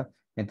 ¿verdad?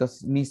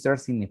 Entonces, Mr.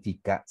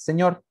 significa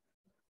señor,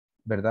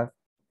 ¿verdad?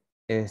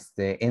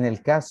 En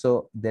el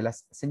caso de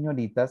las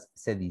señoritas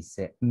se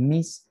dice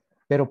Miss,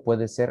 pero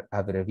puede ser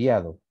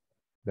abreviado,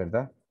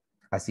 ¿verdad?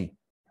 Así,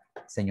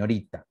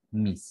 señorita,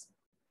 Miss.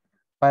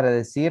 Para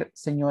decir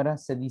señora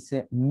se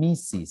dice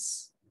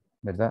Mrs.,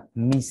 ¿verdad?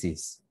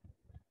 Mrs.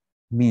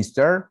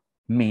 Mr.,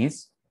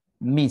 Miss,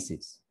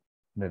 Mrs.,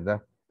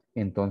 ¿verdad?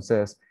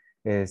 Entonces,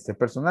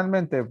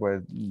 personalmente,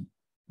 pues,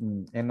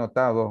 he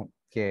notado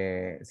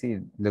que sí,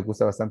 les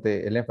gusta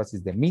bastante el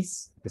énfasis de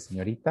Miss, de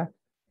señorita,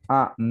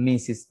 a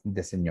Mrs.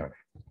 de señora.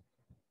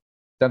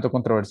 Tanto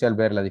controversial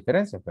ver la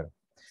diferencia, pero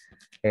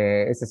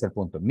este es el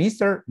punto.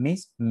 Mr.,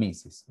 Miss,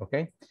 Mrs., ¿ok?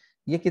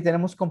 Y aquí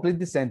tenemos complete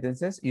the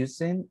sentences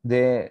using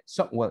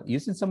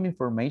using some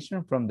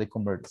information from the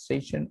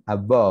conversation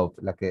above,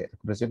 la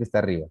conversación que está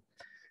arriba.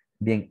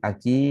 Bien,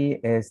 aquí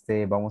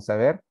vamos a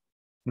ver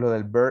lo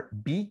del verb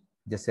be,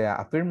 ya sea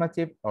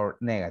affirmative o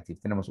negative.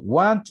 Tenemos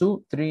 1,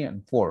 2, 3,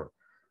 and 4.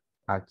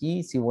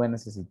 Aquí sí voy a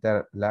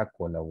necesitar la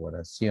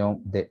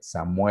colaboración de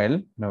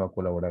Samuel. Me va a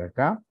colaborar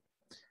acá.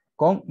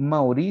 Con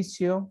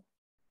Mauricio,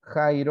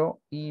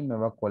 Jairo y me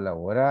va a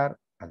colaborar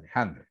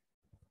Alejandro.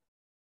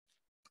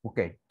 Ok.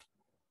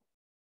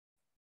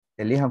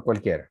 Elijan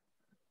cualquiera.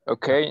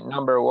 Okay,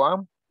 number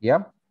 1.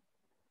 Yeah.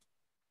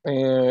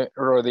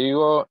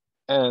 Rodrigo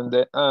and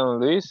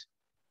Luis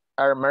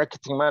are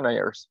marketing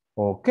managers.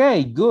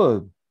 Okay,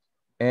 good.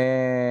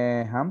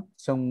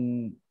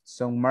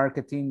 Some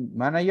marketing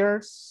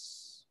managers.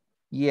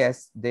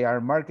 Yes, they are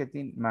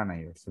marketing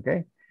managers.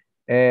 Okay.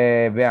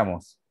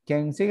 Veamos.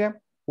 ¿Quién sigue?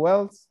 Who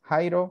else?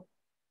 Jairo.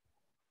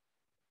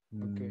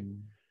 Okay.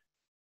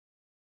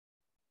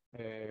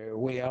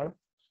 We are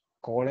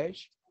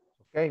college.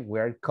 Okay, we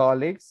are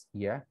colleagues.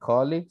 Yeah,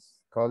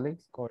 colleagues.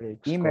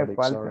 Y me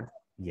falta. Sorry.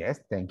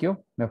 Yes, thank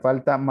you. Me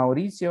falta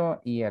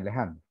Mauricio y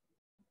Alejandro.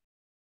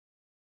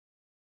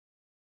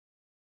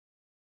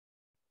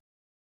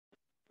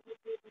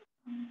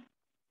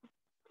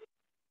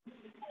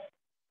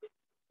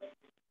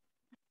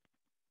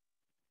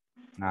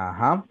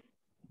 Ajá.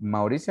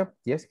 Mauricio,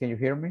 yes, can you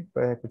hear me?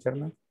 ¿Puedes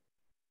escucharme?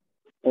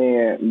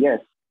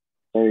 Yes.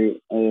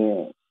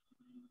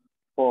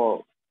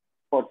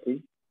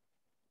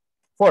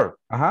 Four.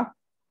 Ajá.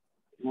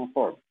 No,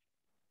 4.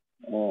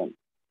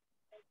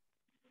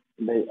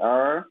 They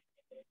are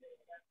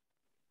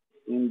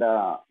in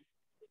the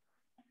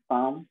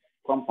same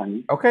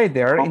company. Okay,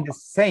 they are in the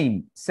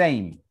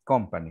same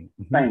company.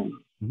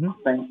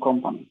 Same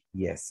company.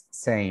 Yes,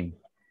 same.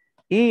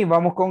 Y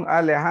vamos con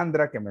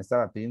Alejandra, que me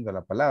estaba pidiendo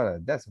la palabra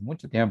desde hace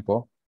mucho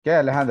tiempo. ¿Qué,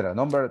 Alejandra?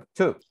 Number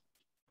 2.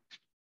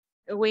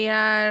 We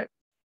are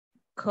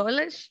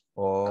college.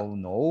 Oh,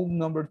 no,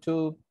 number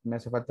 2. Me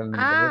hace falta el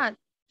número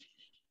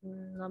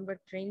 2. Number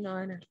 3 no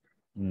era.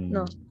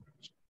 No.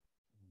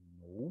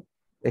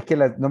 Es que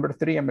la number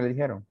 3 ya me le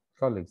dijeron.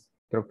 Colleagues.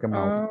 Creo que me...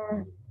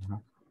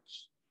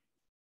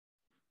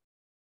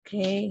 Ok.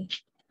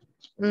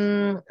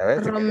 A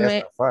ver, se quería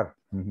estafar.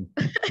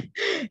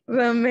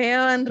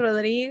 Romeo and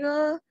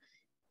Rodrigo.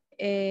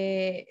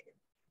 They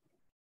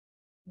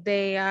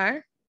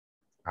are.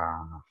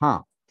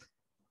 Ajá.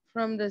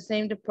 From the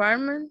same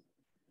department.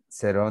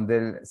 ¿Serán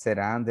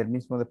del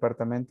mismo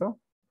departamento?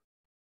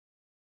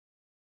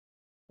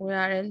 We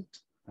aren't.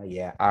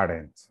 Yeah,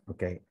 aren't.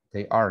 Okay,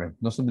 they aren't.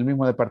 No son del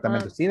mismo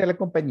departamento. Sí, de la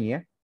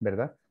compañía,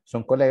 ¿verdad?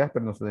 Son colegas,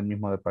 pero no son del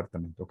mismo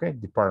departamento. Ok,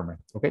 department.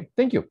 Ok,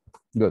 thank you.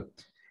 Good.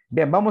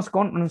 Bien, vamos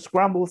con un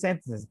scramble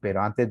sentences,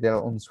 pero antes de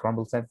un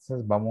scramble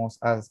sentences vamos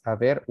a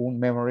ver un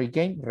memory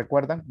game.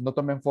 Recuerdan, no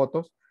tomen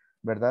fotos,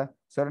 ¿verdad?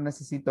 Solo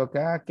necesito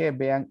acá que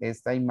vean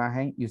esta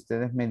imagen y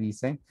ustedes me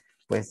dicen,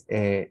 pues,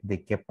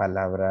 de qué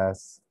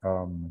palabras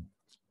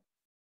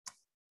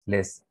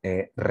les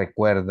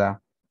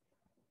recuerda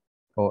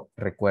o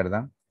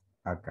recuerdan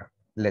acá.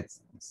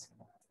 Let's see.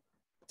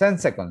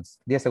 10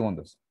 seconds, 10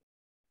 segundos.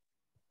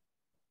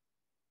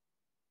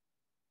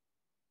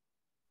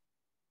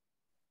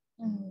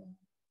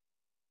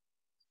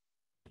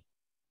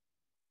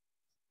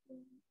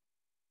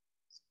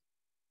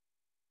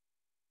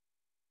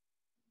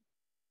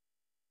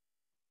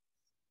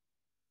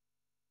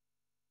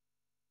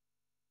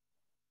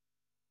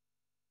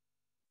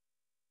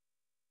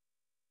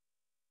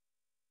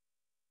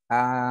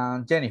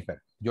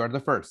 Jennifer, you're the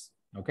first,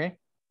 okay?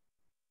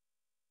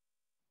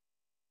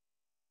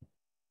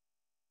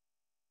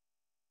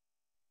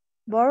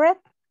 Bored?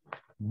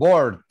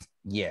 Bored,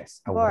 yes,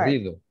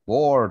 aburrido,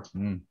 bored.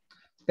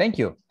 Thank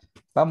you.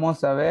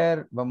 Vamos a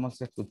ver,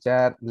 vamos a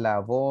escuchar la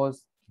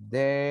voz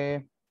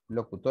de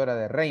locutora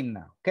de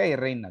Reina. Ok,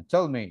 Reina,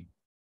 tell me.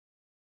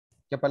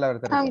 ¿Qué palabra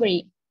te recuerda?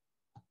 Hungry.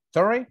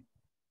 Sorry?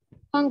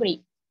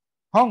 Hungry.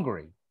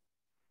 Hungry.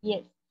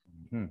 Yes.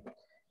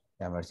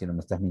 A ver si no me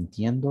estás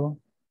mintiendo.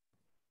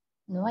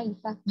 No, ahí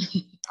está.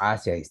 Ah,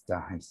 sí, ahí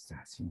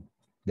está, sí.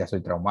 Ya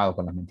soy traumado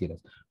con las mentiras.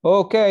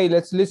 Okay,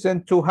 let's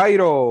listen to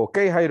Jairo.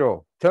 Okay,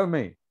 Jairo, tell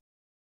me.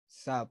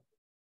 Sup.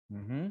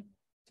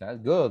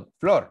 That's good.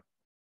 Flor.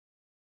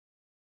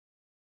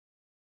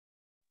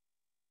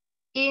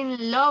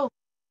 In love.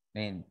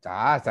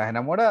 Estás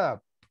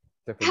enamorada.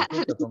 Te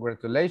felicito.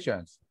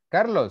 Congratulations.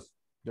 Carlos,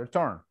 your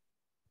turn.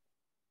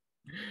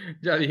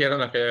 Ya dijeron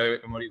las que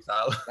había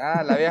memorizado.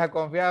 Ah, la vieja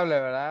confiable,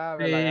 ¿verdad?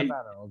 Me la Sí.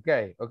 ganaron.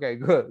 Ok,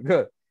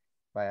 good.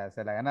 Vaya,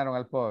 se la ganaron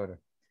al pobre.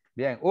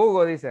 Bien,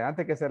 Hugo dice,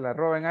 antes que se la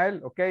roben a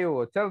él. Ok,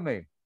 Hugo, tell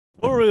me.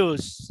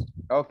 Furious.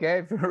 Ok,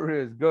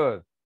 furious,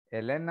 good.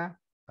 Elena,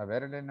 a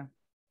ver, Elena.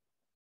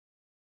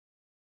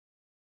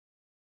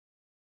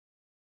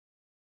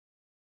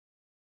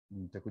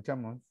 Te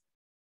escuchamos.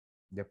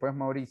 Después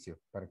Mauricio,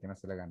 para que no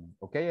se la ganen.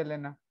 Ok,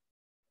 Elena.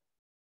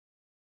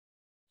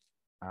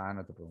 Ah,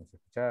 no te podemos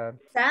escuchar.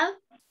 Sad?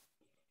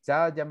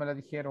 Sad, ya me la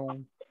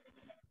dijeron.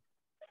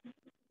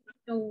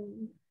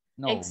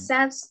 No.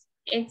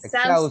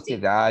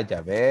 Exhausted. Ah,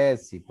 ya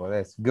ves, si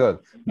podés.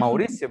 Good.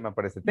 Mauricio me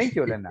parece. Thank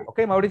you, Elena. Ok,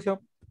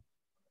 Mauricio.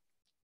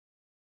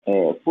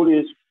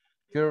 Furious.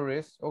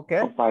 Furious, ok.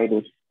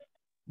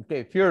 Ok,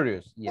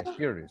 furious. Yes,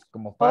 furious.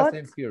 Como Fast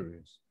and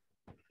Furious.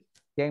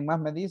 ¿Quién más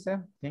me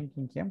dice? ¿Quién?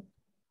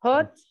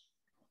 Hot.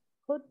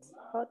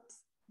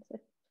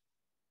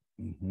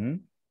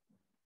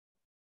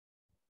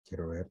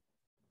 Quiero ver.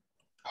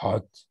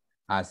 Hot.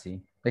 Ah,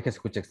 sí. Es que se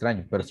escucha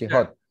extraño, pero sí,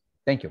 hot.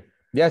 Thank you.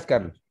 Yes,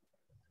 Carlos.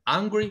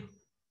 Angry.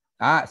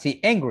 Ah, sí,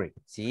 angry.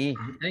 Sí.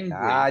 Angry.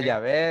 Ah, ya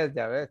ves.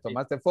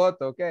 Tomaste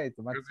foto, ok.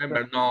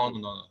 Remember, no.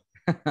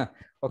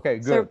 Ok,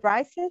 good.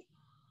 Surprises.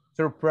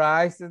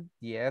 Surprised,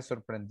 yes,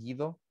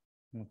 sorprendido.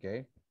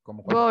 Ok.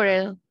 Como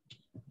Bored.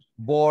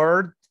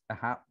 bored.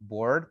 Ajá,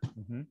 bored.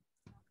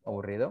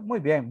 Aburrido. Muy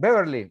bien.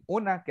 Beverly,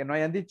 una que no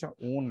hayan dicho.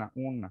 Una.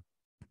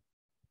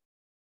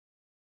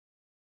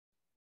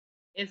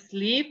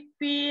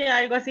 Sleepy,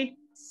 algo así.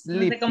 No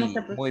sé cómo Sleepy.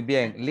 se pronuncia. Muy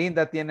bien.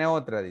 Linda tiene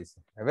otra,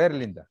 dice. A ver,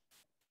 Linda.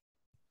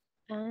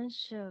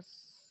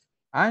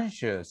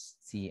 Anxious.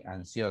 Sí,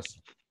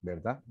 ansioso.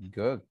 ¿Verdad?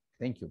 Good.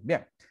 Thank you.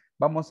 Bien.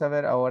 Vamos a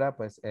ver ahora,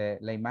 pues,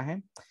 la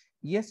imagen.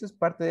 Y eso es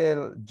parte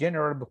del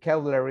general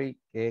vocabulary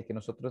que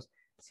nosotros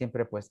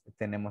siempre, pues,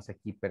 tenemos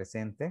aquí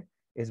presente.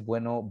 Es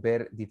bueno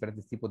ver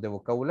diferentes tipos de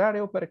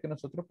vocabulario para que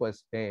nosotros,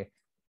 pues,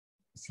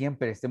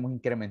 siempre estemos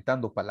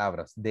incrementando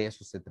palabras. De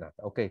eso se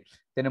trata. Ok.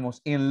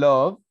 Tenemos in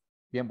love.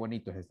 Bien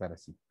bonito es estar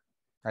así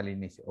al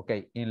inicio. Ok.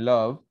 In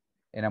love.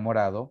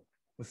 Enamorado.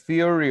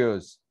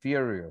 Furious.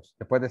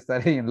 Después de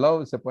estar in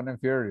love, se ponen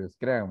furious.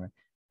 Créanme.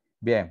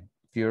 Bien.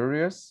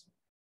 Furious.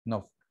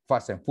 No.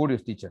 Fast and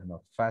Furious, teacher.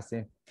 No. Fast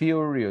and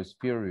Furious.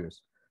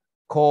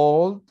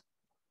 Cold.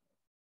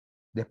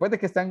 Después de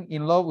que están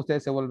in love,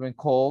 ustedes se vuelven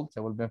cold, se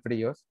vuelven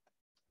fríos.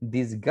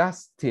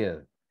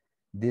 Disgusted.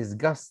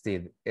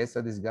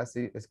 Eso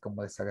disgusted es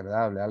como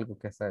desagradable, algo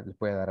que le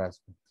puede dar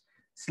asco.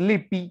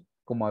 Sleepy,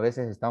 como a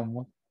veces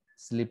estamos.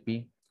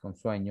 Sleepy, con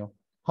sueño.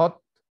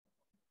 Hot,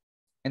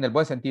 en el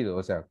buen sentido,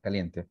 o sea,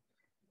 caliente.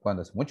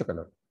 Cuando hace mucho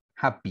calor.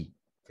 Happy,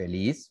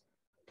 feliz.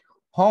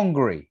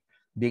 Hungry.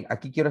 Bien,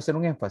 aquí quiero hacer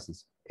un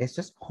énfasis.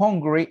 Esto es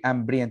hungry,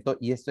 hambriento,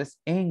 y esto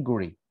es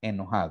angry,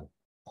 enojado.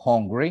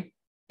 Hungry,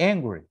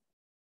 angry.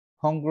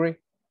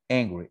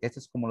 Esto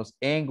es como los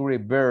angry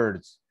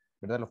birds,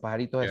 ¿verdad? Los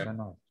pajaritos esos,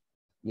 no.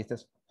 Y este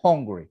es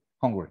hungry.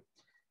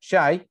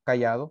 Shy,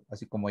 callado,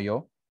 así como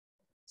yo.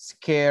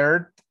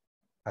 Scared,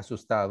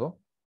 asustado.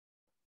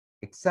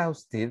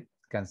 Exhausted,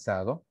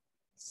 cansado.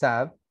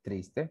 Sad,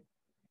 triste.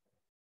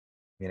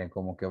 Miren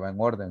como que va en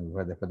orden.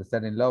 Después de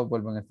estar en love,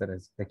 vuelven a estar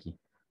aquí.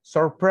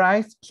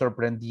 Surprised,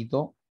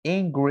 sorprendido.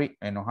 Angry,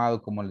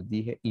 enojado, como les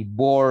dije. Y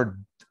bored,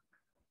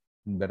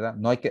 ¿verdad?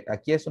 No hay que,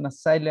 aquí es una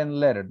silent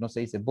letter, no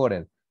se dice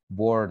bored.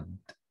 Bored.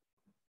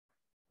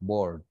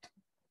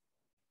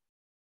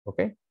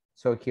 Okay.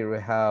 So here we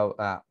have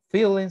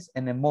feelings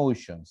and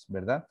emotions,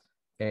 ¿verdad?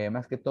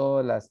 Más que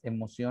todo las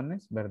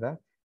emociones, ¿verdad?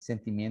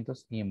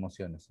 Sentimientos y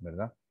emociones,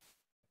 ¿verdad?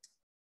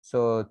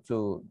 So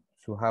to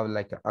have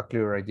like a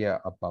clear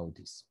idea about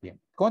this. Bien,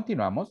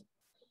 continuamos.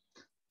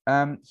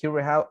 Here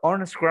we have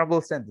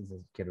unscrambled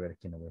sentences. Quiero ver a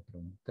quién le voy a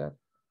preguntar.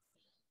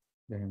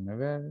 Déjenme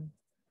ver.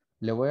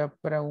 Le voy a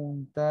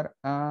preguntar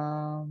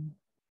a...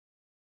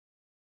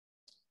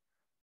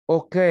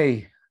 Ok,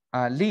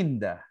 a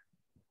Linda.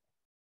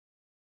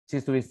 Sí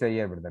estuviste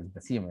ayer, ¿verdad,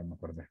 Linda? Sí, me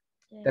acordé.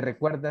 Yes. ¿Te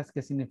recuerdas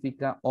qué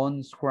significa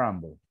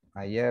unscramble?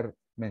 Ayer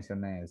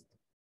mencioné esto.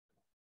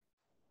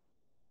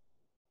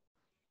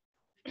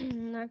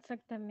 No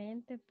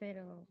exactamente,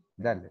 pero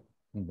Dale,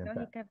 intenta.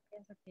 lógica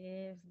pienso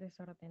que es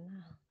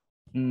desordenado.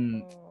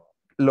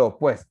 Lo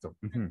opuesto.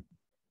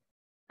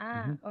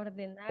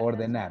 Ordenar.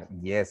 Ordenar,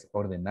 yes,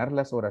 ordenar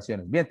las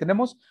oraciones. Bien,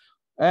 tenemos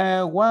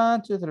 1,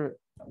 2, 3,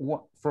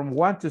 from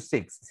 1 to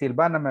 6.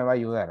 Silvana me va a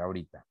ayudar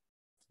ahorita.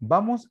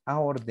 Vamos a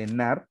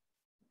ordenar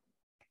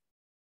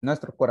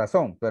nuestro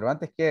corazón, pero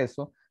antes que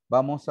eso,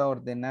 vamos a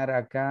ordenar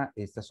acá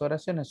estas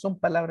oraciones. Son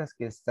palabras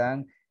que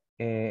están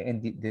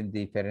de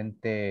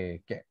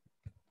diferente ¿qué?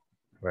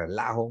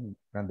 Relajo,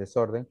 gran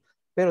desorden,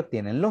 pero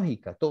tienen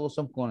lógica. Todos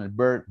son con el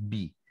verb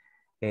be.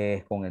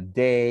 Con el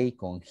they,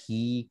 con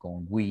he,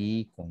 con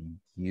we, con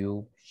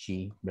you,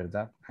 she,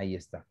 ¿verdad? Ahí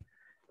está.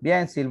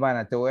 Bien,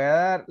 Silvana, te voy a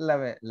dar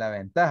la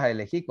ventaja.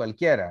 Elegí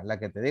cualquiera, la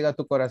que te diga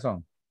tu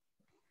corazón.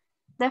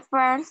 The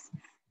first,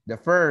 The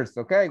first,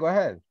 okay, go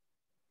ahead.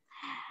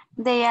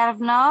 they are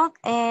not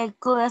a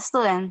good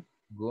student.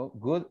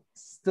 Good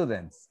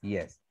students,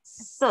 yes.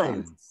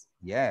 Students.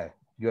 Yeah,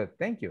 good,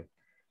 thank you.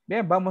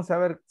 Bien, vamos a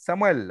ver,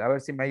 Samuel, a ver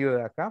si me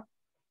ayuda acá.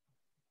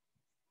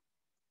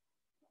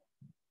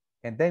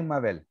 And then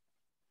Mabel.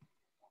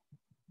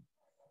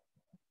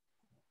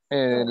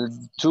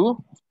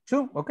 Two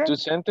okay. Two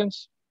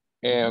sentence.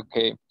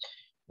 Okay.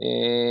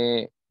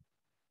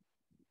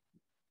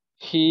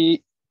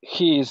 He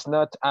is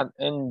not an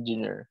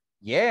engineer.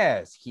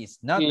 Yes, he's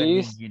not an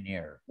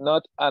engineer.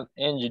 Not an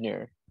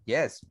engineer.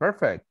 Yes,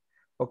 perfect.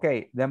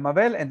 Okay, then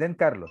Mabel and then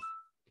Carlos.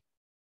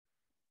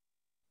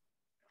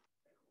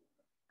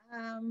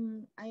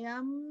 I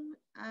am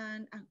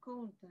an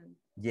accountant.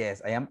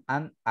 Yes, I am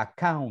an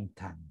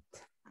accountant.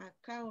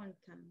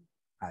 Accountant.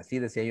 Así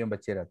decía yo en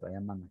bachillerato. I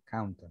am an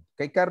accountant.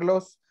 Okay,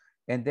 Carlos.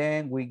 And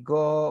then we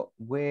go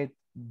with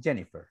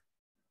Jennifer.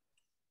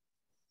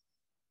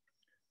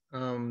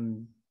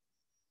 We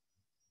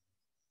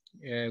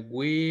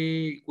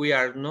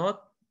are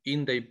not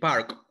in the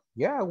park.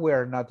 Yeah, we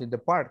are not in the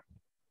park.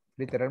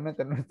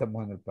 Literalmente no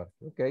estamos en el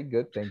parque. Okay,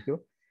 good, thank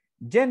you.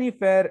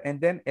 Jennifer and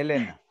then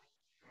Elena.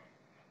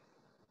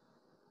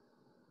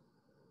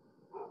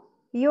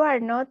 You are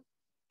not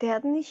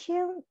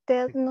technician,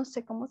 no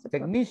sé cómo se pronuncia.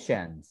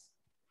 Technicians.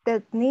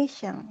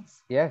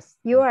 Technicians. Yes.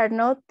 You are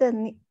not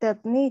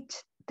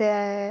technicians.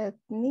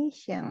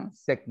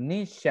 Technicians.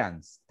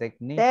 Technicians.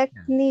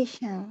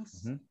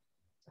 Technicians.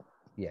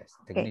 Yes,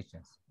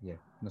 technicians. Okay. Yeah,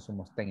 no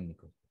somos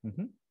técnicos.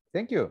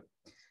 Thank you.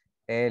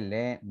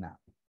 Elena.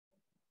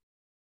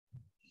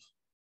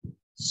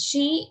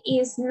 She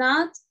is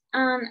not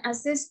an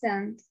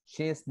assistant.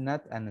 She is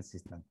not an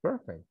assistant.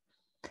 Perfect.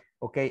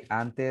 Ok,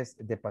 antes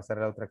de pasar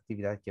a la otra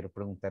actividad, quiero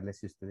preguntarles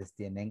si ustedes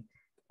tienen,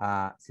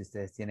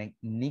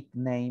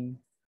 nickname.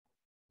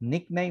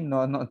 Nickname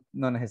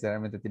no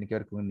necesariamente tiene que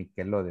ver con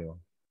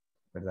Nickelodeon,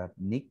 ¿verdad?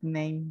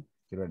 Nickname,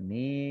 quiero ver,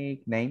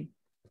 nickname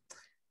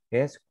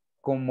es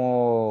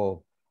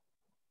como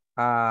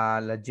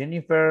a la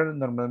Jennifer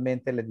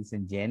normalmente le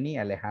dicen Jenny,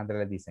 a Alejandra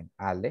le dicen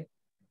Ale,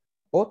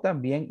 o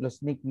también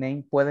los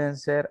nicknames pueden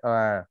ser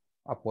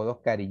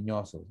apodos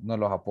cariñosos, no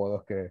los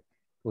apodos que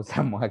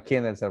usamos aquí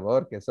en El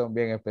Salvador, que son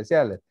bien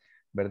especiales,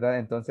 ¿verdad?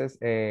 Entonces,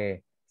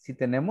 si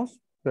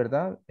tenemos,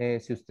 ¿verdad?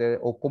 Si usted,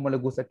 o cómo les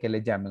gusta que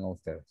le llamen a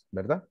ustedes,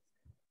 ¿verdad?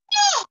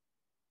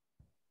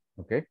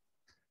 Ok.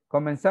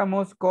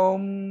 Comenzamos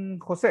con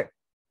José.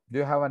 Do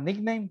you have a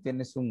nickname?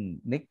 ¿Tienes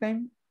un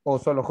nickname o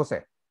solo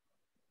José?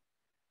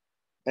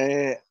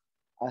 I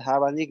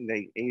have a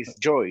nickname. It's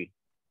Joy.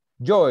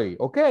 Joy.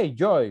 Okay,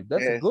 Joy.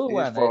 That's a good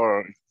one.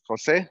 For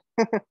Jose.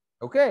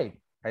 Okay.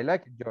 I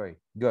like it, Joy.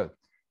 Good.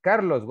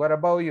 Carlos, what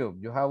about you?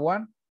 You have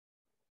one?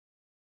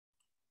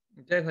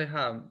 Yes, I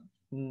have.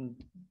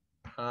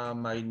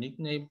 My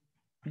nickname,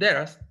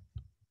 Deras.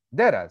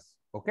 Deras.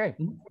 Okay.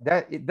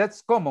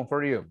 That's common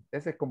for you.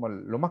 Ese es como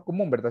lo más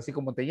común, ¿verdad? Así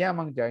como te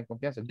llaman, ya en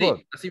confianza. Good.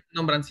 Sí, así me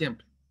nombran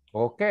siempre.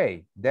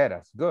 Okay.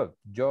 Deras. Good.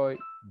 Joy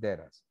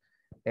Deras.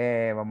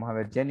 Vamos a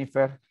ver,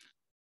 Jennifer.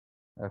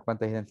 A ver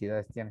cuántas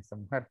identidades tiene esta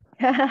mujer.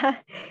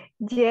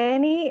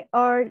 Jenny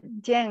or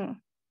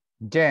Jen.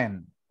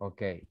 Jen.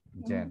 Ok,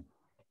 Jen.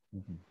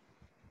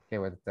 Ok,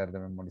 voy a tratar de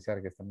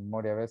memorizar que esta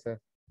memoria a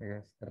veces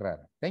es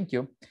rara. Thank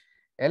you.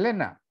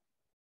 Elena.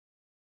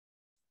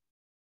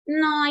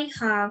 No, I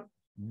have.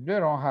 You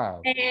don't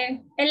have.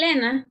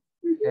 Elena.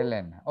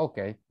 Elena. Ok,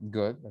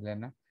 good,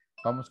 Elena.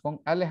 Vamos con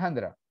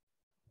Alejandra.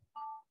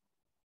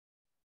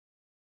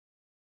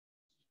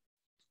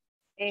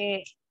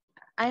 I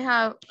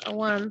have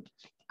one.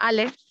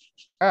 Ale.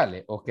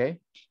 Ale, ok.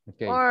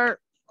 Okay.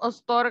 Or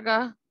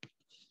Ostorga.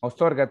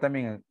 Ostorga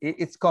también.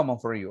 It's common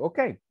for you.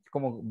 Ok.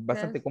 Como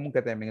bastante común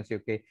que también así,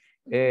 ok.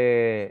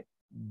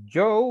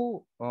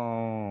 Joe,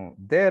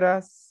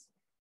 Deras,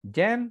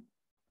 Jen,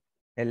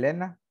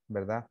 Elena,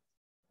 ¿verdad?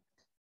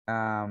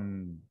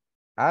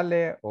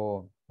 Ale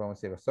o vamos a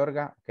decir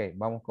Ostorga. Ok,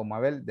 vamos con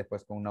Mabel,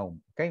 después con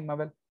Naum. Ok,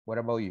 Mabel, what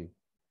about you?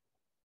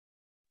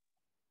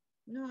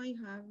 No, I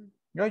haven't.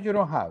 No, you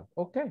don't have.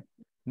 Okay.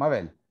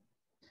 Mabel.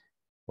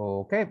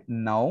 Okay.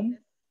 Naum.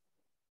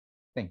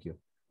 Thank you.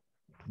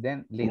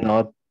 Then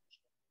Linda.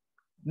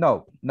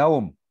 No,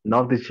 Naum.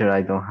 No, teacher,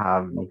 I don't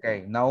have.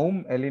 Okay.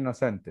 Naum el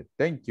inocente.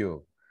 Thank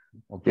you.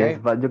 Okay.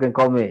 Yes, but you can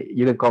call me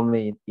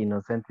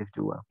innocent if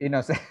you want.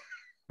 Innocent.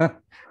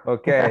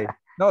 Okay.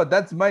 No,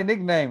 that's my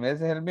nickname.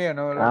 Ese es el mío.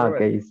 No,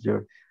 okay, it's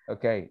yours.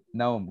 Okay.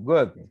 Naum.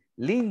 Good.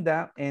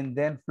 Linda and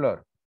then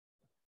Flor.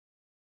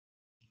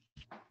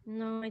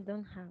 No, I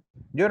don't have.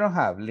 You don't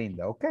have,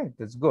 Linda. Okay,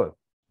 that's good.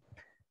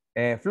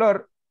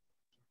 Flor.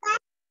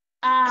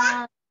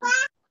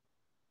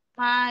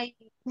 My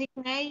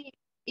nickname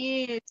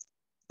is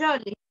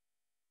Jolly.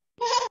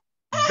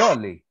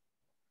 Jolly.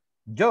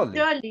 Jolly.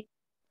 Jolly.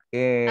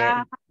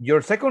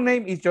 Your second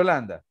name is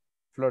Yolanda.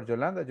 Flor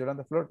Yolanda,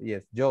 Yolanda Flor.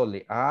 Yes,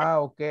 Jolly.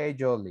 Ok,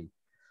 Jolly.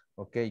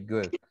 Ok,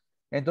 good.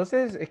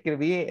 Entonces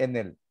escribí en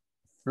el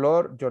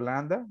Flor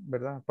Yolanda,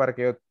 ¿verdad? Para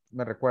que yo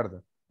me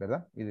recuerde,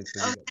 ¿verdad? Y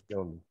después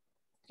Jolly.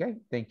 Ok,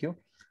 thank you.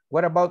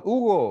 What about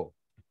Hugo?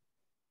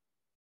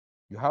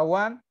 You have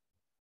one?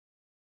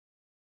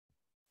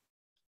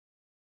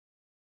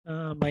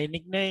 My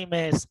nickname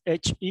is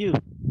HU.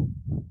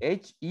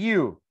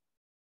 HU.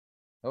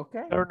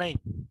 Okay. Your name.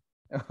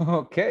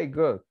 Okay,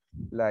 good.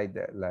 Like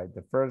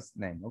the first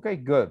name. Okay,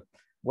 good.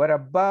 What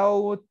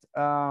about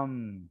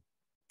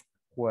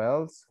who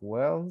else? Who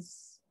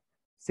else?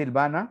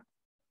 Silvana.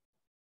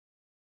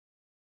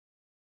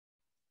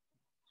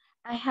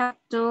 I have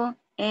to,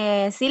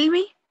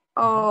 Silvi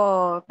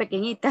o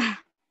pequeñita.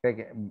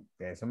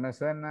 Eso me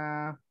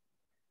suena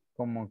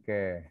como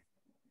que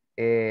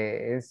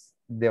es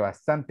de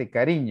bastante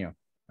cariño.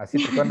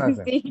 Así te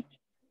conocen. Sí,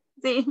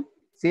 sí.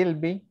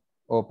 Silvi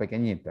o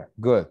pequeñita.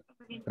 Good.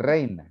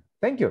 Reina.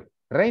 Thank you.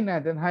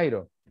 Reina, then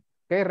Jairo.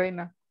 Okay,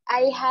 Reina.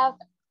 I have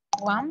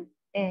one,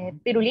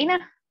 pirulina.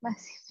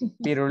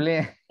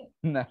 Pirulina.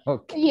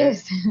 Okay.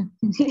 Yes.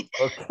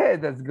 Okay,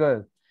 that's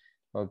good.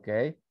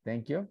 Okay,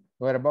 thank you.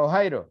 What about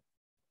Jairo?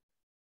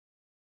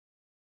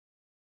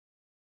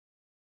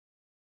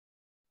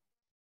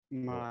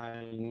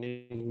 My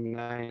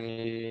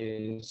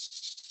nickname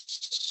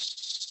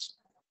is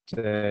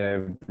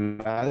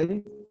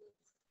Bloody.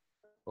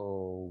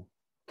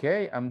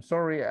 Okay, I'm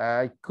sorry,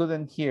 I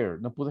couldn't hear.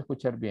 No pude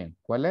escuchar bien.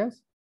 ¿Cuál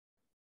es?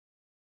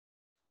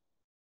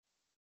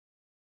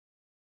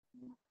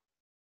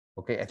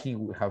 Okay, I think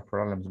we have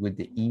problems with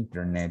the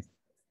internet.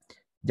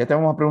 Ya te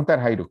vamos a preguntar,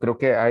 Jairo. Creo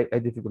que hay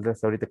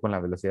dificultades ahorita con la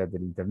velocidad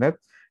del internet.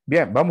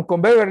 Bien, vamos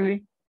con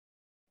Beverly.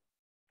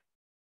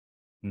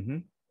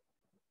 My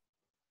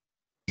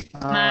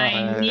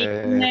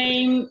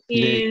nickname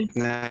is...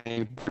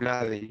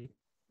 Bloody.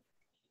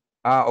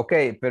 Ok,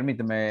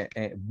 permíteme.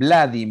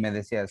 Bloody me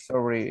decía.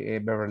 Sorry,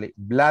 Beverly.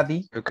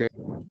 Bloody. Okay.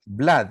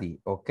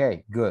 Bloody. Ok,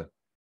 good.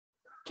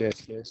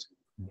 Yes, yes.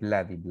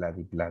 Bloody,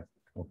 bloody, bloody.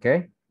 Ok,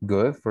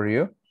 good for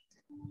you.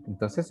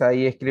 Entonces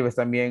ahí escribes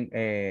también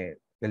el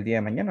día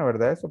de mañana,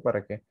 ¿verdad? Eso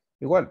para que,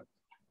 igual,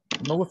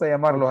 me gusta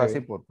llamarlos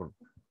así por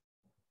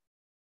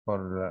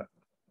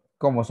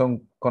cómo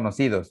son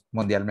conocidos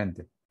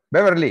mundialmente.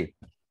 Beverly,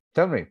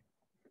 tell me.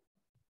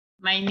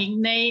 My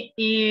nickname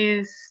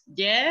is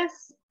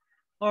Jess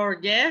or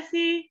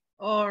Jessie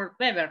or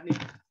Beverly.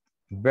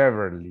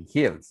 Beverly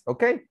Hills,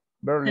 ok.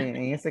 Beverly,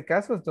 en este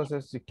caso,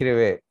 entonces se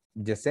escribe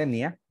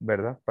Yesenia,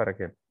 ¿verdad? Para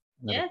que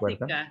me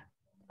recuerden. Jessica.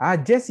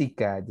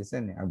 Jessica,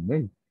 Yesenia.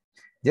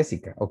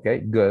 Jessica, ok,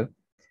 good.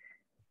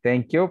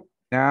 Thank you.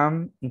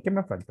 ¿En qué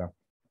me falta?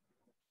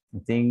 I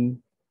think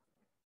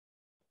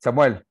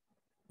Samuel,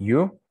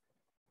 you?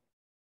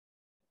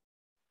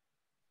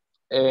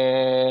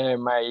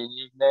 My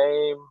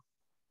nickname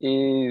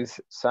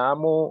is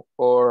Samu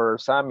or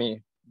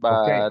Sammy,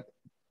 but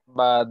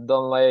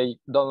don't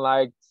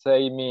like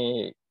say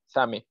me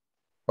Sammy.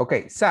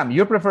 Okay, Sam,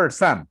 you prefer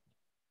Sam?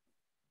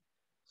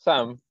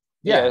 Sam,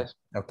 yeah. Yes.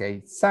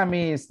 Okay,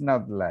 Sammy is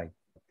not like.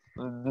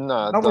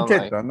 No, No don't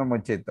muchito, like. no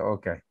muchito,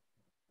 okay.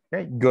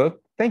 Okay, good,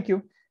 thank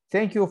you.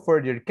 Thank you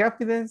for your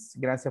confidence.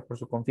 Gracias por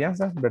su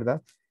confianza,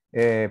 ¿verdad?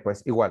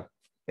 Pues igual,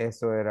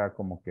 eso era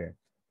como que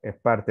es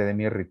parte de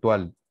mi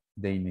ritual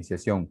de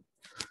iniciación.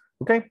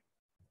 Okay,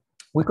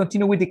 we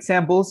continue with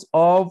examples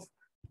of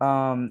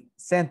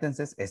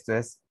sentences. Esto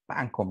es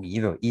pan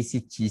comido,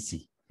 easy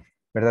cheesy,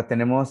 ¿verdad?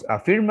 Tenemos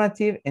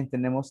affirmative y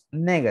tenemos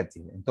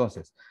negative.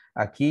 Entonces,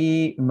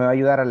 aquí me va a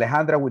ayudar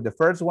Alejandra with the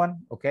first one.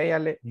 Okay,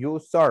 Ale, you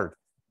start.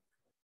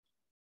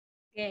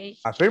 Okay.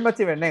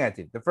 Affirmative and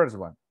negative, the first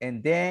one.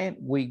 And then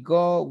we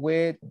go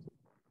with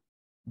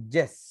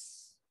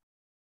yes.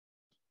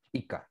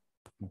 Ika.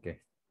 Okay.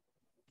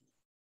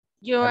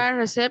 You are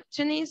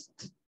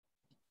receptionist.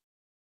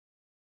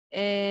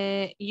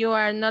 You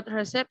are not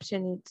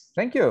receptionist.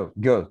 Thank you.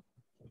 Good.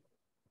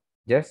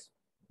 Yes.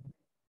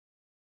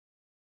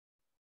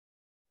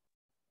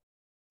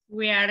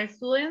 We are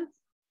students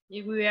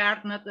if we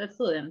are not a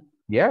student.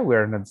 Yeah, we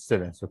are not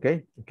students.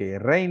 Okay. Okay.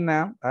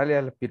 Reina, Ale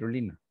a la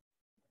pirulina.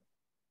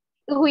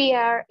 We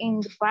are in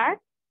the park.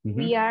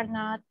 We are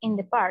not in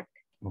the park.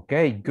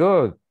 Okay,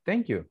 good.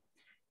 Thank you.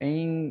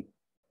 And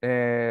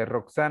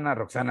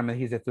Roxana me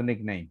dijiste tu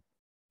nickname.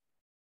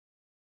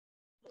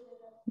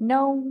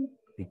 No.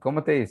 ¿Y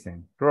cómo te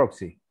dicen?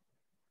 Roxy.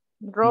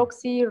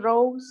 Roxy,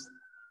 Rose.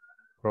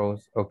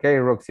 Rose. Ok,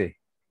 Roxy.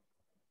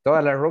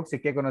 Todas las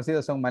Roxy que he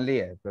conocido son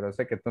Malías, pero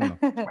sé que tú no.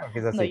 Bueno,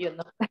 quizás No, sí. yo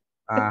no.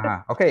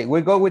 Ajá. Ok,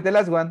 we go with the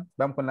last one.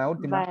 Vamos con la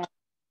última.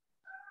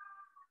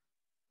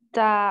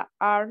 The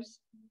are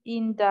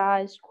in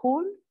the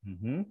school.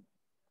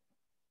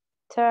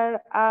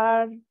 There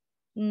are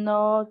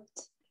not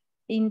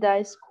in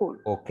the school.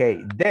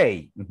 Okay,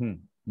 they.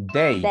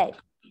 They.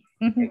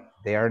 Okay.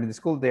 They are in the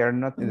school, they are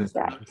not in the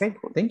school. Okay,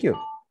 thank you.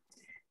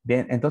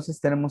 Bien, entonces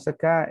tenemos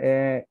acá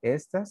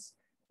estas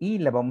y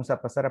la vamos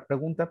a pasar a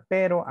pregunta,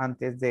 pero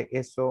antes de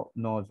eso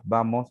nos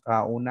vamos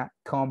a una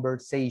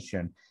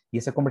conversation. Y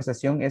esa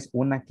conversación es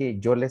una que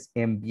yo les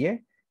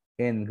envié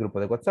en el grupo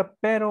de WhatsApp,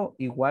 pero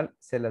igual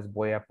se las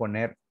voy a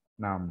poner.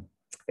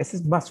 Ese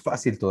es más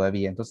fácil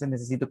todavía, entonces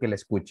necesito que la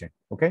escuchen,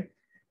 ¿ok?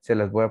 Se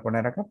las voy a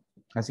poner acá.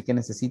 Así que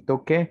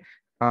necesito que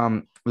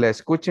la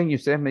escuchen y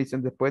ustedes me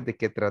dicen después de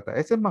qué trata.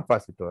 Ese es más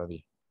fácil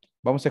todavía.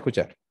 Vamos a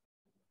escuchar.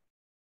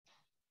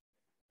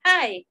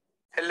 Hi.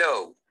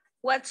 Hello.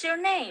 What's your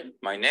name?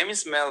 My name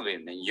is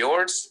Melvin, and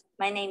yours?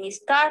 My name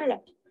is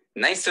Carla.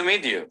 Nice to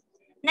meet you.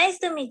 Nice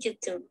to meet you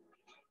too.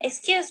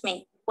 Excuse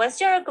me, what's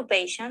your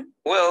occupation?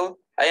 Well,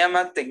 I am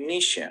a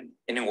technician.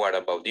 And what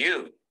about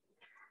you?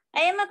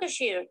 I am a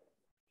cashier.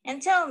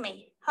 And tell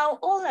me, how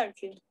old are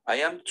you? I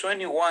am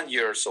 21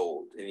 years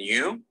old. And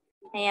you?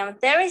 I am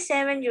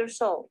 37 years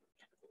old.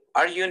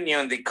 Are you new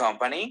in the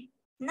company?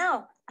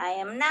 No, I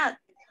am not.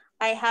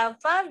 I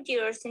have 5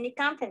 years in the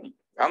company.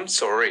 I'm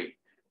sorry,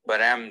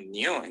 but I'm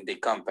new in the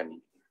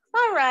company.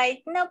 All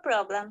right, no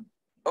problem.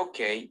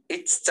 Okay,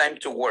 it's time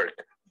to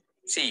work.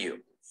 See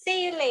you.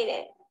 See you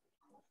later.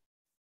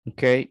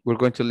 Ok, we're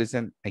going to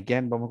listen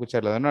again. Vamos a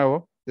escucharla de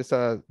nuevo.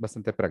 Esta es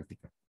bastante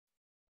práctica.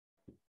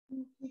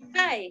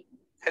 Hi.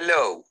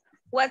 Hello.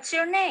 What's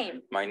your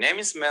name? My name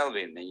is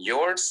Melvin, and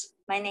yours?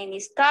 My name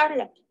is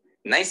Carla.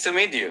 Nice to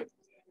meet you.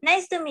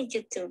 Nice to meet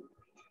you too.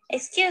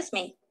 Excuse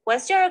me,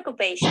 what's your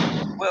occupation?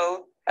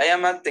 Well, I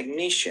am a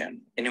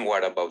technician. And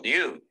what about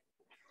you?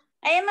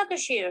 I am a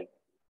cashier.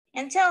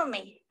 And tell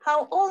me,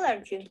 how old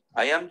are you?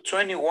 I am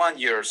 21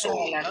 years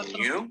old. And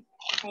you?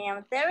 I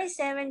am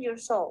 37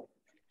 years old.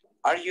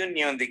 Are you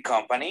new in the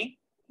company?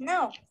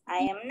 No, I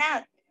am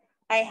not.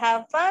 I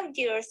have 5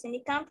 years in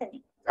the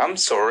company. I'm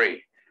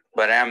sorry,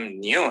 but I'm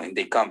new in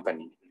the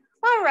company.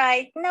 All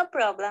right, no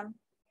problem.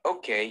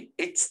 Okay,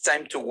 it's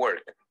time to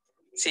work.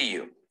 See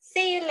you.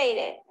 See you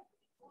later.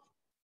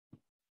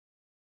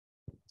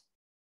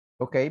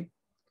 Ok.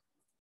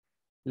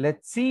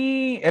 Let's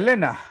see,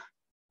 Elena.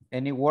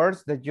 Any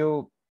words that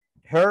you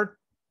heard?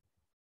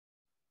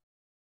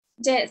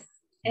 Yes.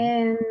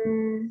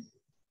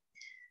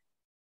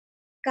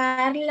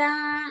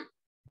 Carla,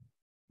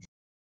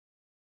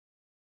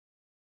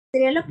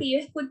 ¿sería lo que yo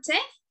escuché?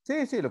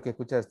 Sí, sí, lo que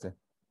escuchaste.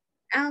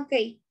 Ah,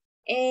 ok.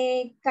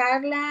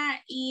 Carla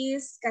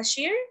is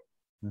cashier.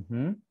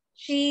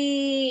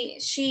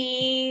 She's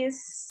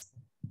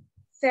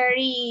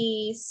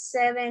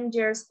 37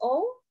 years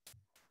old.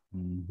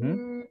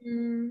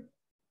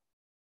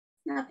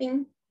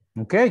 Nothing.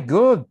 Okay,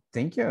 good.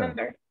 Thank you.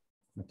 Remember.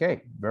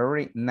 Okay,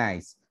 very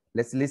nice.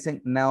 Let's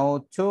listen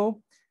now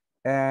to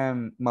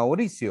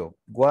Mauricio.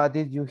 What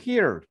did you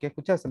hear? ¿Qué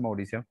escuchaste,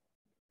 Mauricio?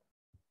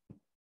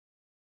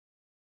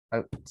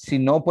 Si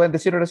no pueden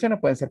decir oraciones,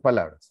 pueden ser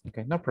palabras.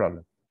 Okay, no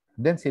problem.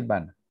 Then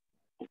Silvana.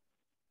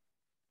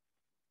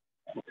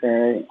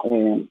 Okay.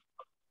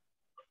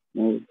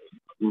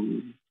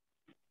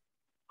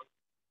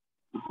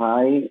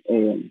 Hi.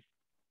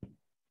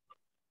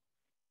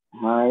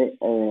 Hi,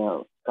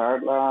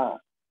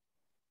 Carla.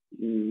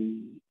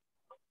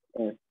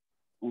 Es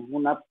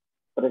una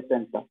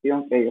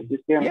presentación que ellos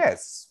hicieron.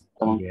 Yes.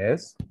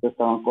 Yes. Se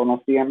estaban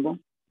conociendo.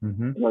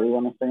 Lo digo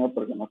en español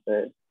porque no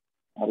sé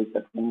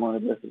ahorita cómo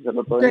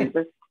decirlo todo en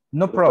inglés.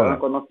 No problem.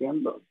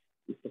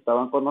 Se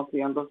estaban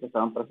conociendo, se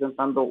estaban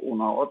presentando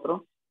uno a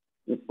otro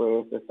y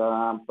pues se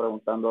estaban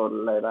preguntando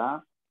la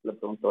edad, le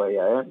preguntó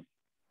ella a él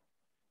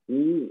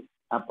y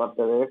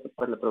aparte de eso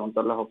pues le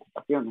preguntó las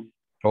ocupaciones.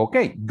 Ok,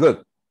 good.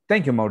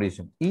 Thank you,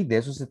 Mauricio. Y de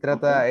eso se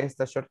trata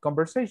esta short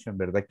conversation,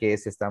 ¿verdad? Que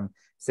es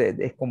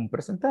como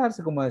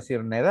presentarse, como decir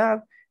una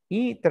edad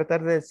y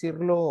tratar de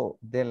decirlo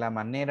de la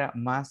manera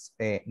más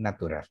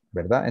natural,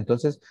 ¿verdad?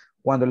 Entonces,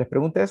 cuando les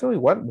pregunte eso,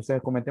 igual,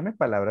 ustedes comentenme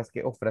palabras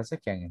o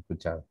frases que han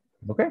escuchado.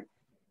 ¿Ok?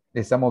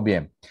 Estamos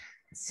bien.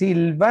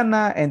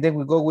 Silvana, and then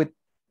we go with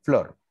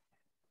Flor.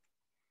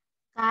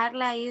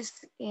 Carla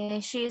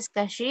she is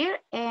cashier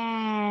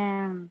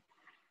and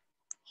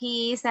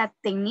he is a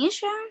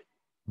technician.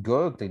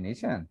 Good,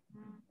 technician.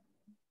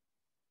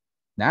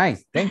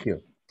 Nice, thank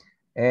you.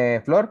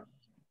 Flor.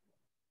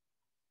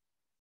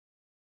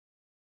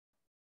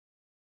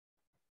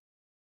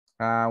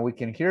 We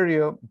can hear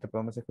you. Te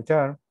podemos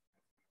escuchar.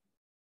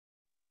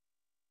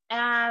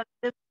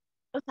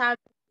 O sea,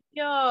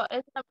 yo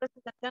es una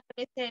presentación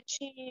que dice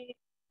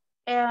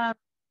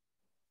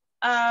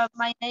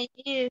my name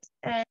is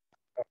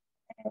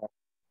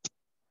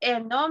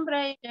el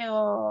nombre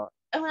o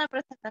es una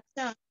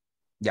presentación.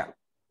 Ya.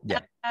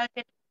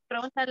 Que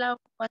pregunta la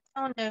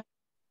ocupación de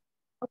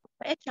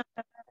occupation.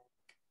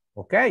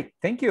 Ok,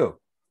 thank you.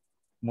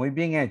 Muy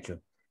bien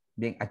hecho.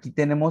 Bien, aquí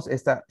tenemos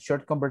esta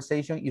short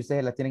conversation y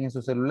ustedes la tienen en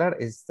su celular.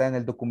 Está en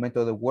el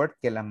documento de Word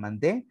que la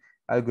mandé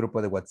al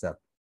grupo de WhatsApp.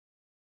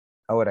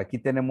 Ahora, aquí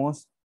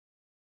tenemos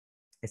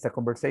esta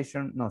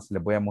conversation. No,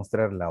 les voy a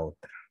mostrar la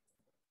otra.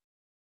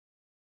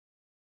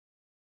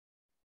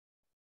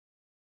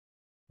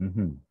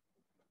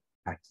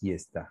 Aquí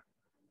está.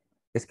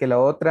 Es que la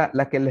otra,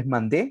 la que les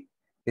mandé,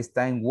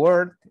 está en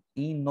Word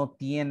y no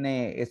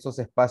tiene estos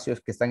espacios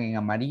que están en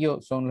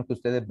amarillo, son los que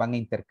ustedes van a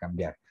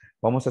intercambiar.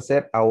 Vamos a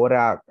hacer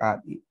ahora,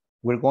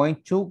 we're going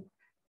to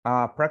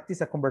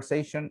practice a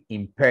conversation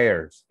in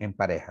pairs, en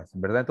parejas,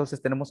 ¿verdad?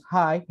 Entonces tenemos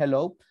hi,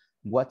 hello,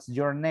 what's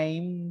your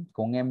name?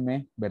 Con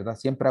M, ¿verdad?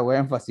 Siempre hago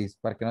énfasis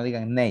para que no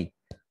digan name.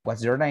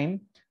 What's your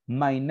name?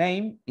 My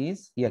name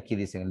is, y aquí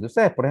dicen el de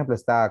ustedes, por ejemplo,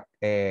 está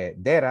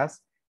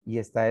Deras y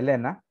está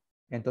Elena.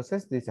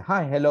 Entonces dice,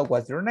 hi, hello,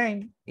 what's your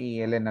name? Y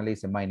Elena le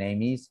dice, my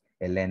name is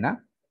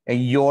Elena. And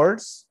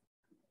yours.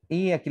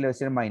 Y aquí le voy a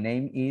decir, my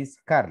name is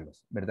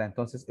Carlos, ¿verdad?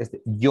 Entonces,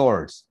 este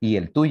yours y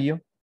el tuyo,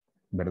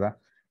 ¿verdad?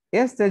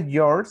 Este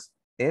yours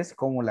es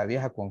como la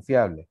vieja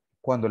confiable.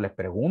 Cuando le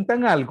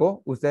preguntan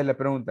algo, ustedes le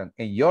preguntan,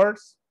 and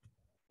yours,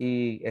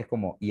 y es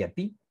como, y a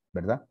ti,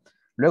 ¿verdad?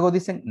 Luego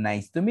dicen,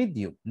 nice to meet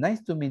you.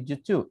 Nice to meet you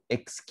too.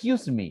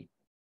 Excuse me.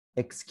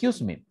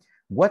 Excuse me.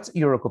 What's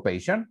your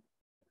occupation?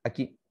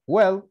 Aquí,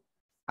 well,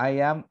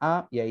 I am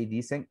a, y ahí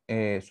dicen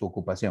su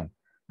ocupación.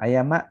 I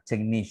am a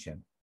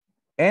technician.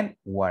 And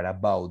what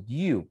about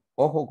you?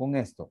 Ojo con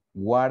esto.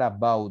 What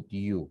about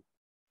you?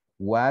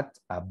 What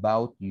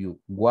about you?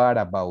 What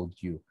about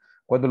you?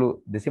 Cuando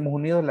lo decimos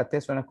unidos, la T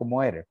suena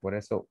como R. Por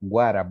eso,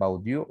 what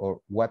about you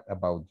or what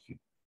about you?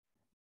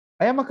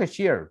 I am a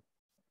cashier.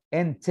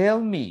 And tell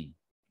me,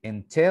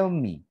 tell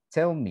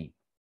me,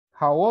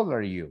 how old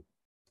are you?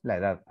 La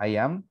edad, I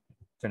am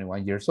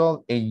 21 years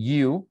old. And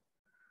you,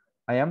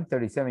 I am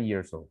 37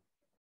 years old.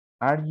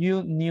 Are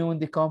you new in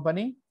the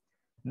company?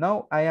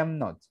 No, I am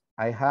not.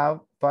 I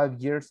have 5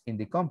 years in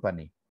the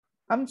company.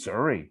 I'm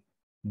sorry,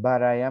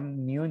 but I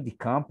am new in the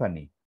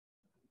company.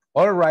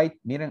 All right,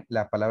 miren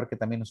la palabra que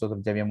también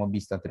nosotros ya habíamos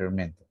visto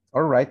anteriormente.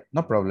 All right,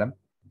 no problem.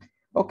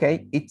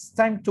 Okay, it's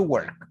time to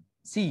work.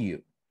 See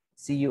you.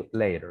 See you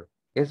later.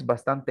 Es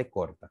bastante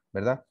corta,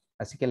 ¿verdad?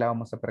 Así que la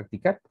vamos a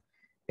practicar.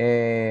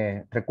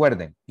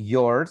 Recuerden,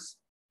 yours,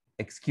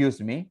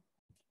 excuse me.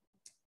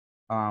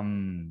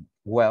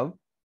 Well,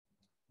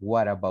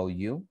 what about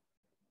you?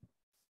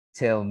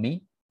 Tell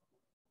me.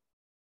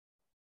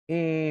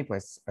 Y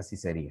pues así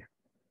sería,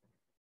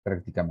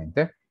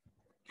 prácticamente.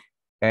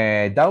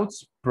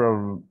 Doubts,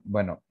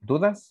 bueno,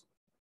 ¿dudas?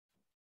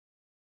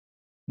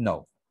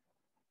 No.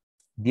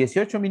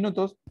 18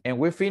 minutos and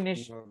we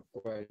finish No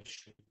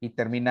question. y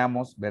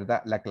terminamos,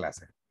 ¿verdad? La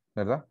clase,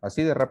 ¿verdad?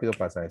 Así de rápido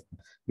pasa esto.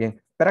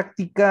 Bien,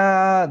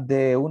 práctica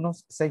de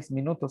unos 6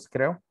 minutos,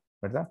 creo,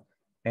 ¿verdad?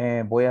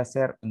 Voy a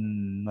hacer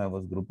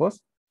nuevos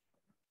grupos.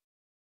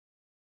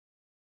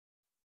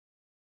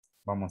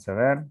 Vamos a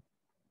ver.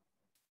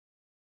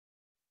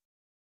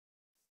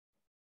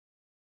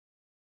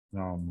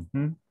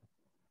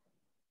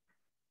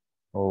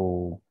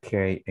 Ok,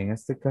 en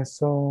este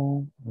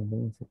caso,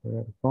 vamos a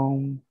quedar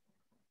con...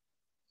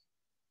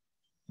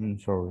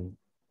 sorry,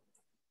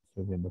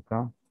 estoy viendo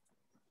acá.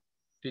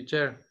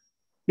 Teacher,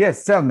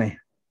 Yes, tell me.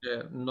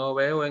 no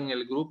veo en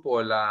el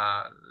grupo el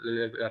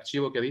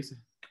archivo que dice.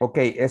 Ok,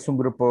 es un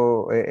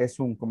grupo, es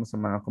un, ¿cómo se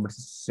llama? Una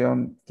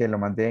conversación que lo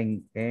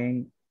mandé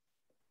en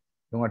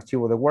un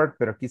archivo de Word,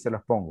 pero aquí se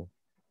los pongo.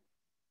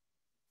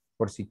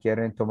 Por si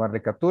quieren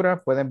tomarle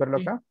captura, ¿pueden verlo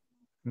Sí. acá?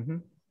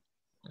 Ujú.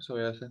 Eso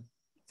voy a hacer.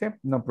 Sí,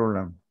 no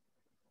problema.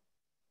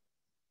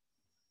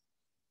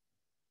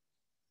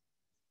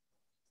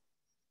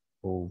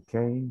 Ok,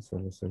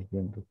 solo estoy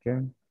viendo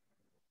que...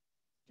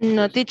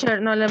 No,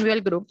 teacher, no le envió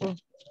el grupo.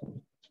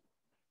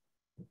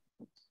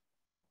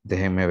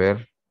 Déjenme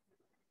ver.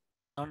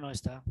 No, no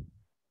está.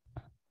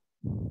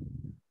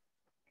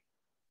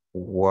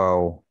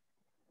 Wow.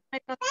 Me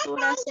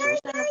captura, si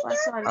ahorita lo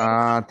paso al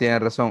Ah, tiene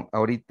razón.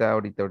 Ahorita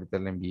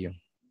le envío.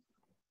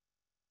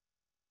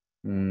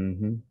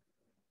 Ujú.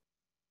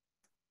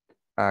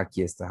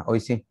 Aquí está. Hoy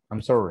sí.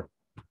 I'm sorry.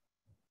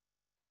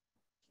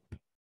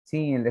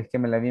 Sí, es que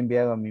me la había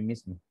enviado a mí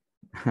mismo.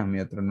 A mi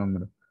otro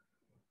número.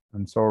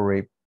 I'm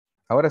sorry.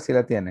 Ahora sí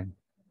la tienen.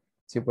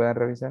 ¿Sí pueden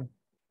revisar?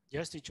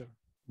 Yes, teacher.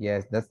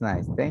 Yes, that's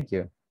nice. Thank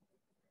you.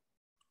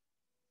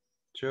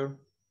 Sure.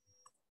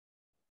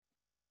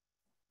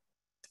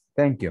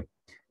 Thank you.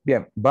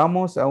 Bien,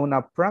 vamos a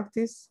una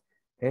practice.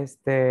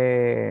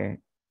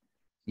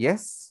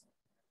 Yes.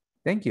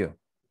 Thank you.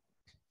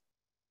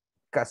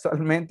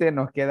 Casualmente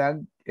nos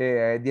quedan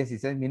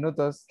 16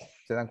 minutos.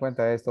 Se dan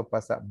cuenta de esto,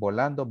 pasa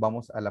volando.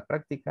 Vamos a la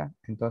práctica.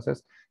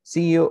 Entonces,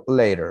 see you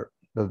later.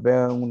 Los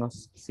veo en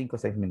unos 5 o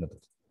 6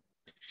 minutos.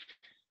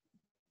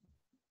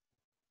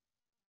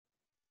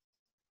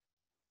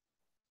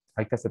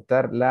 Hay que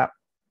aceptar la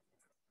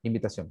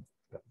invitación.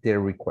 The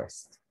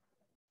request.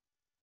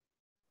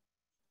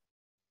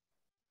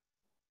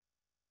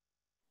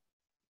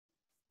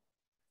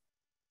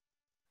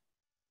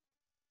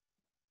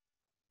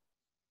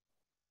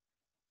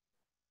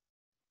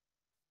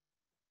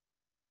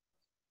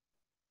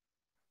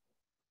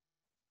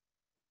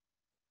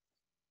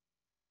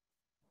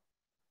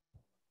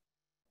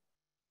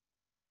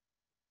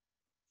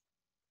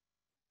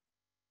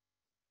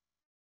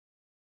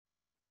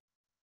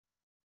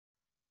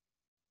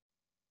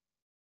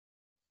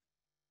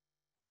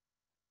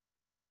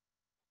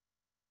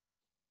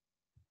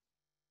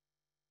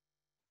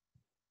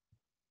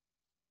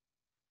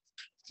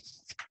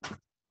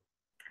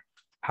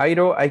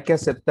 Jairo, hay que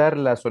aceptar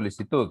la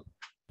solicitud.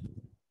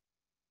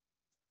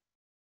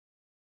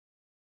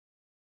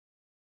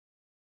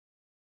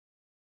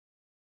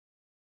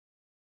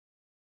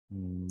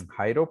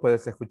 Jairo,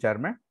 ¿puedes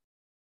escucharme?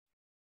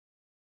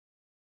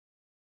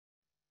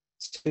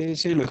 Sí,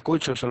 sí, lo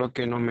escucho, solo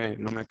que no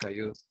me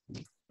cayó.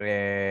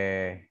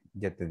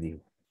 Ya te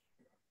digo.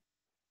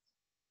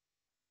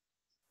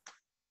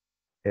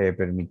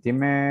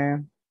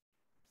 Permíteme.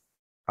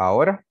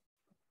 Ahora.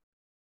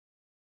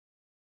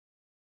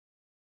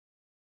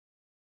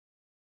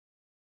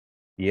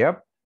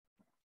 Yep.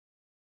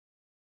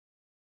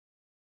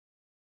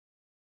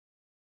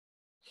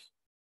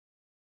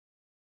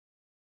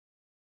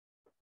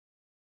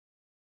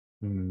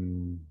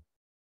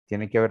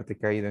 Tiene que haberte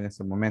caído en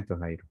ese momento,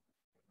 Jairo.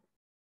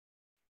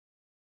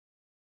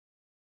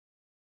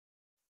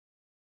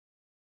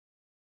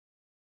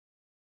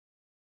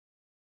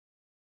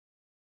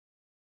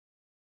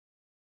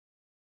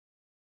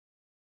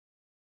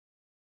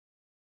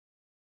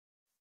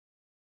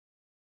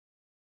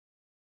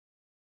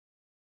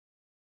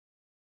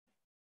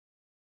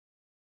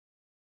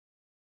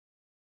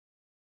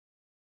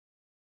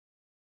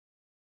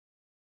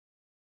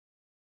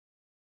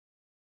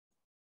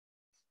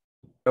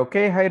 Ok,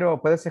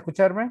 Jairo, ¿puedes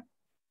escucharme?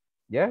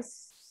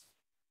 Yes.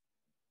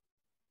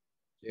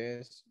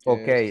 Yes,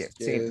 Ok, yes,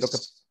 sí,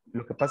 yes.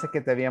 lo que pasa es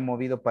que te había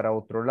movido para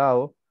otro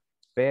lado,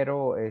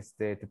 pero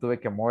te tuve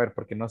que mover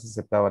porque no se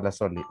aceptaba la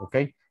soli, ok.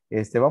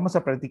 Vamos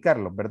a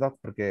practicarlo, ¿verdad?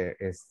 Porque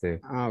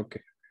Ok.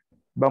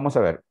 vamos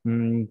a ver.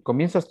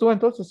 ¿Comienzas tú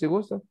entonces, si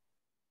gustas?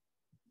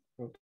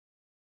 Ok.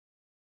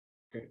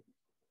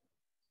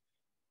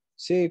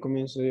 Sí,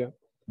 comienzo yo.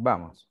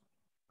 Vamos.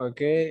 Ok,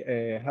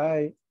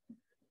 hi.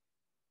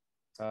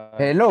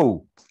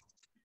 Hello.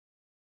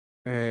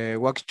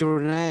 What's your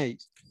name?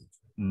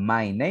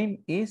 My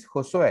name is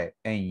Josue,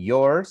 and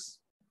yours?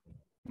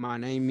 My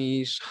name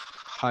is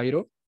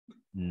Jairo.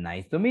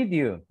 Nice to meet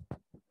you.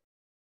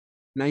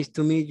 Nice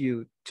to meet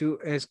you. To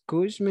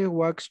excuse me,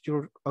 what's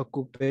your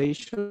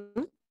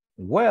occupation?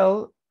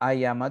 Well,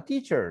 I am a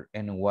teacher,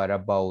 and what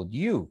about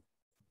you?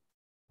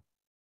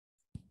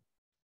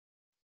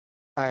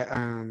 I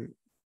am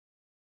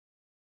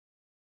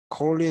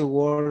Holy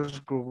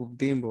Wars Group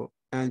Bimbo.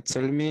 And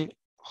tell me,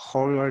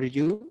 how old are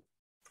you?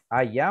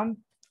 I am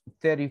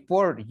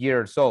 34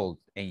 years old,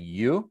 and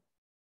you?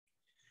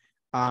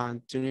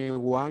 I'm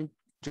 21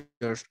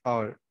 years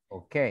old.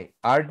 Okay,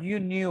 are you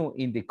new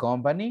in the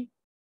company?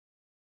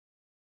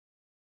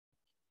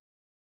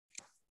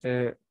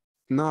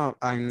 No,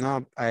 I'm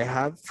not. I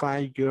have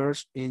 5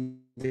 years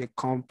in the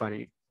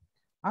company.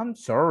 I'm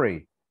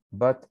sorry,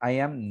 but I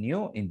am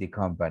new in the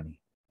company.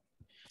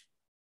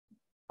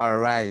 All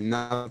right,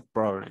 no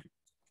problem.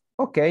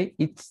 Okay,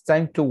 it's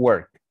time to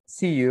work.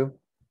 See you.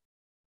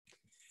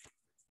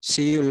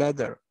 See you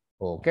later.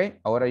 Ok,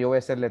 ahora yo voy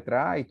a ser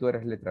letra A y tú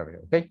eres letra B.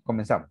 Ok,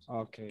 comenzamos.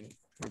 Okay,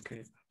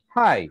 okay.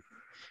 Hi.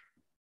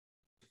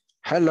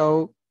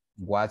 Hello.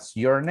 What's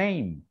your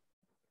name?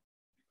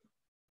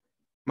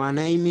 My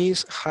name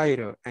is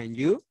Jairo, and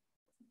you?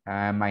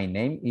 My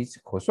name is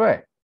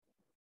Josue.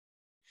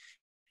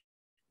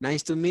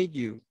 Nice to meet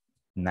you.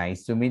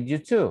 Nice to meet you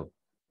too.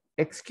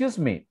 Excuse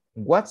me,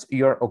 what's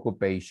your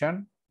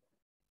occupation?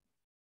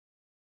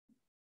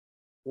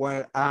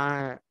 Well,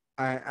 I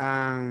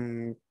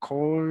am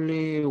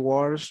currently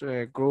works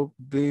group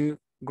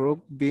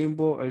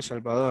Bimbo El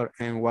Salvador,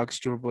 and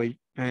what's your boy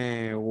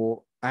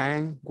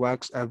and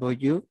what's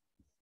about you?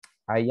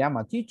 I am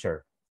a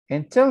teacher.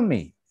 And tell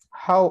me,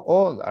 how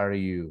old are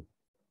you?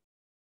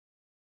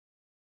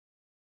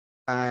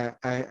 I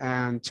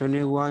am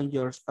 21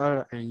 years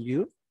old, and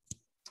you?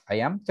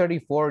 I am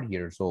 34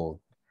 years old.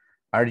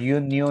 Are you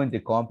new in the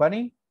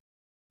company?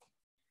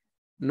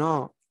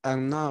 No,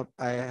 I'm not.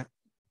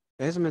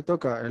 Eso me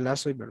toca, el A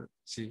soy, ¿verdad?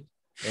 Sí.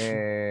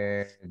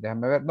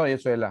 Déjame ver. No, yo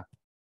soy el A.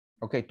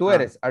 Ok, tú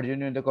eres. Are you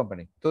new in the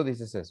company? Tú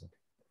dices eso.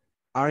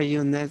 Are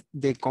you not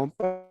the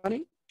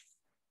company?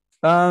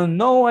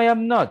 No, I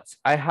am not.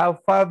 I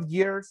have 5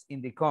 years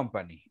in the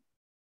company.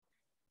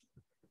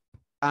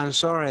 I'm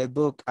sorry,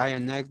 book. I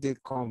am not the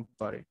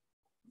company.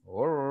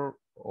 All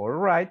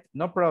right,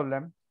 no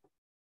problem.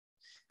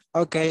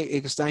 Okay,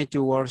 it's time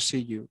to work.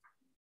 See you.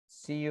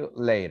 See you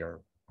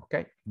later.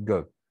 Okay,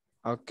 good.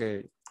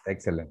 Okay.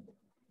 Excelente.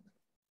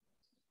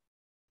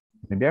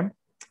 Muy bien.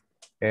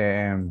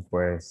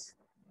 Pues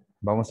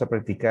vamos a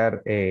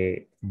practicar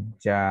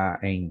ya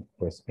en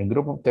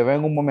grupo. Te veo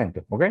en un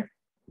momento, ¿ok?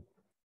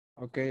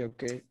 Okay,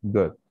 okay.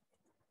 Good.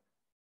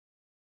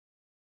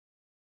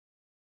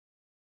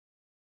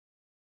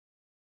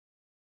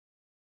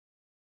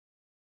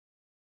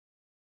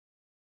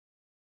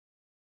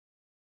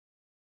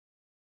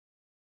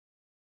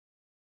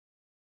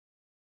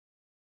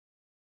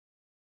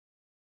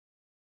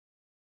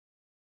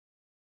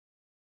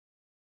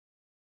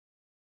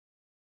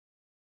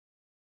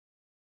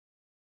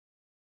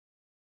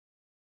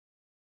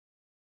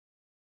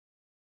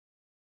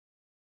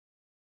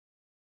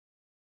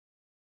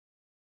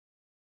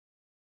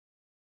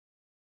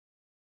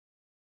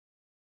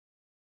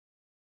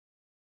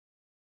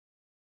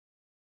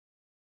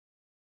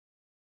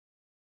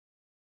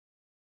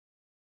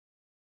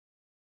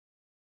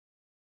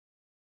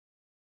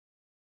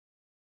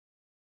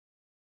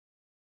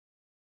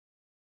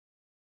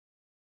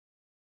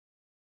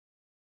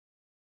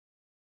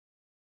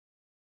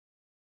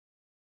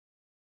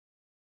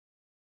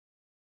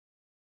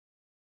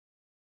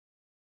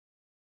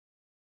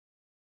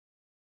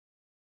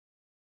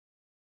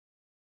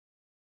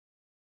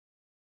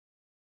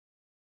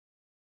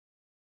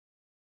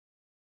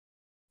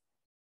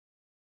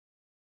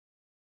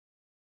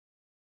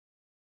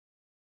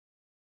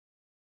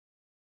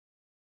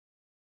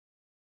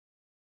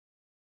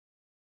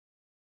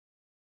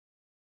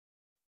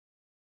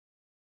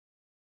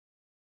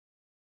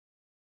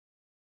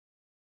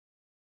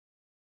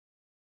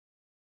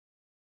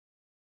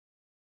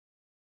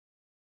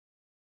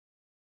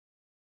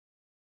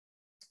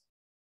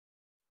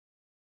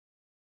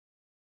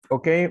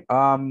 Okay,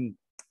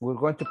 we're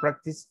going to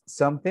practice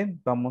something.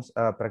 Vamos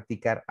a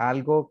practicar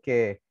algo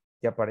que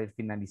ya para ir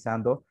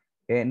finalizando.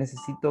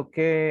 Necesito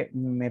que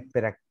me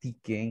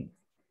practiquen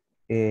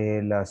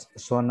las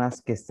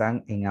zonas que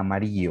están en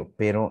amarillo,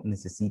 pero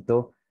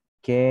necesito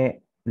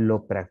que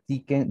lo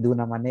practiquen de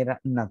una manera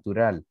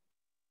natural,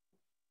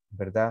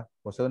 ¿verdad?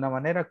 O sea, de una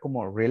manera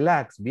como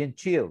relax, bien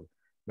chill,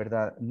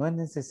 ¿verdad? No es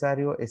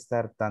necesario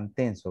estar tan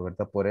tenso,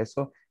 ¿verdad? Por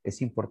eso es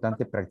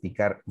importante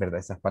practicar, ¿verdad?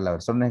 Esas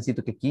palabras. Solo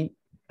necesito que aquí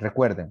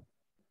recuerden,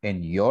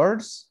 en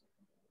yours,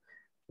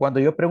 cuando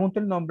yo pregunto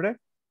el nombre,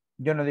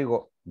 yo no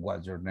digo,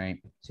 what's your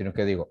name, sino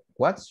que digo,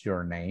 what's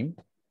your name,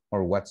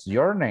 or what's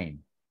your name,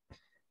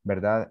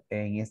 ¿verdad?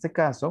 En este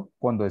caso,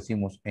 cuando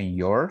decimos en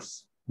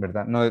yours,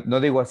 ¿verdad?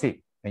 No digo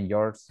así, en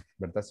yours,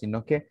 ¿verdad?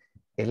 Sino que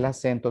el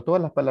acento,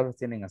 todas las palabras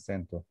tienen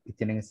acento y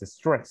tienen ese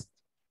stress.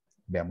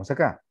 Veamos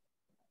acá.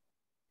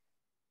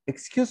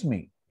 Excuse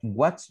me,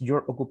 what's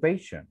your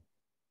occupation?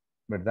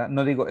 ¿Verdad?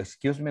 No digo,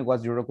 excuse me,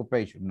 what's your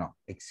occupation? No,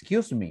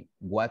 excuse me,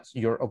 what's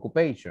your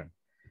occupation?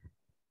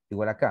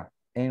 Igual acá,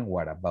 and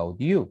what about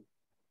you?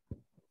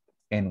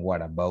 And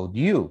what about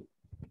you?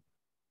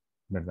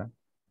 ¿Verdad?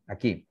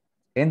 Aquí,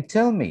 and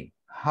tell me,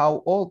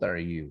 how old are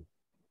you?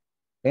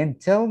 And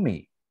tell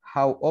me,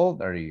 how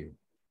old are you?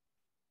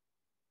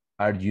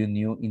 Are you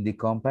new in the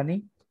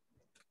company?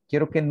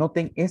 Quiero que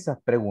noten esas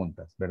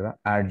preguntas, ¿verdad?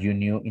 Are you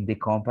new in the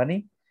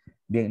company?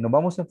 Bien, nos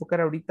vamos a enfocar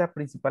ahorita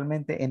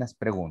principalmente en las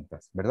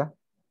preguntas, ¿verdad?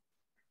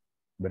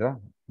 ¿Verdad?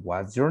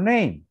 What's your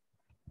name?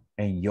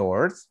 And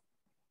yours?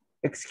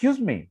 Excuse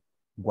me,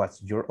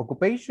 what's your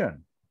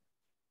occupation?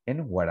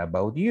 And what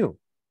about you?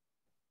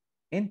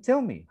 And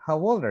tell me, how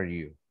old are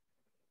you?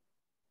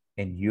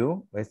 And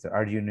you,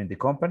 are you new in the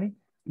company?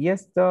 Y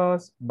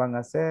estos van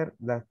a ser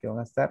las que van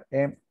a estar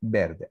en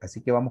verde.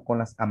 Así que vamos con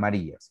las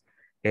amarillas.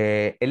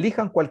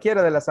 Elijan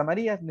cualquiera de las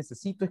amarillas.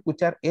 Necesito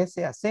escuchar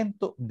ese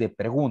acento de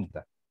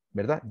pregunta,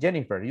 ¿verdad?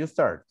 Jennifer, you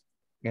start.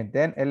 And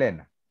then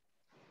Elena.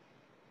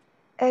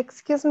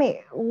 Excuse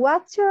me,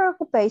 what's your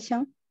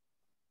occupation?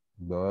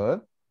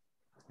 Good.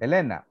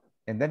 Elena,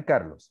 and then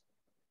Carlos.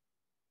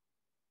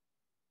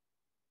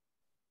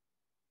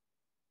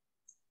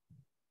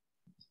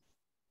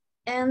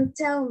 And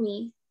tell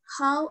me,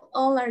 how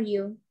old are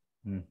you?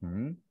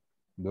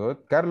 Good.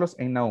 Carlos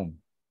and Naum.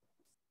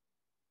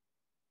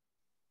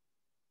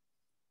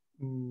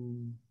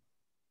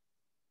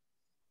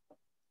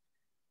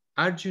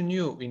 Are you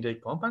new in the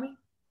company?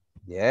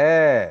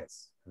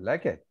 Yes, I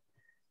like it.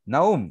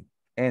 Naum,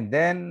 and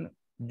then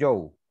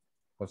Joe,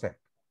 Jose.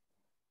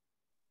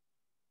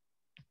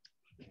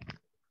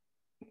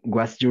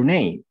 What's your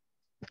name?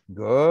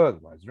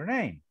 Good. What's your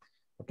name?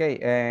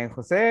 Okay,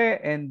 Jose,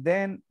 and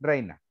then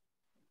Reina.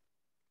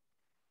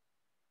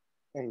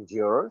 And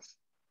yours?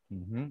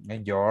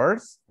 And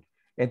yours.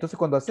 Entonces,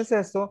 cuando haces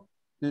eso,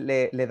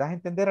 le das a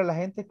entender a la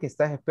gente que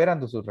estás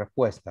esperando su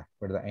respuesta,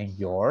 ¿verdad? And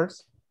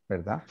yours,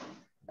 ¿verdad?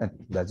 And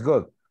that's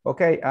good.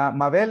 Okay,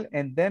 Mabel,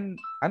 and then,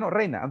 no,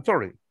 Reina, I'm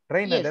sorry.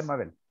 Reina, and then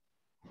Mabel.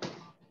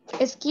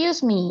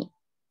 Excuse me,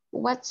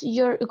 what's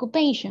your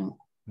occupation?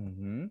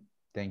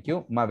 Thank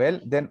you.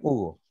 Mabel, then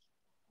Hugo.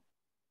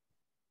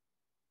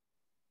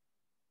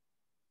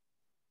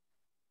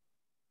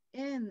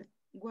 And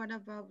what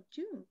about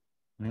you?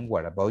 And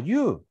what about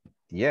you?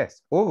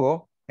 Yes,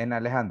 Hugo and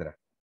Alejandra.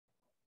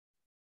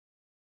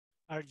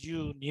 Are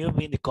you new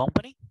in the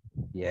company?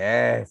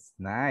 Yes,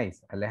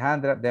 nice.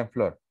 Alejandra, then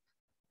Flor.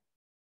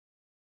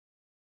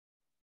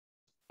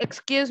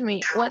 Excuse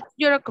me, what's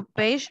your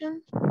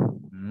occupation?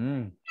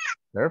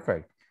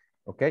 Perfect.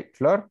 Okay,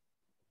 Flor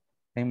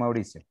and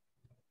Mauricio.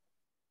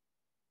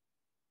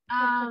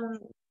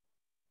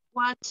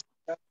 What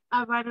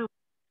about you?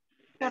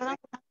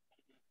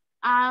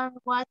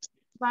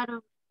 What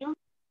about you?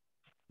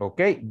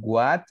 Okay,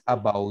 what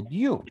about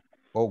you?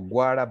 Or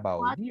what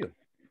about you?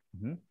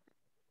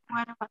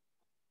 What about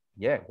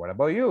Yeah, what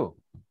about you?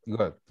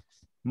 Good.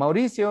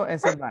 Mauricio and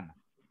Silvana.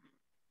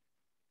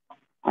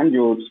 And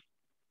yours.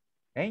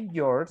 And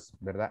yours,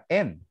 ¿verdad?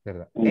 And,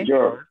 ¿verdad? And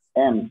yours.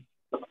 And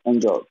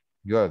yours.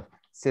 Good.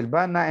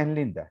 Silvana and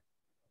Linda.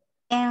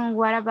 And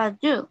what about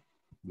you?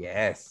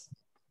 Yes.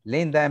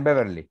 Linda and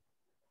Beverly.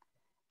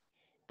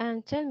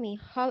 And tell me,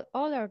 how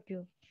old are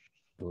you?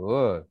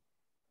 Good.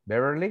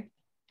 Beverly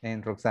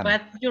and Roxana.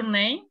 What's your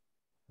name?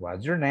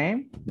 What's your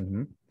name?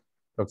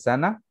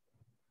 Roxana.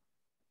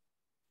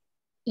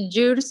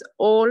 Years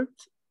old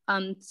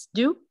and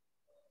you?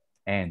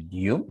 And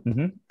you.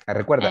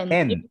 Recuerda,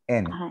 and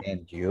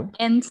you.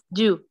 And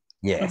you.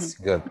 Yes,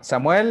 good.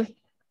 Samuel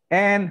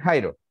and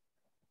Jairo.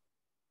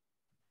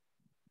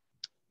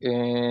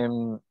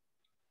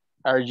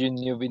 Are you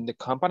new in the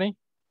company?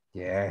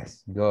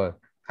 Yes, good.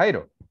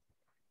 Jairo.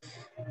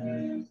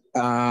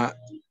 I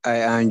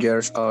am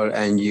years old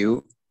and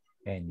you.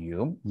 And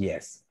you,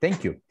 yes,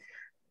 thank you.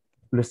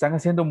 Lo están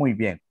haciendo muy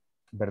bien,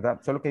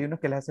 ¿verdad? Solo que hay unos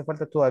que les hace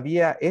falta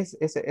todavía es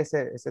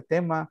ese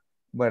tema,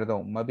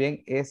 bueno, más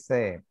bien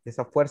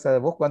esa fuerza de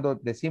voz cuando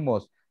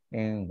decimos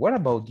en what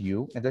about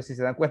you, entonces si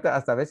se dan cuenta,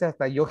 hasta a veces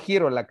hasta yo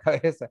giro la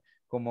cabeza,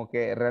 como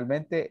que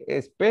realmente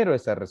espero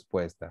esa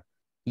respuesta,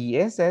 Y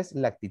esa es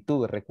la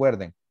actitud,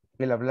 recuerden.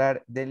 El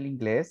hablar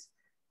inglés,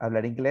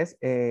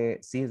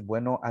 sí es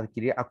bueno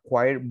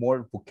acquire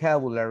more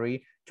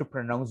vocabulary to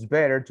pronounce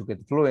better, to get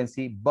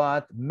fluency,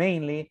 but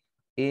mainly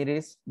it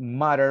is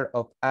matter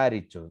of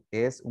attitude.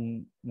 Es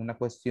una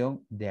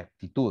cuestión de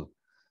actitud.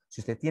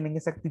 Si ustedes tienen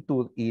esa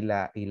actitud y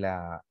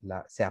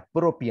se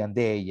apropian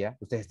de ella,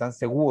 ustedes están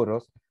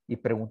seguros y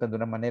preguntan de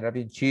una manera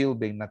bien chill,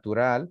 bien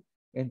natural,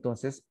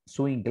 entonces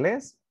su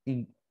inglés,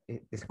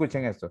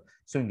 escuchen esto,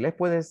 su inglés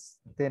puede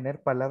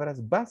tener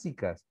palabras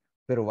básicas,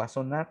 pero va a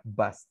sonar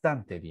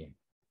bastante bien.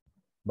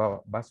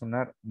 Va a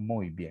sonar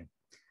muy bien.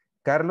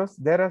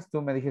 Carlos Deras,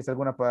 ¿tú me dijiste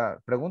alguna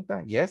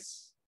pregunta?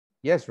 Yes.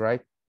 Yes,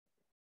 right.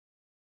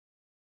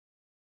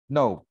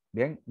 No.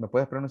 Bien, ¿me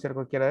puedes pronunciar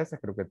cualquiera de estas?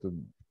 Creo que tú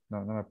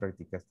no me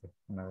practicaste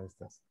una de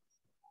estas.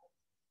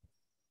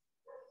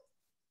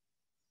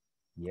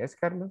 Yes,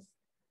 Carlos.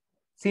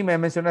 Sí, me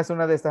mencionaste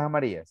una de estas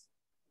amarillas.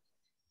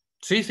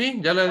 Sí,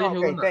 ya le dije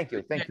Okay, una.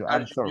 thank you.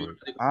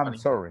 I'm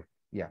sorry.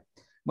 Yeah.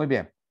 Muy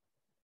bien.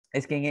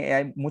 Es que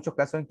hay muchos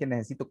casos en que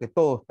necesito que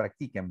todos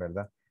practiquen,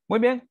 ¿verdad? Muy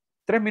bien,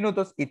 3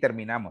 minutos y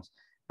terminamos.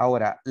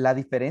 Ahora, la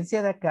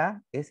diferencia de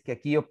acá es que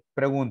aquí yo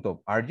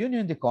pregunto, ¿Are you new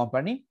in the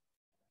company?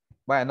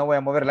 Bueno, no voy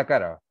a mover la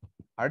cara.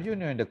 ¿Are you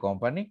new in the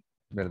company?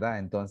 ¿Verdad?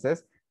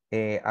 Entonces,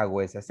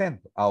 hago ese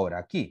acento. Ahora,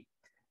 aquí,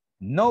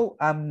 no,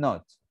 I'm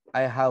not.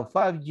 I have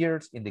 5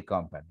 years in the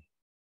company.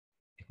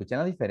 Escuchen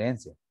la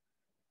diferencia.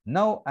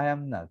 No, I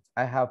am not.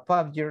 I have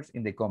 5 years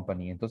in the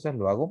company. Entonces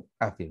lo hago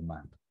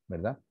afirmando,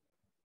 ¿verdad?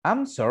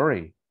 I'm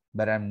sorry,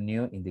 but I'm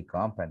new in the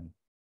company.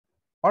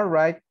 All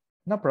right,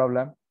 no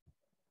problem.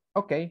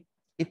 Okay,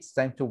 it's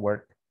time to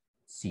work.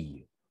 See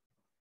you.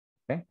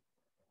 Okay.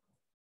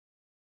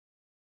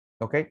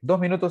 Ok, 2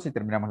 minutos y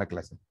terminamos la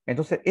clase.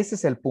 Entonces, ese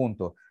es el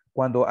punto.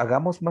 Cuando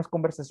hagamos más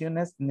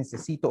conversaciones,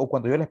 necesito, o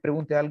cuando yo les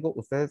pregunte algo,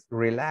 ustedes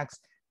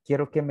relax.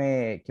 Quiero que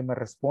me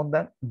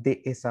respondan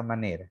de esa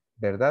manera,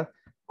 ¿verdad?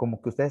 Como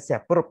que ustedes se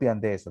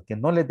apropian de eso, que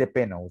no les dé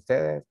pena.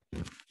 Ustedes,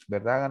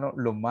 ¿verdad? Háganlo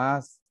lo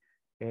más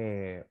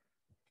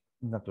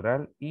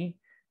natural y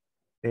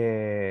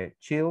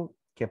chill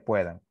que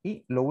puedan.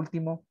 Y lo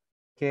último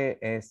que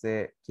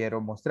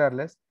quiero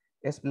mostrarles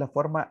es la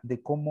forma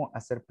de cómo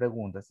hacer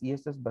preguntas. Y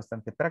esto es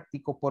bastante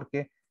práctico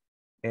porque,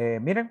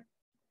 miren,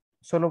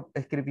 solo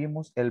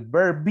escribimos el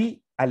verb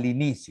be al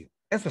inicio.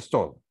 Eso es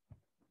todo.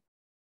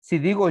 Si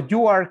digo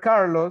you are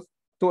Carlos,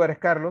 tú eres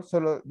Carlos,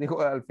 solo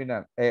digo al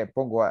final,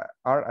 pongo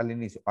are al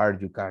inicio. Are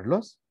you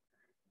Carlos?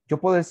 Yo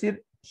puedo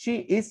decir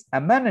she is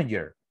a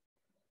manager.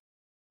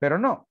 Pero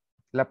no,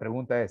 la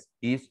pregunta es,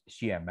 is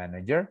she a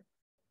manager?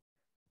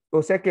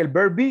 O sea que el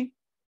verb be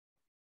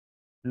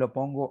lo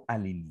pongo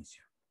al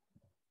inicio.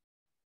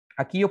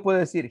 Aquí yo puedo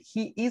decir,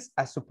 he is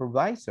a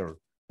supervisor,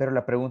 pero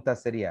la pregunta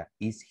sería,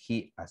 is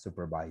he a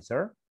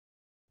supervisor?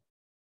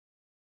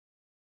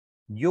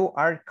 You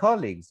are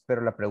colleagues,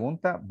 pero la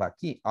pregunta va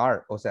aquí,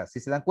 are. O sea, si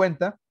se dan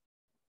cuenta,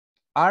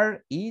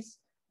 are,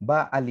 is,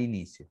 va al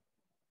inicio.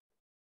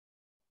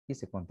 Y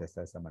se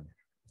contesta de esa manera.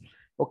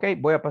 Ok,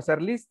 voy a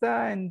pasar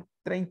lista en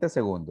 30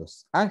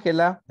 segundos.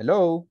 Ángela,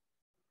 hello.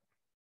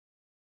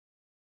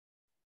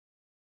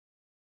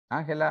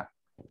 Ángela.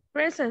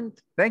 Present.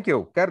 Thank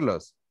you.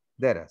 Carlos,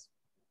 Deras.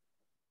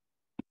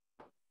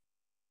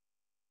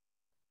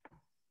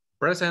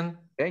 Present.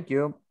 Thank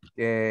you.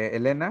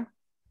 Elena.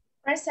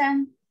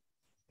 Present.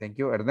 Thank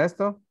you.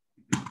 Ernesto.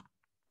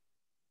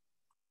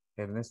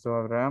 Ernesto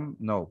Abraham,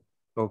 no.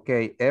 Ok,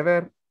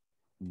 Ever,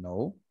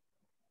 no.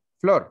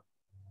 Flor.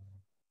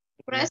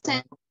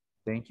 Present.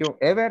 Thank you.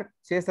 Ever,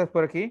 ¿sí estás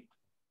por aquí?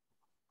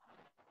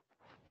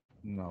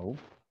 No.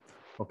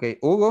 Ok,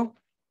 Hugo.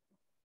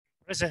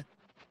 Present.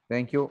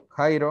 Thank you.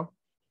 Jairo.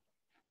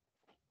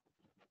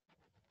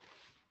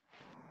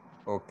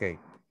 Ok.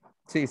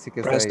 Sí que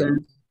está ahí.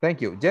 Present. Thank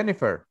you.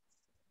 Jennifer.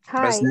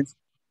 Hi. Present.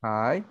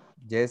 Hi.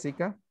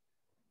 Jessica.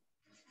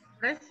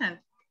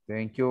 Present.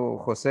 Thank you.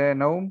 Jose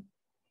Naum.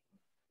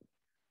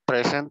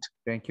 Present.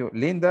 Thank you.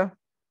 Linda.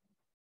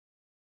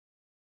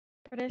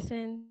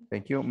 Present.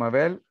 Thank you.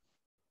 Mabel.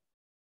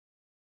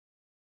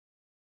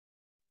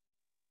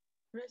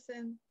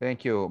 Present.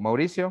 Thank you.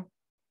 Mauricio.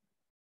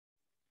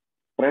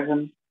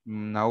 Present.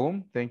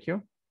 Naum. Thank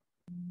you.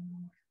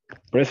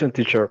 Present,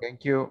 teacher.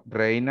 Thank you.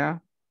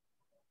 Reina.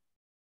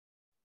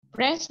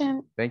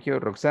 Present. Thank you.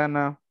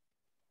 Roxana.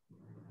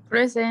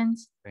 Present.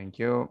 Thank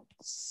you.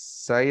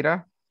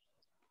 Zaira.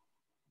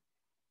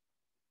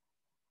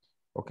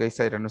 Ok,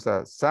 Zaira no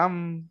está.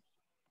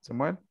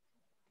 Samuel.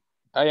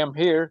 I am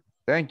here.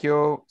 Thank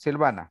you.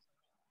 Silvana.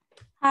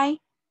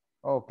 Hi.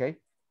 Ok.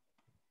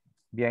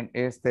 Bien,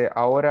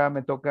 ahora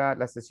me toca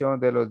la sesión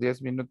de los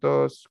 10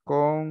 minutos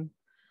con,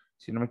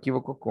 si no me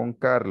equivoco, con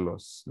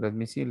Carlos. Let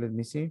me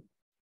see.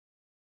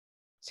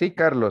 Sí,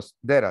 Carlos,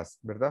 Deras,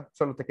 ¿verdad?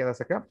 Solo te quedas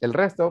acá. El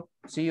resto,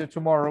 see you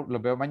tomorrow.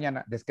 Los veo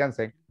mañana.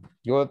 Descansen.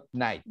 Good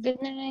night.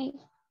 Good night.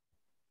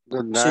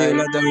 Good See you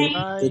night. later.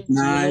 Bye. Good See you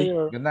night.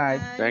 later. Good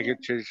night. Bye. Thank you,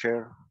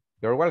 teacher.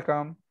 You're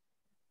welcome.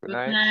 Good Good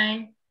night.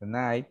 night. Good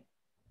night.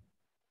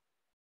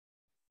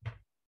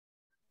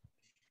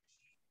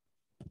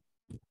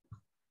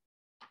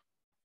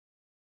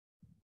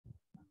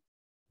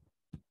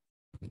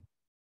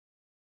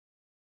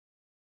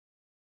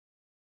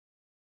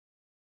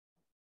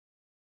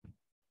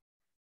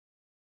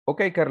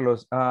 Okay,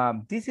 Carlos,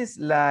 this is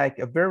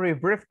like a very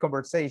brief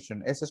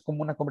conversation. Esa es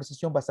como una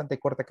conversación bastante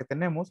corta que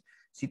tenemos.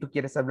 Si tú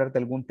quieres hablar de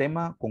algún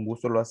tema, con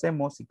gusto lo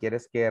hacemos. Si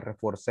quieres que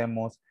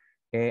reforcemos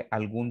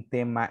algún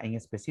tema en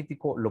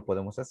específico, lo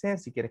podemos hacer.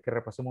 Si quieres que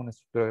repasemos una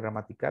estructura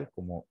gramatical,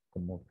 como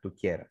tú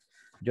quieras.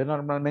 Yo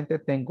normalmente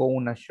tengo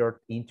una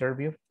short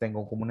interview,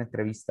 tengo como una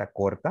entrevista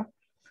corta.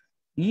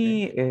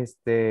 Y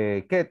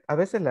que a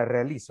veces la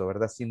realizo,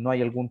 ¿verdad? Si no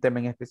hay algún tema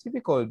en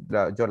específico,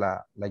 yo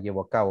la llevo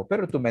a cabo.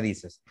 Pero tú me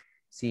dices,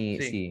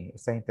 si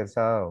estás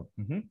interesado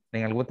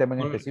en algún tema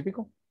en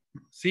específico.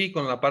 Sí,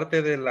 con la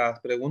parte de las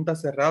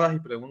preguntas cerradas y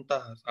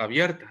preguntas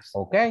abiertas.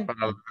 Ok.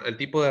 Para el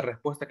tipo de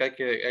respuesta que hay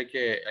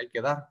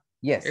que dar.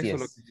 Yes, Eso yes.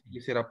 es lo que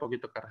quisiera un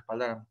poquito que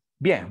respaldaran.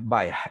 Bien,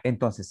 vaya.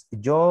 Entonces,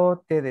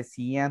 yo te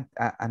decía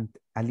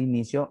al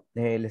inicio,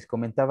 les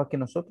comentaba que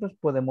nosotros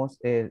podemos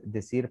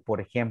decir,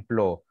 por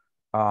ejemplo,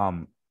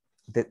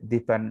 de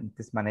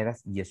diferentes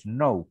maneras, yes,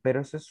 no, pero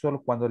eso es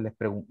solo cuando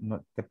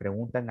te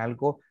preguntan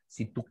algo,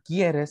 si tú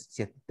quieres,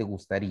 si a ti te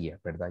gustaría,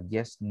 ¿verdad?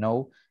 Yes,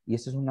 no, y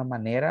esa es una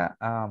manera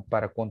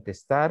para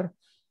contestar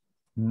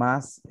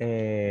más,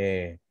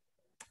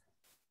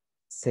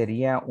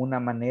 sería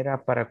una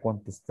manera para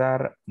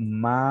contestar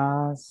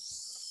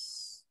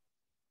más,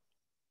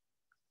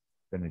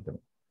 permítame.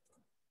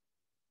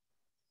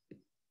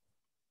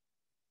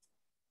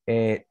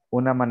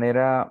 Una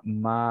manera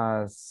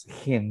más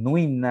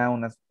genuina,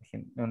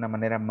 una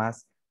manera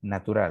más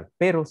natural.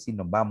 Pero si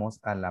nos vamos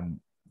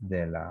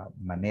de la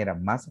manera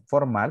más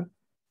formal,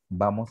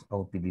 vamos a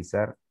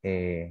utilizar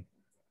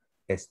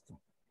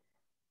esto.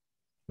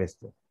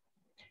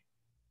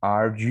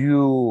 Are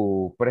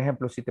you, por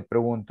ejemplo, si te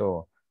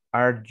pregunto,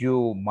 are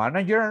you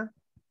manager?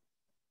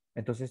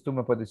 Entonces tú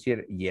me puedes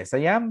decir, yes,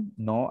 I am.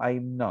 No,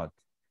 I'm not.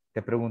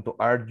 Te pregunto,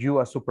 are you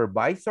a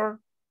supervisor?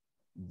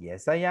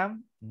 Yes, I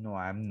am. No,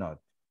 I'm not.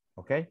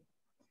 ¿Ok?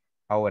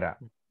 Ahora,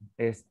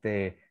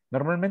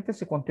 normalmente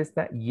se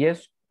contesta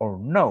yes or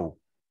no.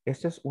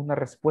 Esta es una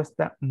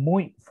respuesta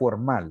muy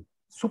formal,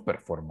 súper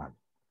formal,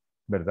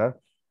 ¿verdad?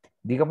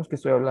 Digamos que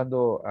estoy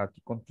hablando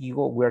aquí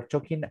contigo. We are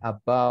talking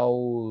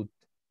about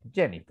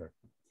Jennifer.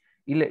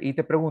 Y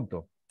te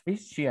pregunto,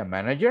 ¿is she a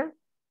manager?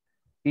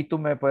 Y tú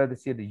me puedes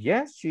decir,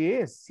 yes,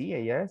 she is. Sí,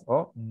 ella es.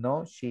 O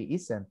no, she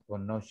isn't. O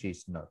no,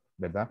 she's not,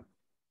 ¿verdad?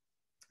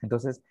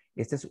 Entonces,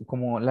 esta es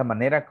como la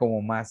manera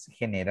como más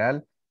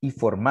general y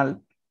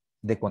formal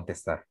de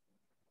contestar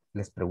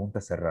las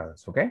preguntas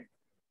cerradas, ¿ok?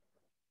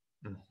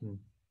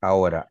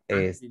 Ahora,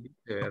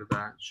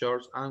 ¿verdad?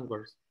 Short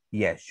answers.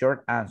 Yes,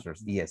 short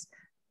answers, yes.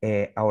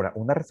 Ahora,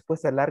 una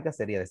respuesta larga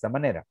sería de esta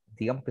manera.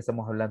 Digamos que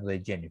estamos hablando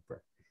de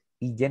Jennifer.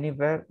 Y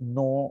Jennifer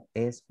no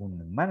es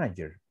un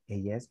manager,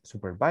 ella es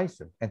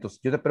supervisor. Entonces,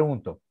 yo te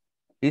pregunto,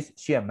 ¿is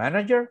she a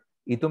manager?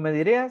 Y tú me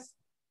dirías,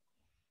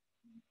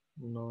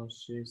 no,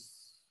 she's...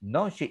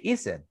 No, she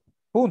isn't.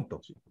 Punto.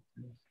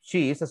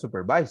 She is a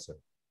supervisor.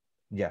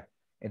 Ya.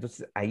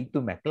 Entonces, ahí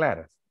tú me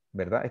aclaras,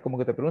 ¿verdad? Es como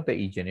que te pregunte,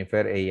 y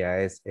Jennifer,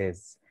 ella es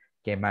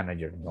 ¿qué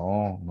manager?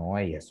 No, no,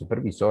 ella es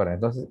supervisora.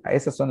 Entonces,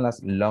 esas son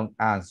las long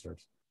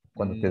answers,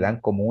 cuando te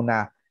dan como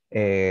una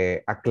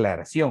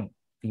aclaración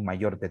y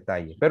mayor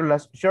detalle. Pero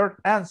las short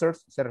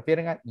answers se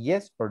refieren a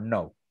yes or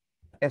no.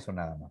 Eso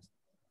nada más.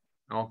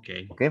 Ok.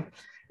 Ok.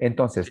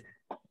 Entonces,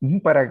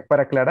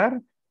 para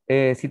aclarar,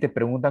 si te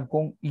preguntan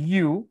con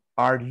you,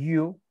 are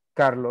you,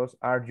 Carlos,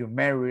 are you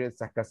married,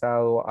 estás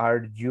casado,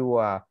 are you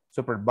a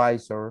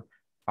supervisor,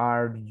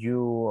 are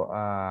you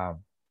a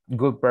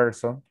good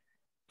person,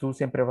 tú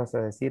siempre vas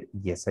a decir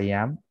yes I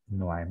am,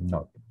 no I'm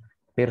not.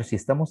 Pero si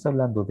estamos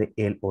hablando de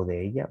él o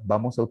de ella,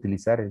 vamos a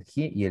utilizar el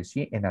he y el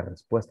she en la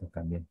respuesta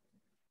también.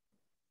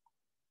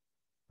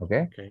 ¿Ok?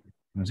 Okay.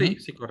 Sí,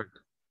 sí,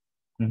 correcto.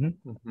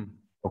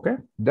 ¿Ok?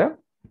 ¿Ya?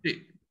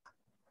 Sí.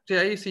 Sí,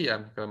 ahí sí ya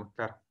me quedamos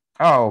claro.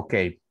 Ah, ok.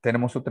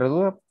 ¿Tenemos otra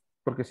duda?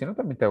 Porque si no,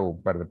 también te hago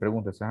un par de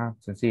preguntas. Ajá,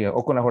 sencillo.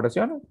 ¿O con las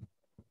oraciones?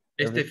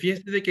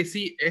 Fíjate de que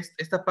sí,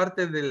 esta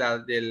parte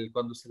del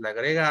cuando se le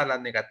agrega a la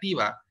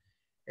negativa,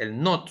 el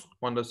not,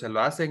 cuando se lo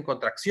hace en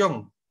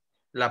contracción,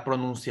 la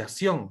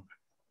pronunciación.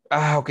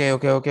 Ah, ok.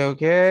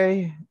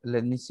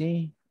 Let me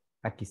see.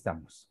 Aquí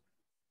estamos.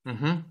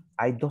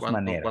 Hay dos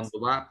maneras.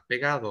 Cuando va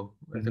pegado.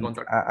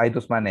 Hay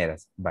dos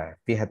maneras. Vaya,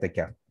 fíjate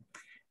que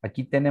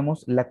aquí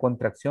tenemos la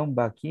contracción,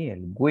 va aquí,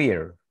 el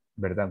we're,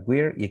 ¿verdad?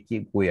 We're y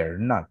aquí we're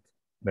not,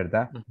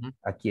 ¿verdad?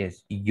 Aquí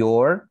es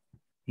you're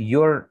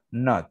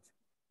not.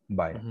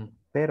 Vaya,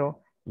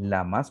 pero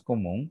la más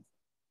común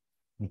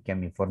y que a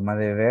mi forma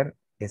de ver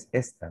es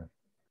esta,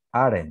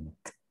 aren't.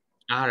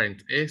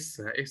 Aren't,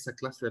 esa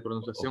clase de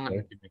pronunciación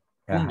es la que me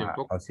confunde un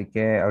poco. Así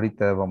que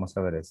ahorita vamos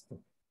a ver esto.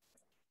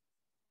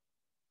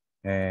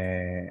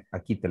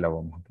 Aquí te la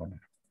vamos a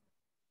poner.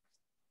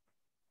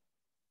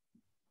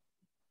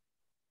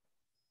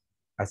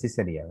 Así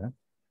sería, ¿verdad?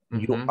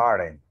 You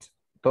aren't.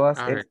 Todas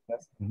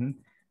estas.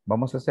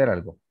 Vamos a hacer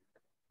algo.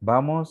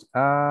 Vamos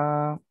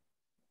a...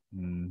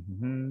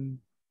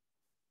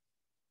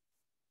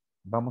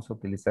 Vamos a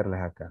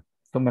utilizarlas acá.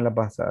 Tú me las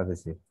vas a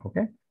decir, ¿ok?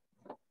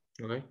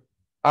 Ok.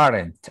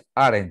 Aren't.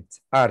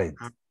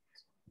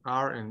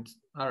 Aren't.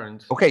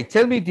 Okay,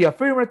 tell me the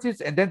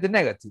affirmatives and then the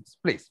negatives,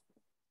 please.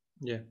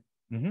 Yeah.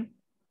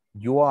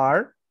 You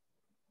are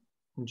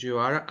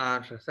a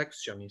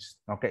receptionist.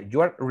 Okay,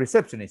 you are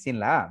receptionist sin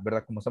la A,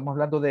 ¿verdad? Como estamos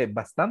hablando de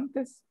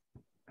bastantes.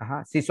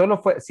 Ajá.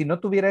 Si no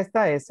tuviera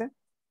esta S,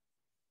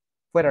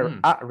 fuera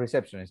a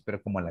receptionist,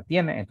 pero como la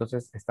tiene,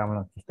 entonces estamos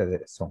hablando que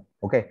ustedes son.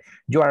 Ok,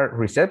 you are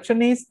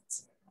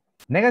receptionists.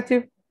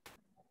 Negative.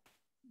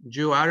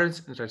 You are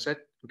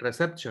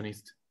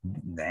receptionist.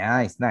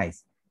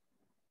 Nice.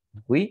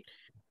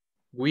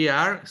 We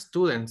are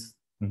students.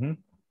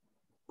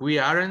 We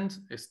aren't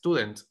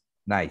students.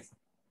 Nice.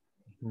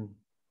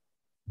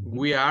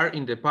 We are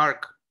in the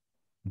park.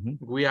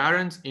 We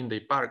aren't in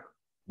the park.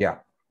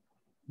 Yeah.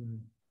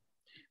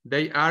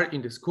 They are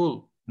in the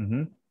school.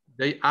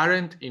 They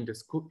aren't in the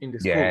school.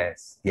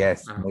 Yes.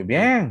 Muy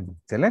bien.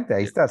 Excelente.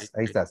 Ahí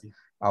estás.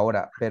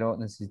 Ahora, pero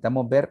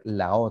necesitamos ver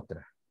la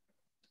otra.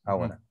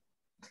 Ahora.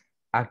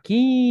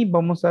 Aquí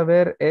vamos a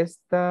ver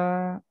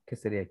esta. ¿Qué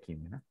sería aquí?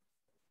 Mira?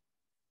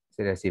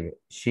 Sería así.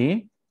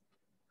 She.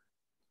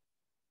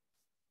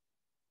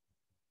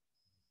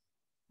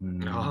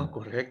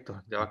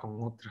 Correcto. Ya va con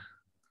otra.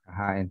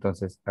 Ajá,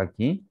 entonces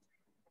aquí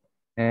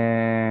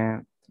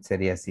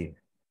sería así.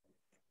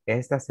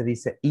 Esta se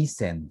dice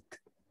isn't.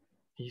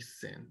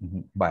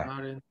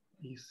 Vale.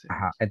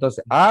 Ajá,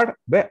 entonces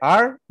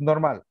are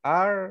normal.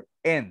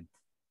 Aren't.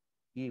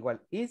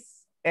 Igual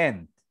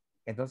isn't.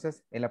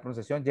 Entonces en la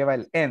pronunciación lleva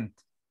el ent.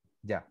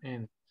 Ya.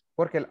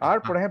 Porque el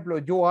are, por ejemplo,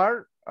 you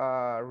are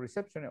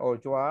receptionist o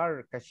you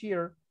are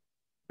cashier,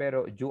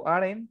 pero you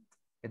aren't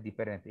es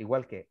diferente.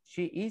 Igual que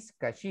she is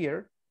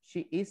cashier,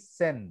 she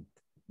isn't,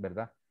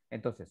 ¿verdad?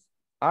 Entonces,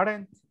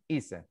 aren't,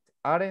 isn't.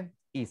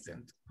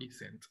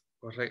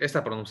 Correcto.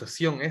 Esta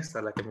pronunciación es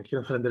la que me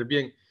quiero aprender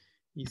bien.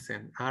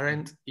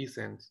 Aren't,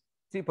 isn't.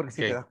 Sí, porque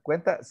si te das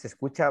cuenta, se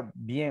escucha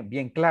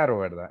bien claro,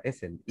 ¿verdad?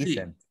 Es el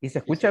isn't. Y se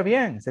escucha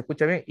bien.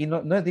 Y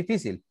no es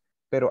difícil,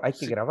 pero hay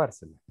que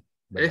grabárselo,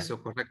 ¿verdad?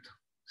 Eso, correcto.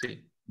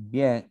 Sí.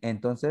 Bien,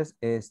 entonces,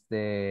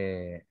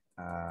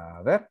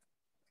 a ver.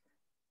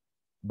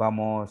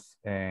 Vamos,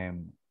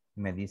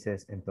 me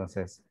dices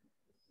entonces,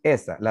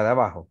 esta, la de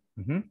abajo.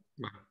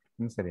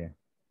 ¿Cómo sería?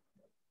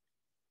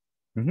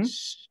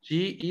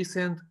 She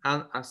isn't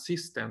an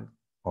assistant.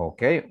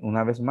 Ok,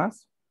 una vez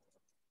más.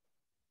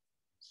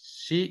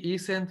 She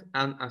isn't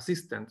an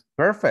assistant.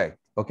 Perfect.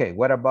 Okay,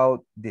 what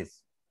about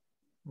this?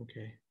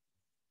 Okay.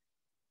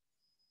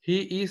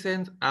 He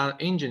isn't an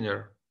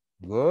engineer.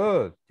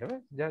 Good.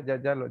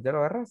 Ya lo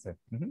agarraste.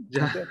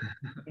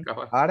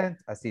 Aren't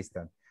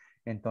assistant.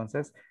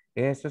 Entonces,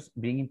 eso es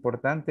bien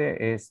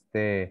importante.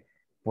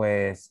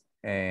 Pues,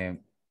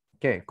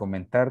 ¿qué?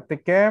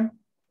 Comentarte que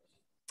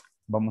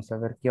vamos a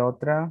ver qué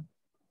otra.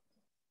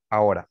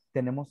 Ahora,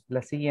 tenemos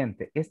la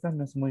siguiente. Esta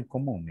no es muy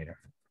común, mira.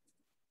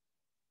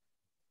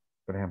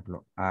 Por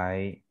ejemplo,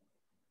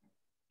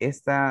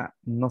 esta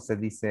no se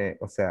dice,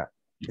 o sea,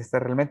 esta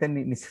realmente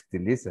ni se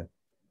utiliza.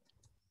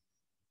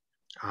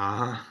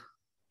 Ajá,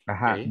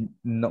 okay.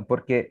 No,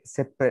 porque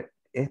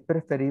es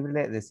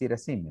preferible decir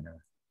así, mira.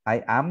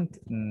 I am,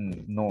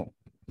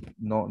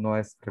 no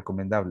es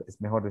recomendable. Es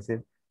mejor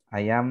decir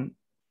I am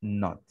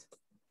not.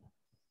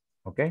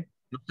 ¿Ok?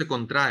 No se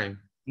contrae.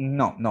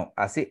 No,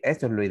 así,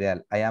 esto es lo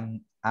ideal.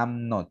 I'm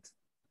not.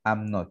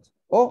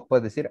 O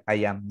puedes decir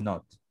I am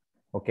not.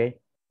 ¿Ok?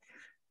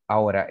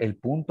 Ahora, el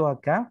punto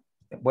acá,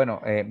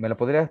 bueno, ¿me lo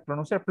podrías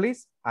pronunciar,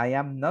 please? I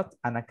am not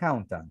an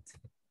accountant.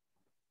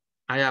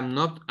 I am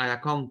not an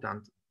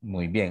accountant.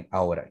 Muy bien,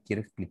 ahora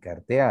quiero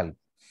explicarte algo.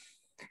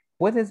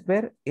 Puedes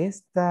ver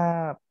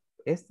esta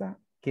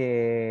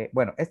que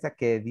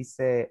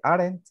dice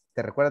aren't.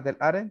 ¿Te recuerdas del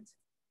aren't?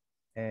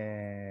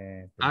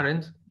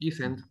 Aren't,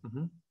 isn't.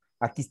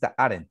 Aquí está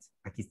aren't.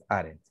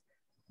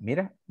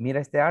 Mira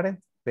este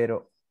aren't,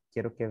 pero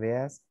quiero que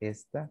veas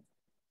esta.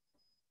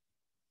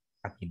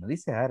 Aquí no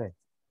dice aren't.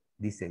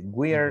 Dice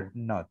we're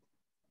not.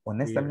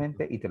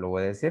 Honestamente, y te lo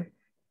voy a decir,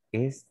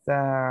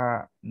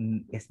 esta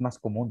es más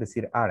común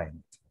decir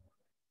aren't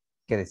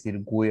que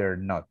decir we're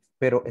not.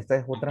 Pero esta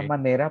es otra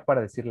manera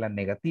para decir la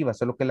negativa,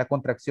 solo que la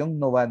contracción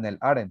no va en el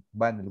aren't,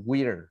 va en el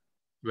we're.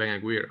 Va en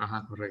el we're,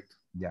 ajá, correcto.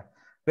 Ya.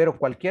 Pero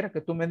cualquiera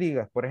que tú me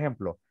digas, por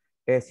ejemplo,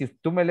 si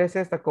tú me lees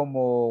esta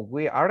como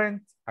we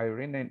aren't,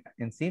 Irene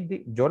and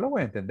Cindy, yo lo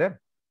voy a entender.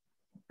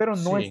 Pero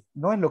no es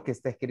lo que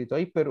está escrito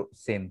ahí, pero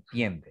se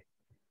entiende.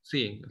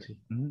 Sí.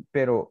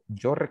 Pero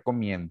yo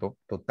recomiendo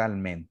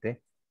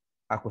totalmente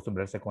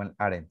acostumbrarse con el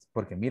aren't,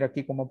 porque mira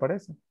aquí cómo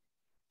aparece.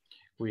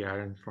 We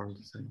aren't from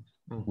the same.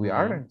 We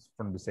aren't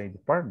from the same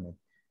department.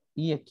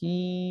 Y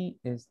aquí,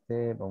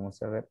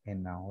 vamos a ver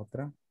en la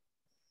otra.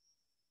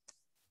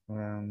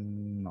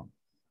 No.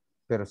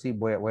 Pero sí,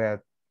 voy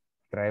a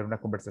traer una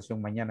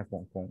conversación mañana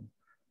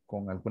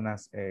con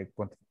algunas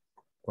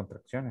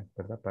contracciones,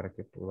 ¿verdad? Para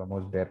que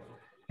podamos ver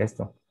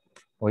esto.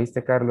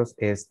 ¿Oíste, Carlos?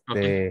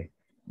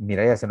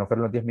 Mira, ya se nos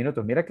fueron los 10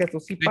 minutos. Mira que esto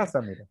sí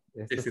pasa, mira.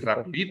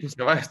 Rapidito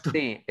se va esto.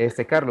 Sí,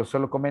 Carlos,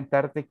 solo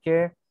comentarte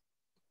que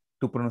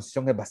tu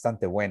pronunciación es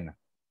bastante buena.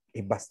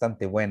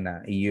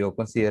 Y yo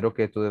considero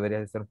que tú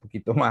deberías estar un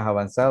poquito más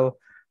avanzado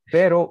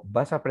pero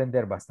vas a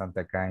aprender bastante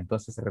acá.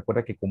 Entonces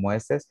recuerda que como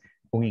este es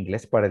un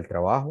inglés para el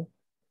trabajo,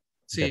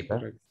 Sí, ¿verdad?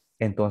 correcto.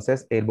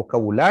 Entonces el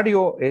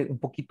vocabulario es un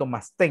poquito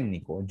más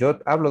técnico. Yo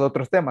hablo de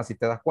otros temas, si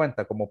te das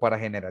cuenta, como para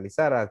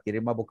generalizar,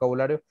 adquirir más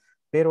vocabulario,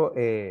 pero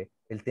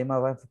el tema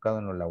va enfocado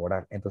en lo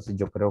laboral. Entonces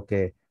yo creo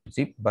que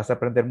sí, vas a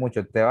aprender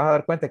mucho. Te vas a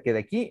dar cuenta que de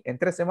aquí en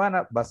 3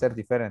 semanas va a ser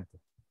diferente.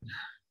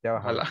 Ya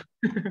vas a ver.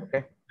 Ojalá. ¿Ok?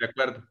 De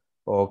acuerdo.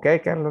 Ok,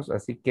 Carlos.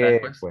 Así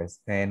Dale, que,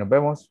 pues, nos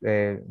vemos.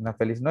 Una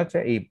feliz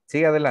noche y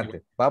sigue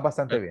adelante. Va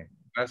bastante bien.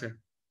 Gracias.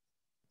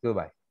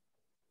 Goodbye.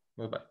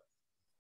 Bye bye.